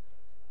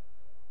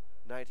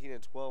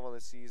 19-12 on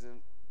the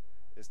season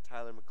is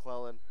Tyler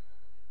McClellan.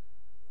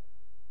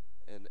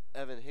 And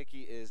Evan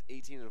Hickey is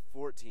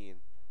 18-14.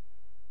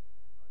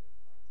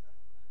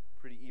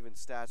 Pretty even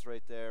stats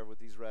right there with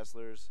these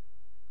wrestlers.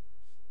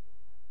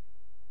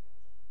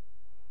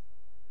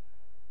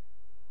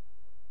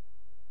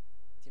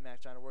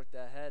 T-Mac trying to work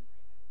that head.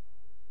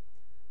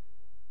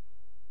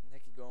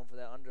 Hickey going for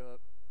that underhook.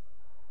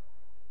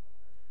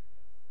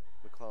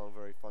 McClellan,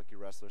 very funky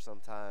wrestler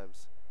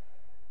sometimes.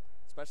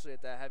 Especially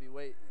at that heavy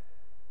weight.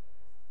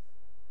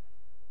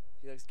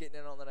 He likes getting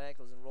in on the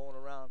ankles and rolling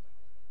around.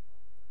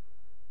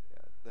 Yeah,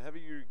 the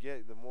heavier you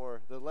get,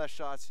 the less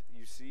shots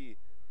you see.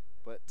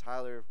 But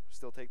Tyler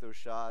still take those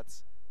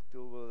shots,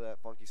 do a little bit of that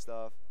funky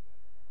stuff.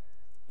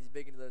 He's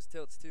big into those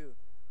tilts too.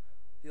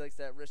 He likes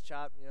that wrist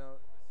chop, you know,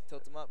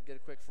 tilt him up, get a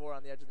quick 4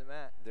 on the edge of the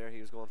mat. There he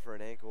was going for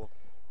an ankle.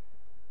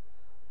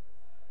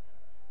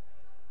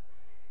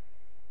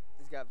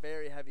 He's got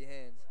very heavy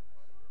hands.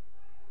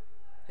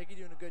 Hickey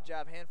doing a good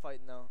job hand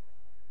fighting though.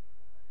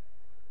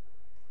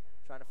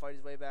 Trying to fight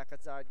his way back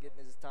outside,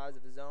 getting his ties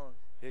of his own.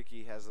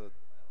 Hickey has a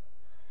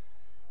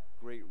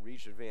great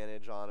reach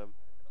advantage on him.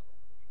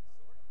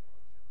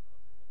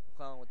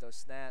 McClellan with those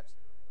snaps.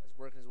 He's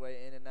working his way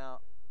in and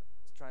out.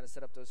 He's trying to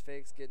set up those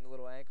fakes, getting a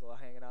little ankle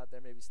hanging out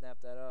there, maybe snap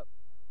that up.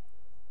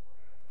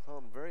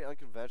 McClellan very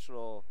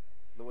unconventional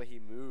in the way he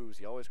moves.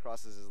 He always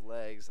crosses his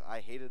legs. I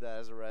hated that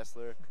as a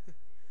wrestler.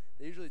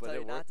 They usually tell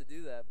you not to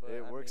do that, but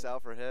it works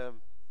out for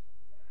him.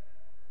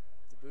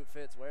 If the boot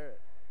fits, wear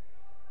it.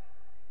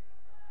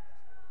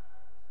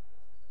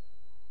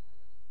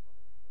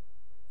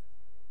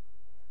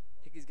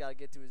 Hickey's got to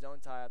get to his own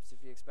tie-ups if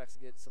he expects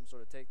to get some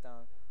sort of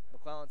takedown.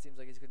 McClellan seems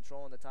like he's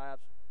controlling the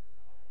tie-ups.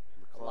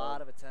 A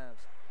lot of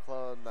attempts.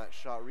 McClellan, that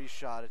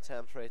reshot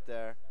attempt right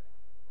there.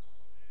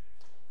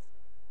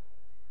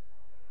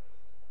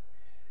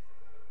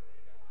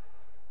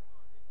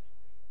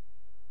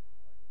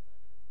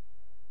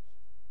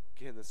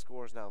 Again, the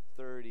score is now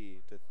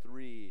 30-3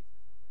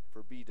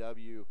 for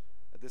BW.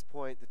 At this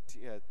point,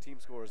 the team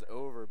score is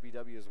over.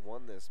 BW has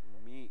won this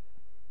meet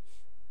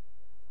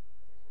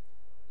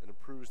and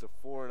improves to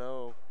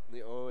 4-0 in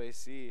the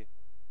OAC.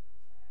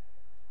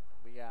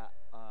 We got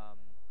a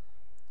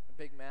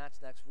big match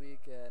next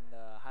week in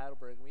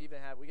Heidelberg. We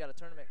got a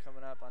tournament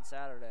coming up on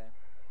Saturday,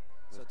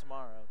 so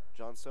tomorrow.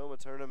 John Soma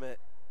tournament,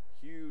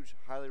 huge.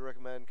 Highly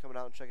recommend coming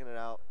out and checking it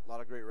out. A lot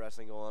of great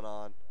wrestling going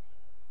on.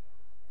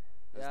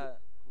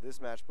 This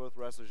match, both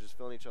wrestlers just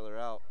filling each other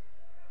out.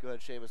 Go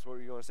ahead, Seamus. What were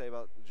you going to say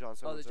about the John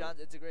Soma tournament?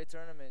 It's a great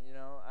tournament. You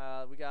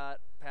know, we got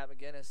Pat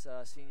McGinnis,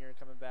 senior,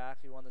 coming back.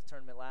 He won the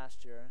tournament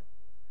last year.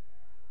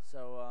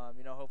 So,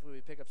 you know, hopefully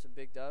we pick up some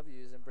big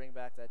W's and bring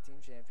back that team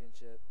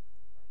championship.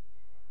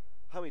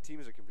 How many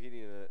teams are competing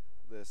in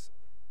this?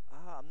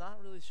 I'm not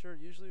really sure.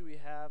 Usually we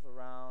have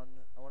around,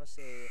 I want to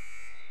say,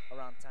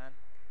 around 10.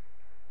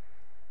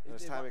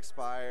 As time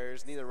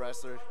expires, neither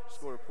wrestler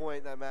scored a point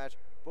in that match.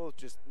 Both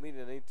just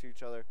leaning into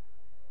each other.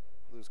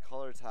 Lose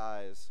color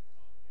ties.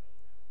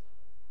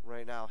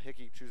 Right now,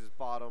 Hickey chooses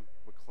bottom.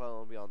 McClellan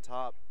will be on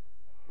top.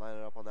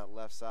 Lining up on that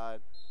left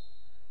side.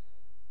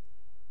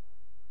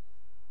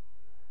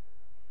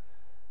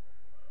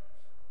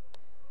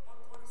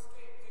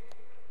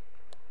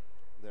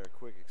 There,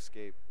 quick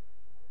escape.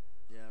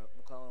 Yeah,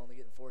 McClellan only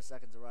getting 4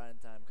 seconds of riding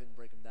time. Couldn't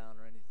break him down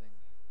or anything.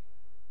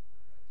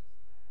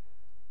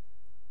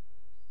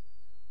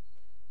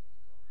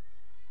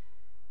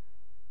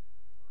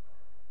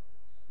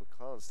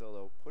 McClellan still,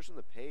 though, pushing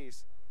the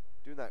pace,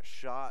 doing that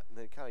shot, and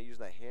then kind of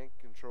using that hand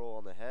control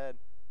on the head,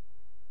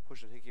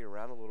 pushing Hickey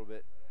around a little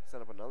bit,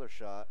 set up another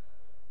shot.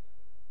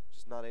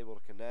 Just not able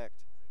to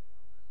connect.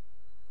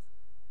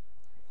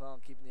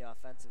 McClellan keeping the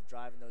offensive,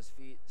 driving those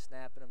feet,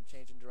 snapping them,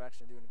 changing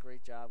direction, doing a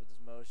great job with his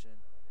motion.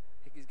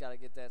 Hickey's got to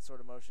get that sort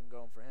of motion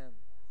going for him.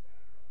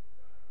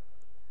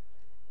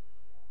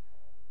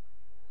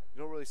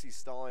 You don't really see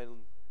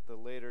stalling the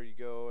later you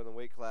go in the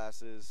weight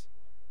classes.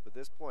 But at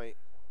this point,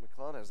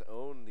 McClellan has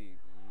owned the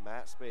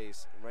mat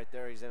space. And right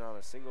there, he's in on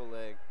a single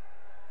leg.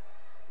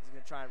 He's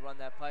going to try and run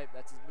that pipe.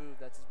 That's his move.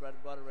 That's his bread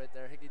and butter right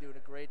there. Hickey doing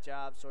a great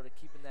job sort of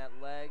keeping that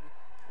leg.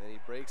 And he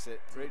breaks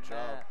it. Great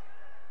job.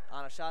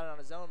 On a shot on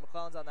his own.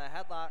 McClellan's on that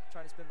headlock,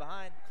 trying to spin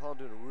behind. McClellan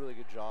doing a really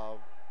good job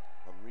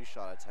on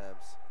reshot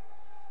attempts.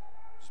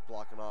 Just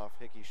blocking off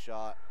Hickey's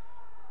shot.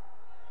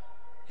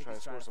 trying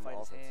to score to some fight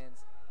offense. his hands,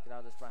 get out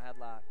of this front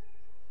headlock.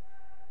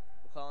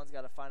 McClellan's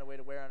got to find a way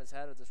to wear on his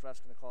head, or this ref's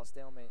going to call a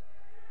stalemate.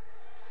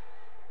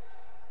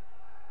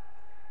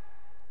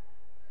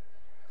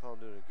 McClellan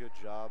doing a good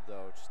job,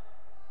 though, just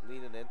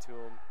leaning into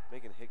him,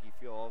 making Hickey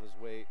feel all of his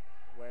weight.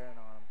 Wearing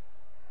on him.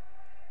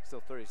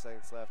 Still 30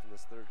 seconds left in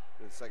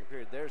the second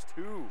period. There's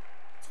two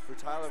for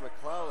Tyler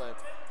McClellan.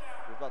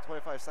 With about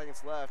 25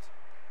 seconds left.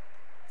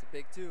 It's a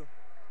big two.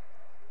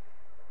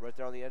 Right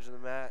there on the edge of the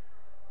mat.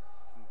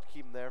 Can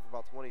keep him there for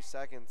about 20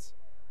 seconds.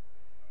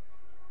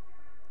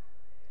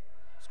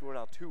 Score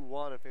now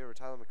 2-1 in favor of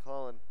Tyler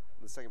McClellan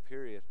in the second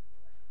period.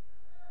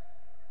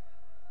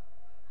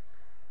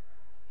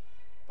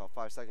 About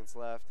 5 seconds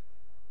left.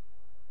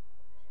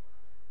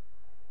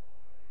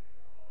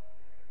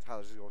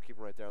 Tyler's just going to keep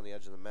him right there on the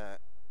edge of the mat.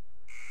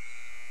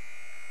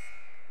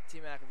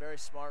 T-Mac, a very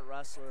smart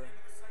wrestler,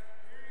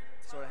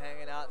 sort of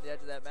hanging out on the edge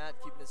of that mat,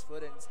 keeping his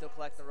foot in, still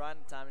collecting the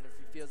riding time, and if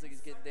he feels like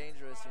he's getting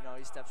dangerous, you know,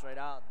 he steps right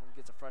out and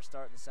gets a fresh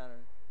start in the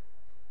center.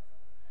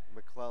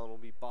 McClellan will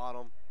be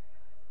bottom.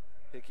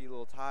 Hickey a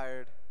little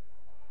tired.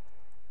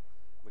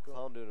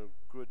 McClellan doing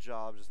a good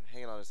job just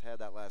hanging on his head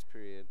that last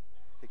period.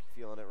 Hickey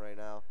feeling it right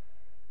now.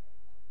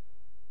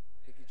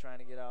 Hickey trying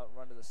to get out and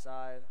run to the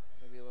side,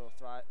 maybe a little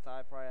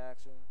thigh pry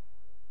action.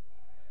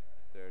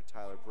 There,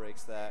 Tyler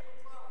breaks that.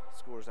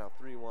 Scores now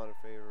 3-1 in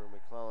favor of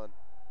McClellan.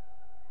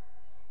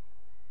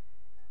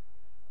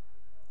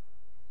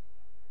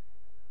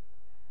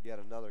 Yet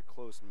another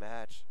close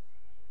match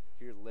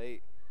here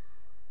late.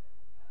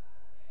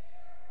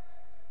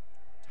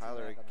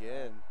 Tyler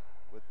again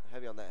with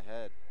heavy on that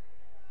head.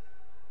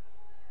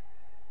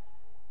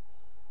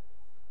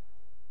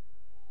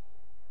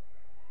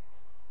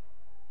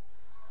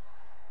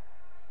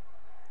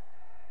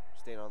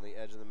 Staying on the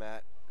edge of the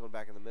mat, going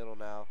back in the middle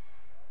now.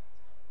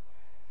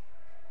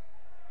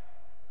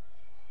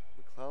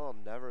 McClellan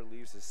never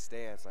leaves his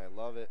stance, and I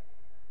love it.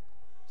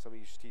 Something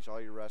you should teach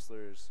all your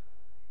wrestlers.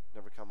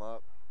 Never come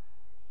up.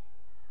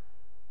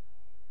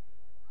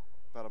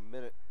 About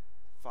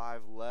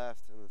 1:05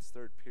 left in this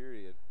third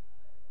period.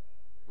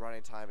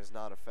 Running time is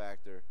not a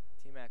factor.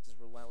 T-Mac is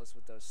relentless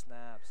with those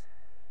snaps.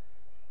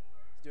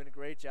 He's doing a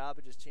great job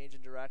of just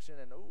changing direction,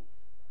 and ooh.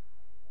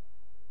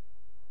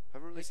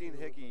 Haven't really seen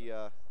Hickey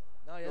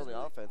no, he on the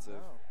really, offensive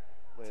no.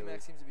 lately.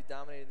 T-Mac seems to be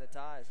dominating the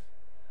ties.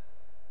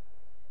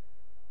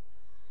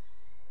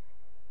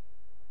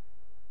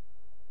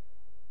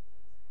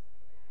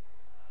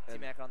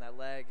 T-Mac on that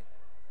leg.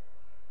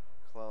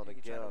 McClellan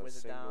Hickey again trying to on a whiz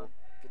it down, single.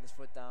 getting his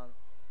foot down.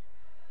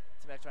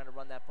 T-Mac trying to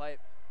run that pipe.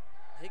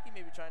 Hickey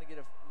maybe trying to get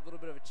a little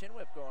bit of a chin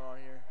whip going on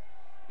here.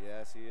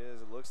 Yes, he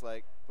is, it looks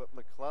like. But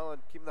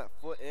McClellan keeping that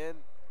foot in.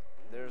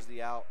 There's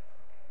the out.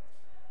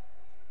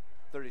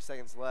 30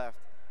 seconds left.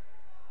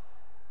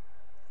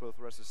 Both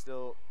wrestlers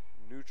still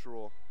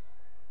neutral.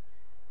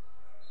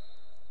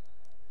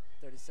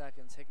 30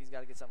 seconds. Hickey's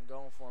got to get something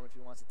going for him if he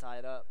wants to tie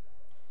it up.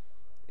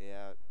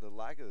 Yeah, the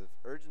lack of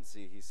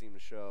urgency he seemed to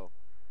show.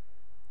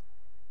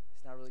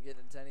 He's not really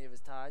getting into any of his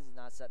ties. He's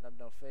not setting up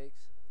no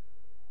fakes.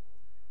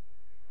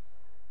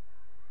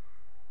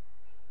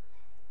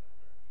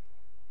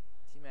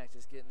 T-Mac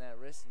just getting that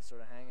wrist and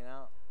sort of hanging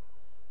out.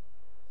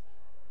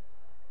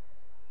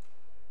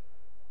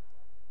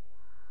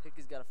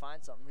 Hickey's got to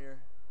find something here.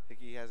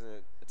 Hickey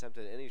hasn't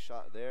attempted any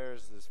shot.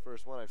 There's his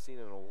first one I've seen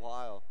in a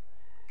while.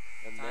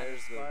 And Time there's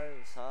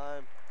expires. the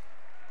time.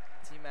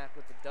 T-Mac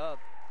with the dub.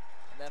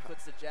 And that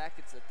puts the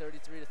Jackets at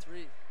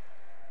 33-3.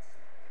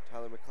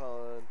 Tyler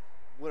McClellan,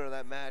 winner of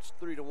that match,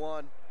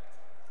 3-1.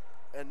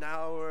 And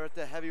now we're at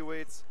the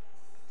heavyweights.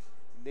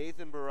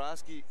 Nathan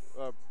Barkaski,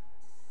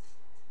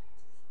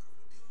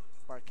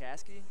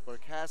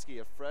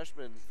 a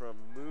freshman from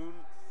Moon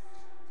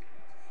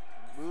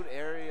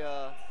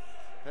area,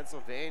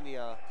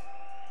 Pennsylvania.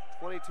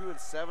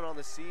 22-7 on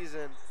the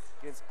season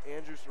against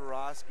Andrew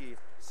Sorosky,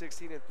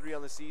 16-3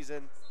 on the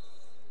season.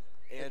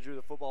 Andrew,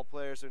 the football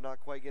player, so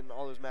not quite getting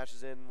all those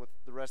matches in with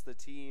the rest of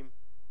the team.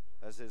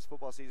 As his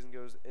football season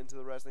goes into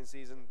the wrestling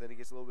season, then he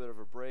gets a little bit of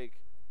a break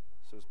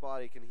so his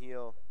body can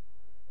heal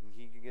and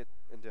he can get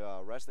into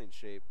wrestling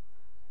shape.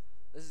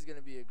 This is going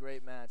to be a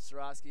great match.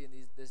 Sorosky and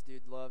this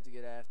dude love to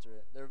get after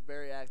it. They're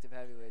very active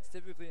heavyweights.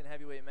 Typically in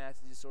heavyweight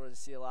matches, you sort of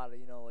see a lot of,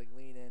 like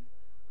lean in,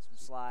 some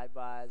slide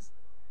bys.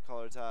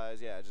 Collar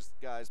ties, yeah, just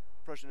guys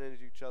pushing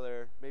into each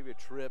other, maybe a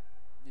trip.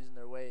 Using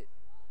their weight.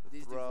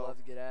 These dudes love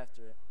to get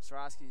after it.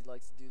 Sorosky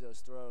likes to do those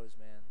throws,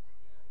 man.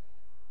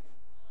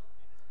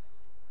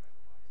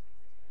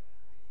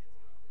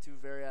 Two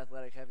very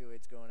athletic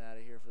heavyweights going at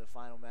it here for the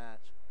final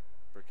match.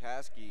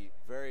 Barkaski,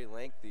 very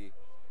lengthy.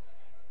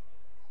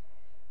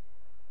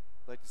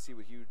 Like to see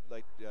what he would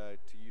like to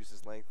use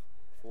his length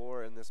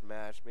for in this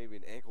match. Maybe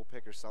an ankle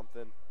pick or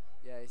something.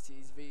 Yeah,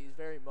 he's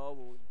very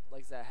mobile.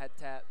 Likes that head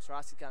tap.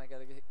 Sorosky kind of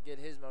got to get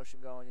his motion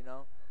going,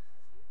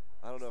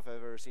 I don't know if I've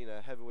ever seen a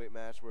heavyweight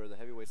match where the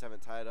heavyweights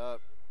haven't tied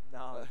up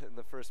in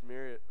the first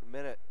minute.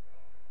 It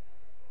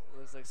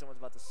looks like someone's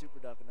about to super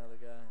duck another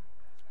guy.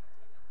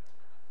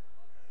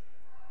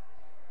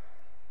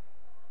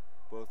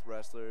 Both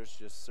wrestlers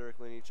just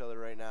circling each other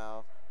right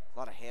now. A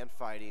lot of hand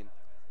fighting.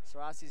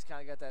 Swarovski's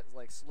kind of got that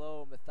like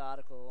slow,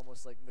 methodical,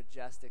 almost like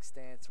majestic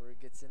stance where he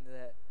gets into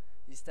that.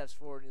 He steps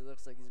forward and he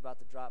looks like he's about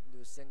to drop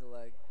into a single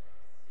leg.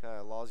 Kind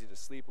of allows you to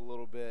sleep a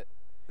little bit.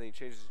 Then he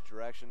changes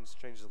directions,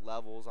 changes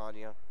levels on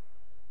you.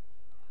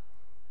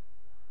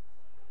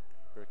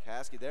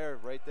 Burkaski there,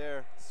 right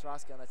there.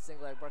 Swarovski on that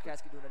single leg.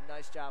 Barkowski doing a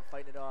nice job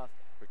fighting it off.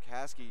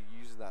 Burkaski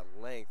uses that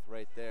length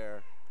right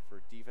there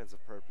for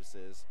defensive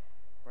purposes.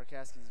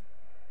 Barkowski's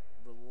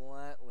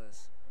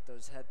relentless with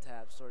those head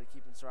taps, sort of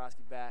keeping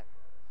Swarovski back.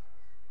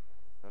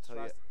 I'll tell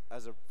you,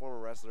 as a former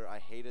wrestler, I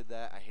hated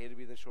that. I hated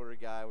being the shorter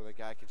guy when the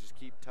guy could just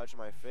keep touching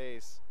my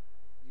face.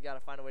 You got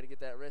to find a way to get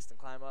that wrist and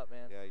climb up,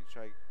 man. Yeah, you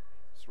try.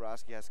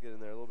 Swarovski has to get in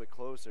there a little bit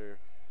closer,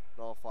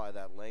 nullify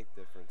that length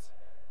difference.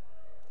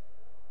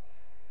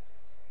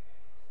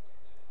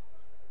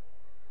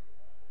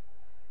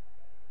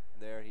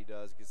 There he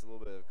does, gets a little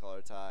bit of a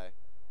collar tie.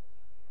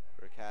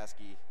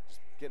 Burkaski just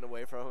getting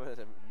away from it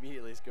and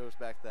immediately goes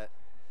back to that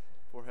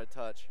forehead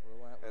touch.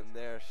 Relentless. And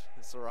there's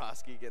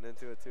Swarovski getting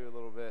into it too a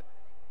little bit.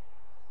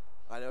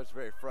 I know it's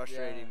very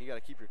frustrating. Yeah. You got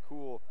to keep your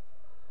cool.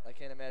 I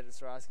can't imagine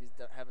Swarovski's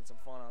having some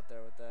fun out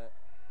there with that.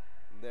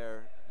 And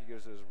there he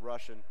goes to his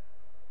Russian.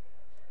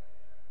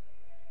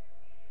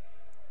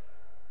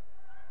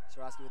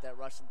 Swarovski with that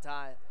Russian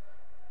tie.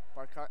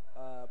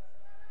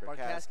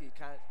 Barkowski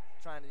kind of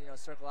trying to,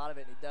 circle out of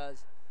it, and he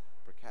does.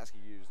 Burkaski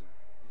using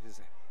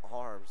his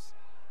arms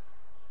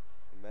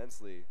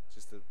immensely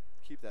just to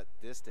keep that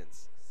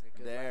distance.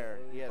 There,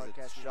 he has a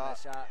shot.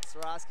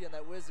 Swarovski on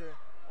that whizzer,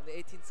 only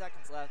 18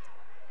 seconds left.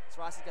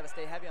 Swarovski's got to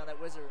stay heavy on that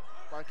whizzer.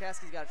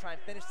 Barkowski's got to try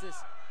and finish this.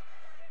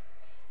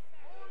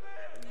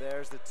 And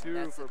there's the two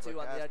and that's for the two Barkowski.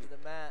 on the edge of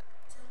the mat.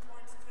 2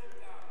 points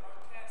takedown,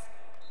 Barkowski.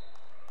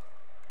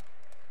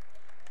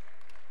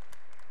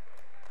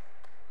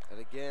 And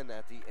again,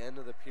 at the end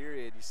of the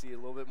period, you see a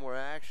little bit more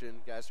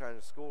action. Guys trying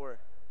to score.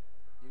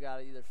 You got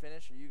to either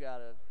finish or you got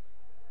to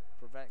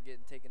prevent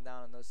getting taken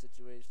down in those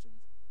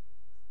situations.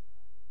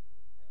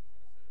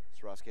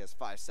 Swarovski has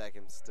 5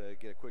 seconds to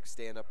get a quick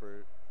stand-up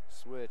or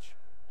switch.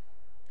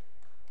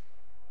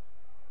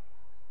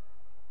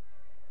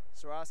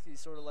 Swarovski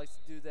sort of likes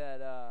to do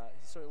that.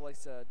 He sort of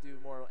likes to do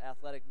more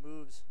athletic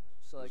moves.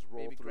 So like Those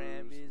maybe roll-throughs,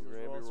 Granby's, those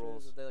Granby roll-throughs,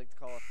 rolls. what they like to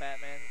call a fat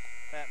man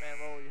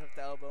roll, where you hook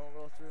the elbow and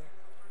roll through.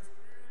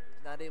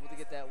 Not able to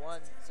get that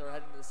one, so we're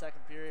heading to the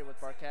second period with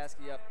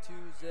Barkowski up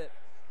 2-0.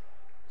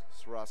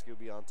 Swarovski will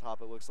be on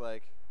top, it looks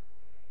like.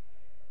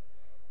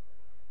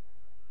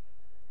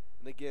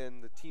 And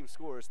again, the team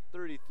scores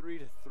 33-3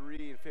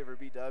 in favor of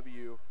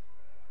BW.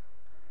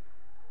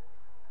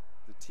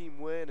 The team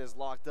win is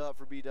locked up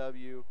for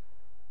BW.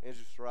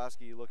 Andrew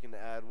Swarovski looking to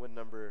add win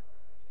number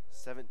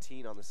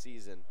 17 on the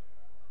season,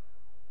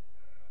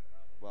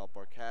 while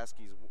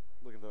Barkowski's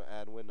looking to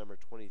add win number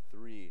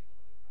 23.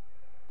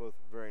 Both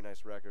very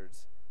nice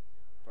records.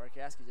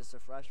 Barkowski, just a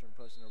freshman,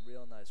 posting a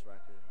real nice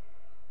record.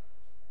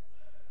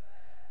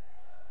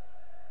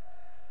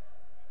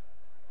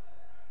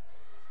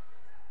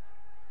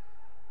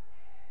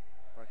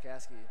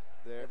 Barkowski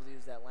There. able to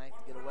use that length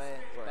to get away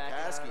and back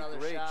out Barkowski, another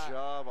great shot.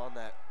 job on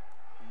that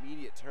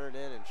immediate turn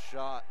in and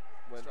shot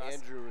when Swarovski.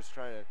 Andrew was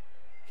trying to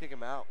kick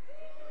him out.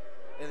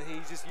 And he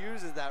just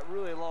uses that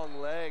really long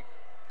leg.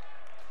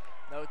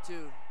 No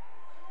 2.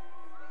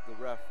 The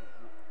ref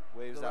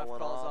waves The that ref one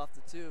calls off. off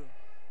the 2.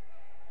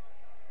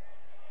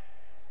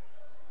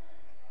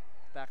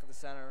 Back at the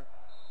center.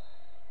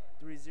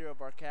 3-0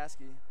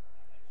 Barkowski.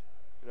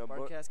 You know,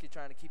 Barkowski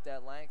trying to keep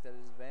that length at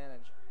his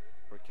advantage.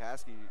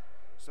 Barkowski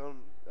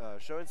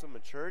showing some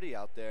maturity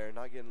out there,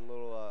 not getting a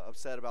little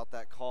upset about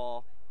that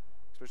call,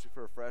 especially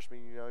for a freshman.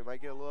 You know, you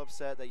might get a little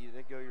upset that you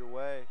didn't go your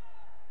way.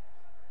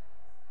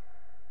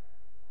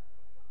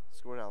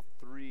 Score now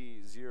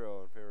 3-0 in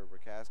favor of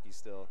Barkowski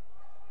still.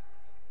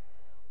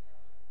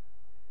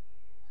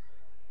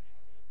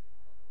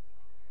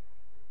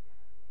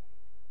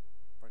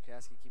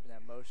 Barkowski keeping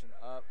that motion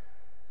up.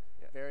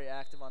 Yeah. Very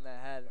active on that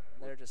head.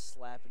 They're just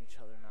slapping each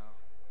other now.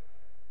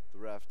 The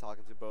ref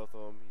talking to both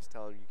of them. He's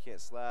telling him you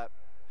can't slap.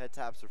 Head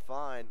taps are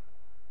fine.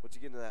 Once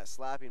you get into that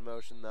slapping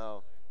motion,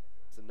 though,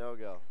 it's a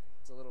no-go.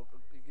 It's a little,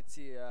 you can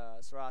see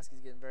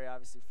Swarovski's getting very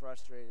obviously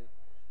frustrated.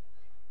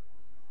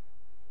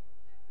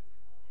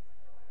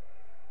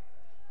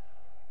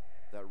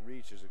 That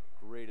reach is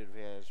a great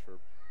advantage for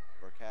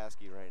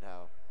Barkowski right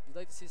now. You'd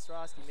like to see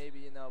Swarovski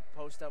maybe,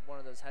 post up one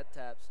of those head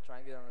taps, try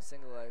and get on a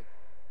single leg.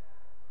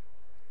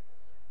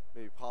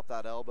 Maybe pop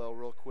that elbow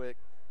real quick.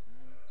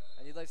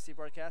 And you'd like to see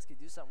Barkowski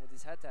do something with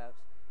these head taps.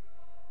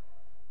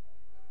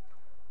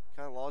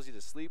 Kind of allows you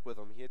to sleep with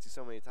him. He hits you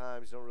so many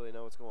times, you don't really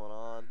know what's going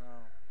on. No.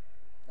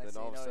 Next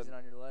Then thing all you of a know, he's in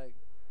sudden- on your leg.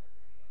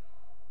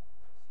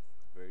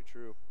 Very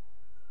true.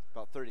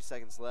 About 30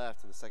 seconds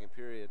left in the second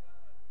period.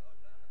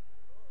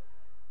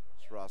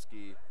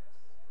 Swarovski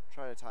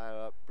trying to tie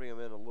up, bring him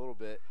in a little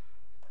bit.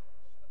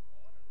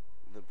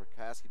 And then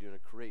Barkowski doing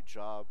a great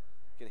job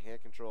getting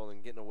hand control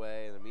and getting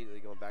away and immediately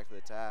going back to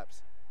the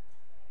taps.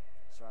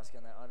 Swarovski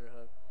on that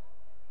underhook.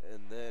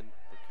 And then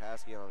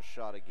Barkowski on a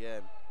shot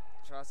again.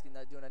 Swarovski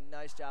doing a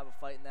nice job of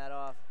fighting that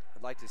off.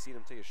 like to see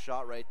him take a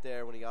shot right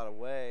there when he got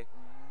away.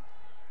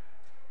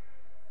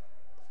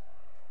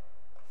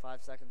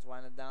 5 seconds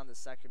winding down the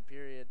second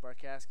period.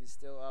 Barkowski's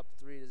still up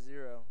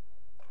 3-0.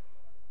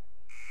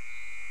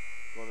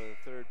 Going to the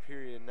third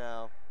period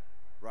now.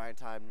 Ryan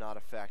time not a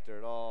factor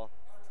at all.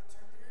 After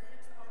 2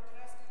 periods,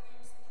 Barkowski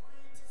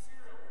leads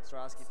 3-0.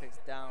 Swarovski picks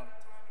it down.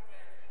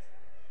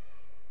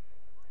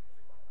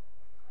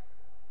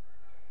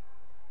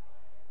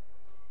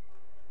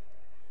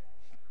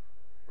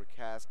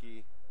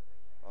 Barkowski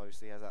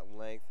obviously has that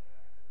length.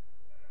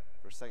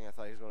 For a second, I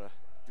thought he was going to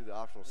do the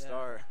optional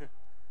start. A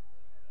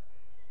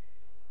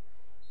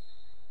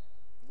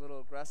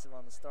little aggressive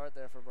on the start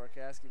there for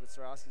Barkowski, but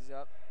Swarovski's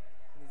up.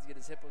 He needs to get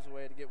his hippos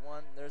away to get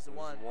one. There's the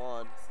one.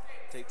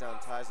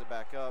 Takedown ties it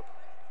back up.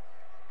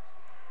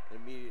 And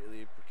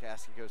immediately,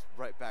 Barkowski goes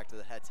right back to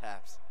the head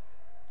taps.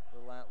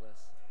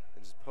 Relentless.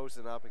 And just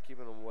posting up and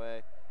keeping him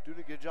away. Doing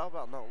a good job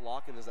about not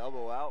locking his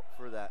elbow out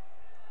for that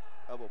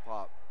elbow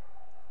pop.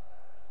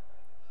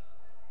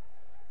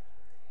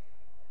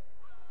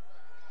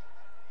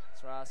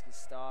 Swarovski's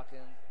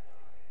stalking.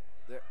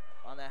 There.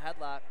 On that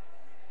headlock.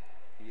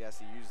 He has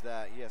to use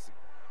that. He has to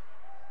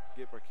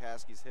get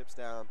Barkowski's hips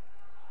down.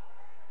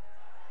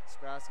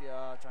 Swarovski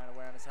trying to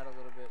wear on his head a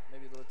little bit.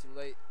 Maybe a little too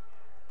late.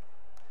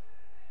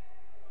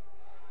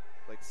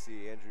 Like to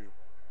see Andrew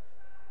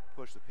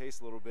push the pace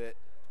a little bit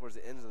towards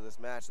the ends of this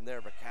match. And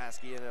there,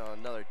 Barkowski in on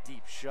another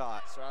deep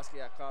shot. Swarovski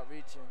got caught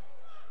reaching.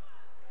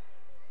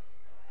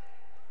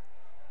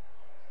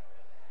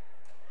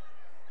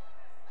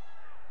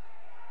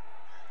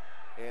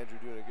 Andrew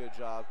doing a good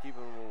job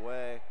keeping him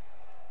away.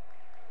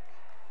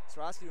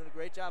 Swarovski doing a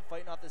great job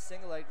fighting off this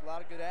single leg. A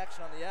lot of good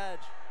action on the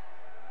edge.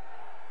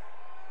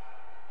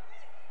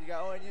 You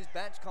got ONU's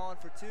bench calling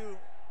for 2.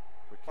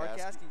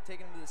 Barkowski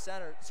taking him to the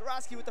center.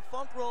 Swarovski with the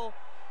funk roll.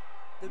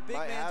 The big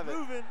man's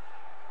moving.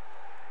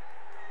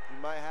 He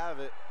might have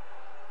it.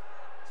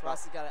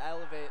 Swarovski's got to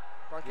elevate.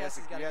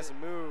 Barkowski's got he has to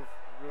move.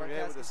 We're going to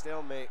hit with a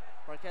stalemate.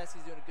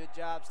 Barkowski's doing a good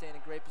job staying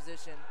in great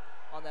position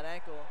on that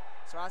ankle.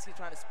 Swarovski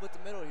trying to split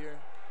the middle here.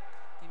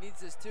 He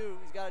needs this too.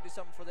 He's got to do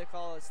something before they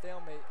call a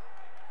stalemate.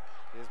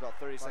 There's about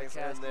 30 seconds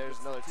left, and there's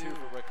another 2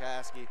 for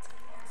Barkowski.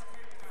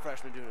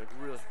 Freshman doing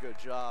a really good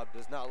job.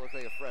 Does not look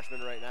like a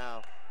freshman right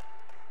now.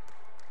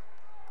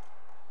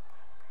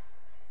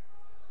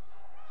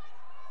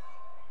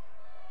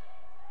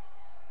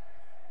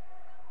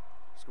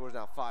 Scores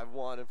now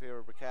 5-1 in favor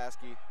of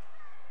Barkowski.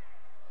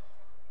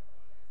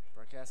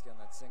 Barkowski on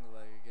that single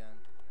leg again.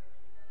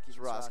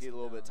 Swarovski a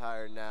little bit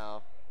tired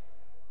now.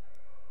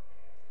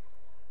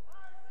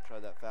 Try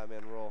that fat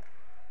man roll.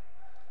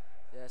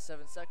 Yeah,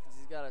 7 seconds.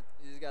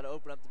 He's got to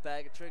open up the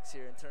bag of tricks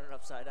here and turn it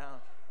upside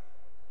down.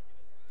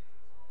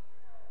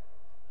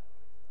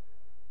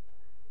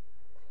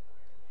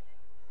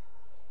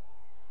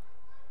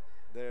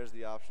 There's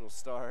the optional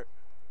start.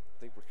 I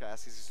think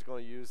Barkowski's just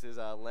going to use his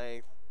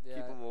length,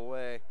 keep him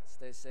away.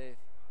 Stay safe.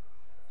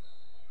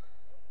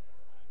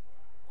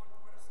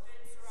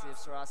 See if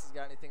Swarovski's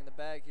got anything in the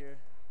bag here.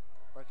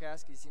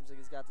 Barkowski seems like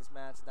he's got this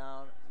match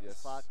down. Yes.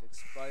 His clock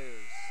expires.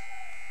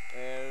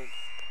 And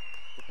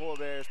the Polar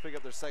Bears pick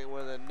up their second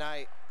win of the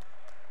night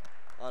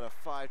on a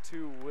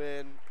 5-2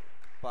 win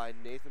by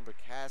Nathan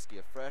Barkowski,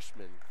 a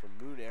freshman from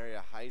Moon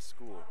Area High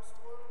School.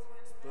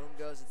 Boom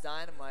goes the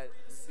dynamite.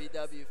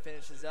 BW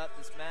finishes up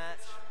this match,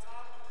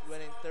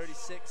 winning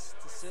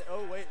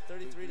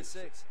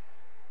 33-6.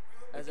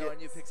 As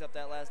ONU picks up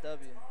that last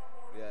W.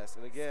 Yes,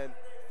 and again,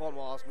 Baldwin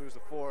Wallace moves to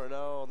 4-0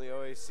 on the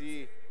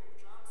OAC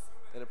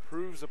and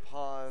improves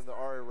upon the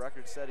already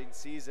record-setting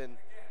season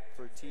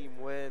for team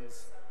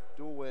wins,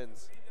 dual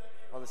wins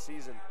on the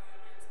season.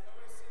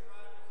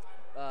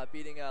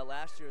 Beating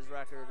last year's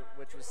record,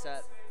 which was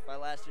set by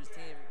last year's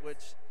team,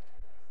 which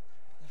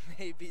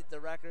they beat the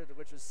record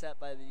which was set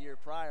by the year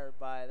prior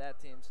by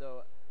that team.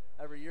 So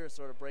every year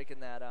sort of breaking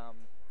that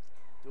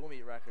dual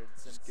meet record.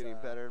 Just getting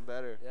better and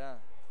better. Yeah.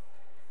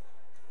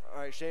 All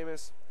right,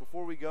 Seamus,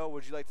 before we go,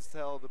 would you like to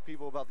tell the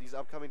people about these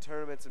upcoming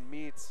tournaments and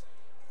meets?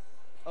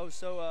 Oh,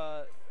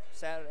 so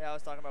Saturday I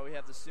was talking about we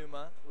have the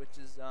SUMA, which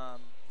is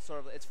sort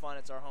of, it's fun.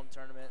 It's our home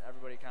tournament.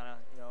 Everybody kind of,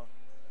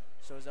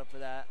 shows up for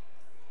that.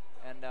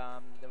 And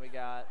then we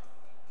got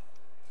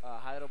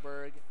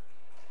Heidelberg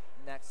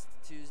next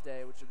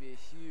Tuesday, which will be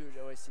a huge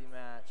OAC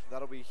match.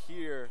 That'll be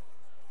here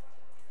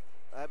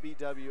at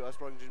BW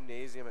Ursprung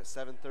Gymnasium at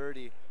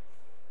 7:30.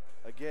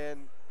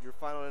 Again, your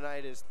final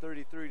tonight is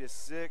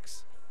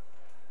 33-6.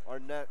 Our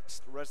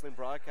next wrestling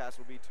broadcast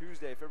will be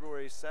Tuesday,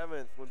 February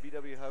 7th, when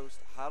BW hosts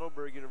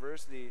Heidelberg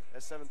University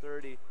at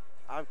 7:30.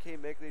 I'm Kay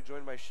Mickley,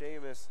 joined by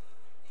Seamus.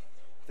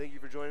 Thank you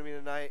for joining me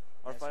tonight.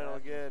 Our final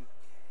again,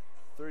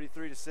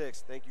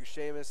 33-6. Thank you,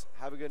 Seamus.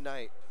 Have a good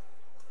night.